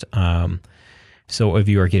host. So if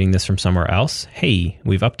you are getting this from somewhere else, hey,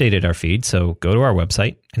 we've updated our feed. So go to our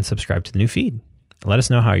website and subscribe to the new feed. Let us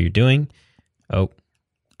know how you're doing. Oh,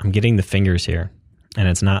 I'm getting the fingers here. And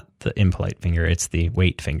it's not the impolite finger, it's the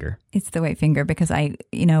weight finger. It's the weight finger because we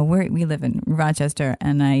live in Rochester,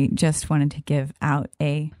 and I just wanted to give out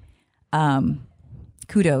a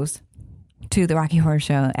kudos to the Rocky Horror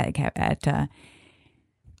Show at oh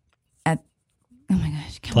my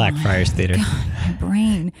gosh, Blackfriars Theater. God, my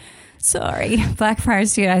brain. Sorry,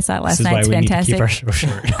 Blackfriars Theater. I saw it last night. This is why we fantastic. Need to keep our show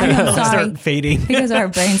short. I'm sorry. Start fading because our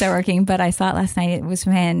brains are working. But I saw it last night. It was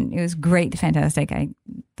great, fantastic. I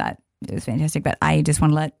thought it was fantastic, but I just want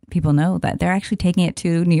to let people know that they're actually taking it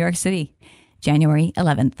to New York City, January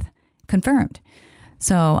 11th, confirmed.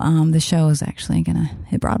 So the show is actually going to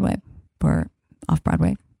hit Broadway or off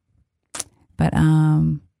Broadway. But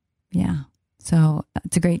yeah, so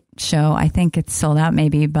it's a great show. I think it's sold out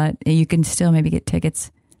maybe, but you can still maybe get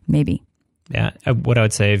tickets, maybe. Yeah, what I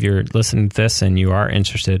would say if you're listening to this and you are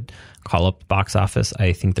interested, call up the box office.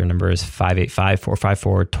 I think their number is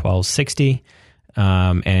 585-454-1260.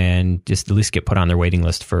 And just at least get put on their waiting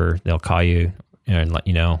list they'll call you and let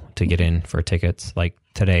you know to get in for tickets. Like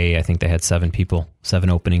today, I think they had 7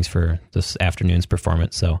 openings for this afternoon's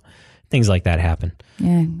performance. So things like that happen.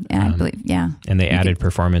 Yeah, I believe, yeah. And they added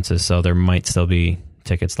performances, so there might still be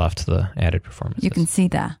tickets left to the added performances. You can see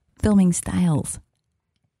the filming styles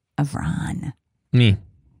of Ron. Me.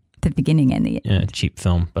 The beginning and the end. Cheap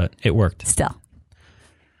film, but it worked. Still.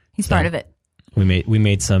 He's part of it. We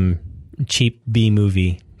made some cheap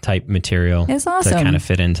B-movie type material. It's awesome. That kind of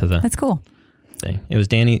fit into the That's cool. thing. It was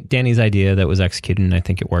Danny's idea that was executed, and I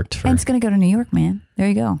think it worked for. And it's going to go to New York, man. There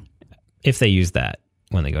you go. If they use that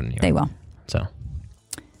when they go to New York. They will. So,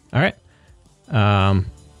 all right.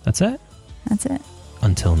 That's it. That's it.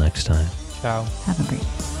 Until next time. Ciao. Have a great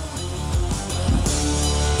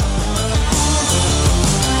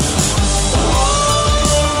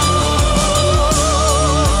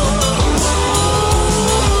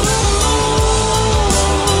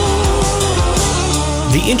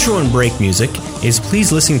The intro and break music is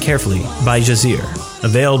Please Listen Carefully by Jazir,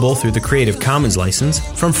 available through the Creative Commons license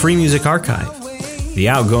from Free Music Archive. The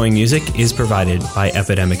outgoing music is provided by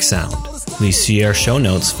Epidemic Sound. Please see our show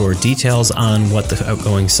notes for details on what the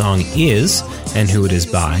outgoing song is and who it is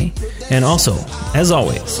by. And also, as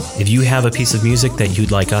always, if you have a piece of music that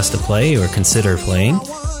you'd like us to play or consider playing,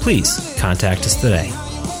 please contact us today.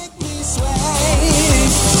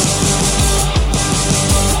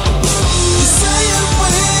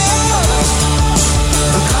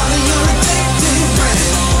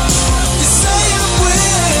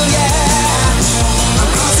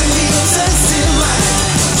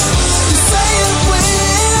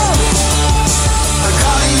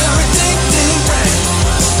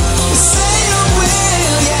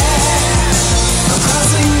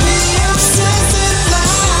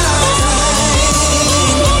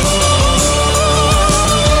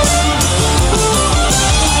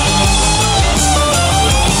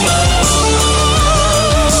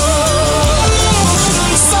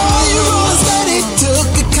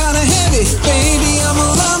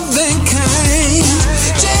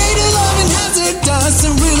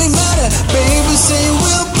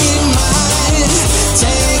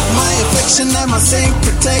 And my safe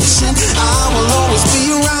protection, I will always be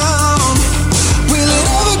around. Will it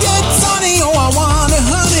ever get sunny? Oh, I want it,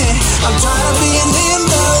 honey. I'm tired of being in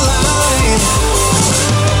the line.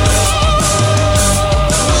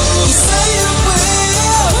 You say it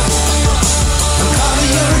will. I'm calling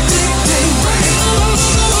your addicting brain.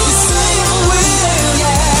 You say it will,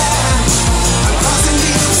 yeah. I'm crossing the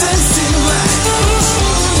obsessive line.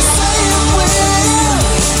 You say it will.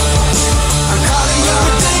 I'm calling your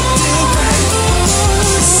addicting brain.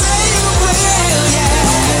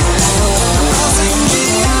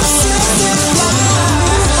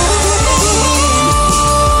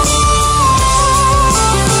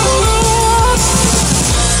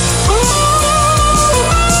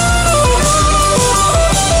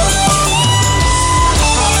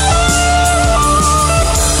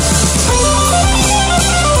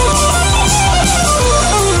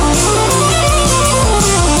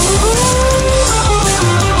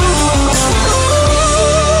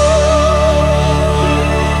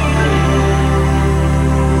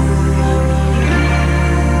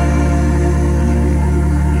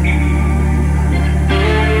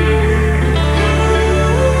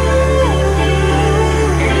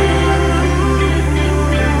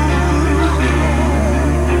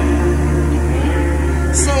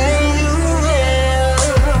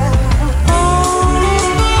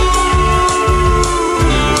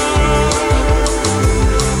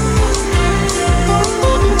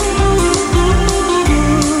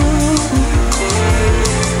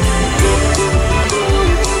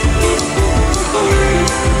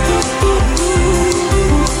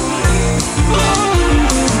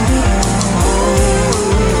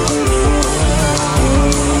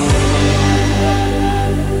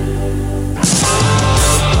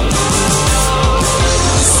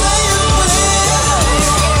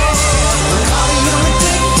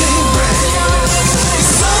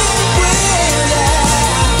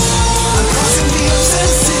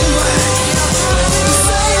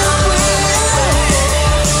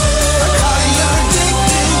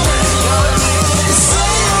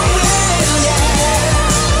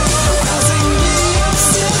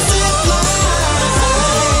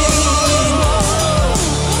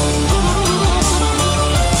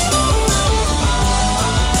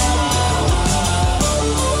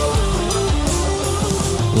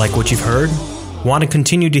 Like what you've heard? Want to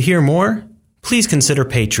continue to hear more? Please consider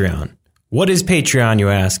Patreon. What is Patreon, you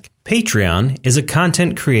ask? Patreon is a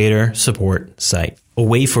content creator support site, a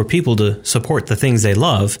way for people to support the things they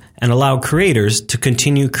love and allow creators to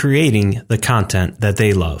continue creating the content that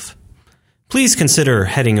they love. Please consider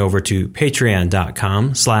heading over to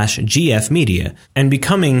patreon.com/gfmedia and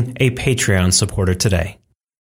becoming a Patreon supporter today.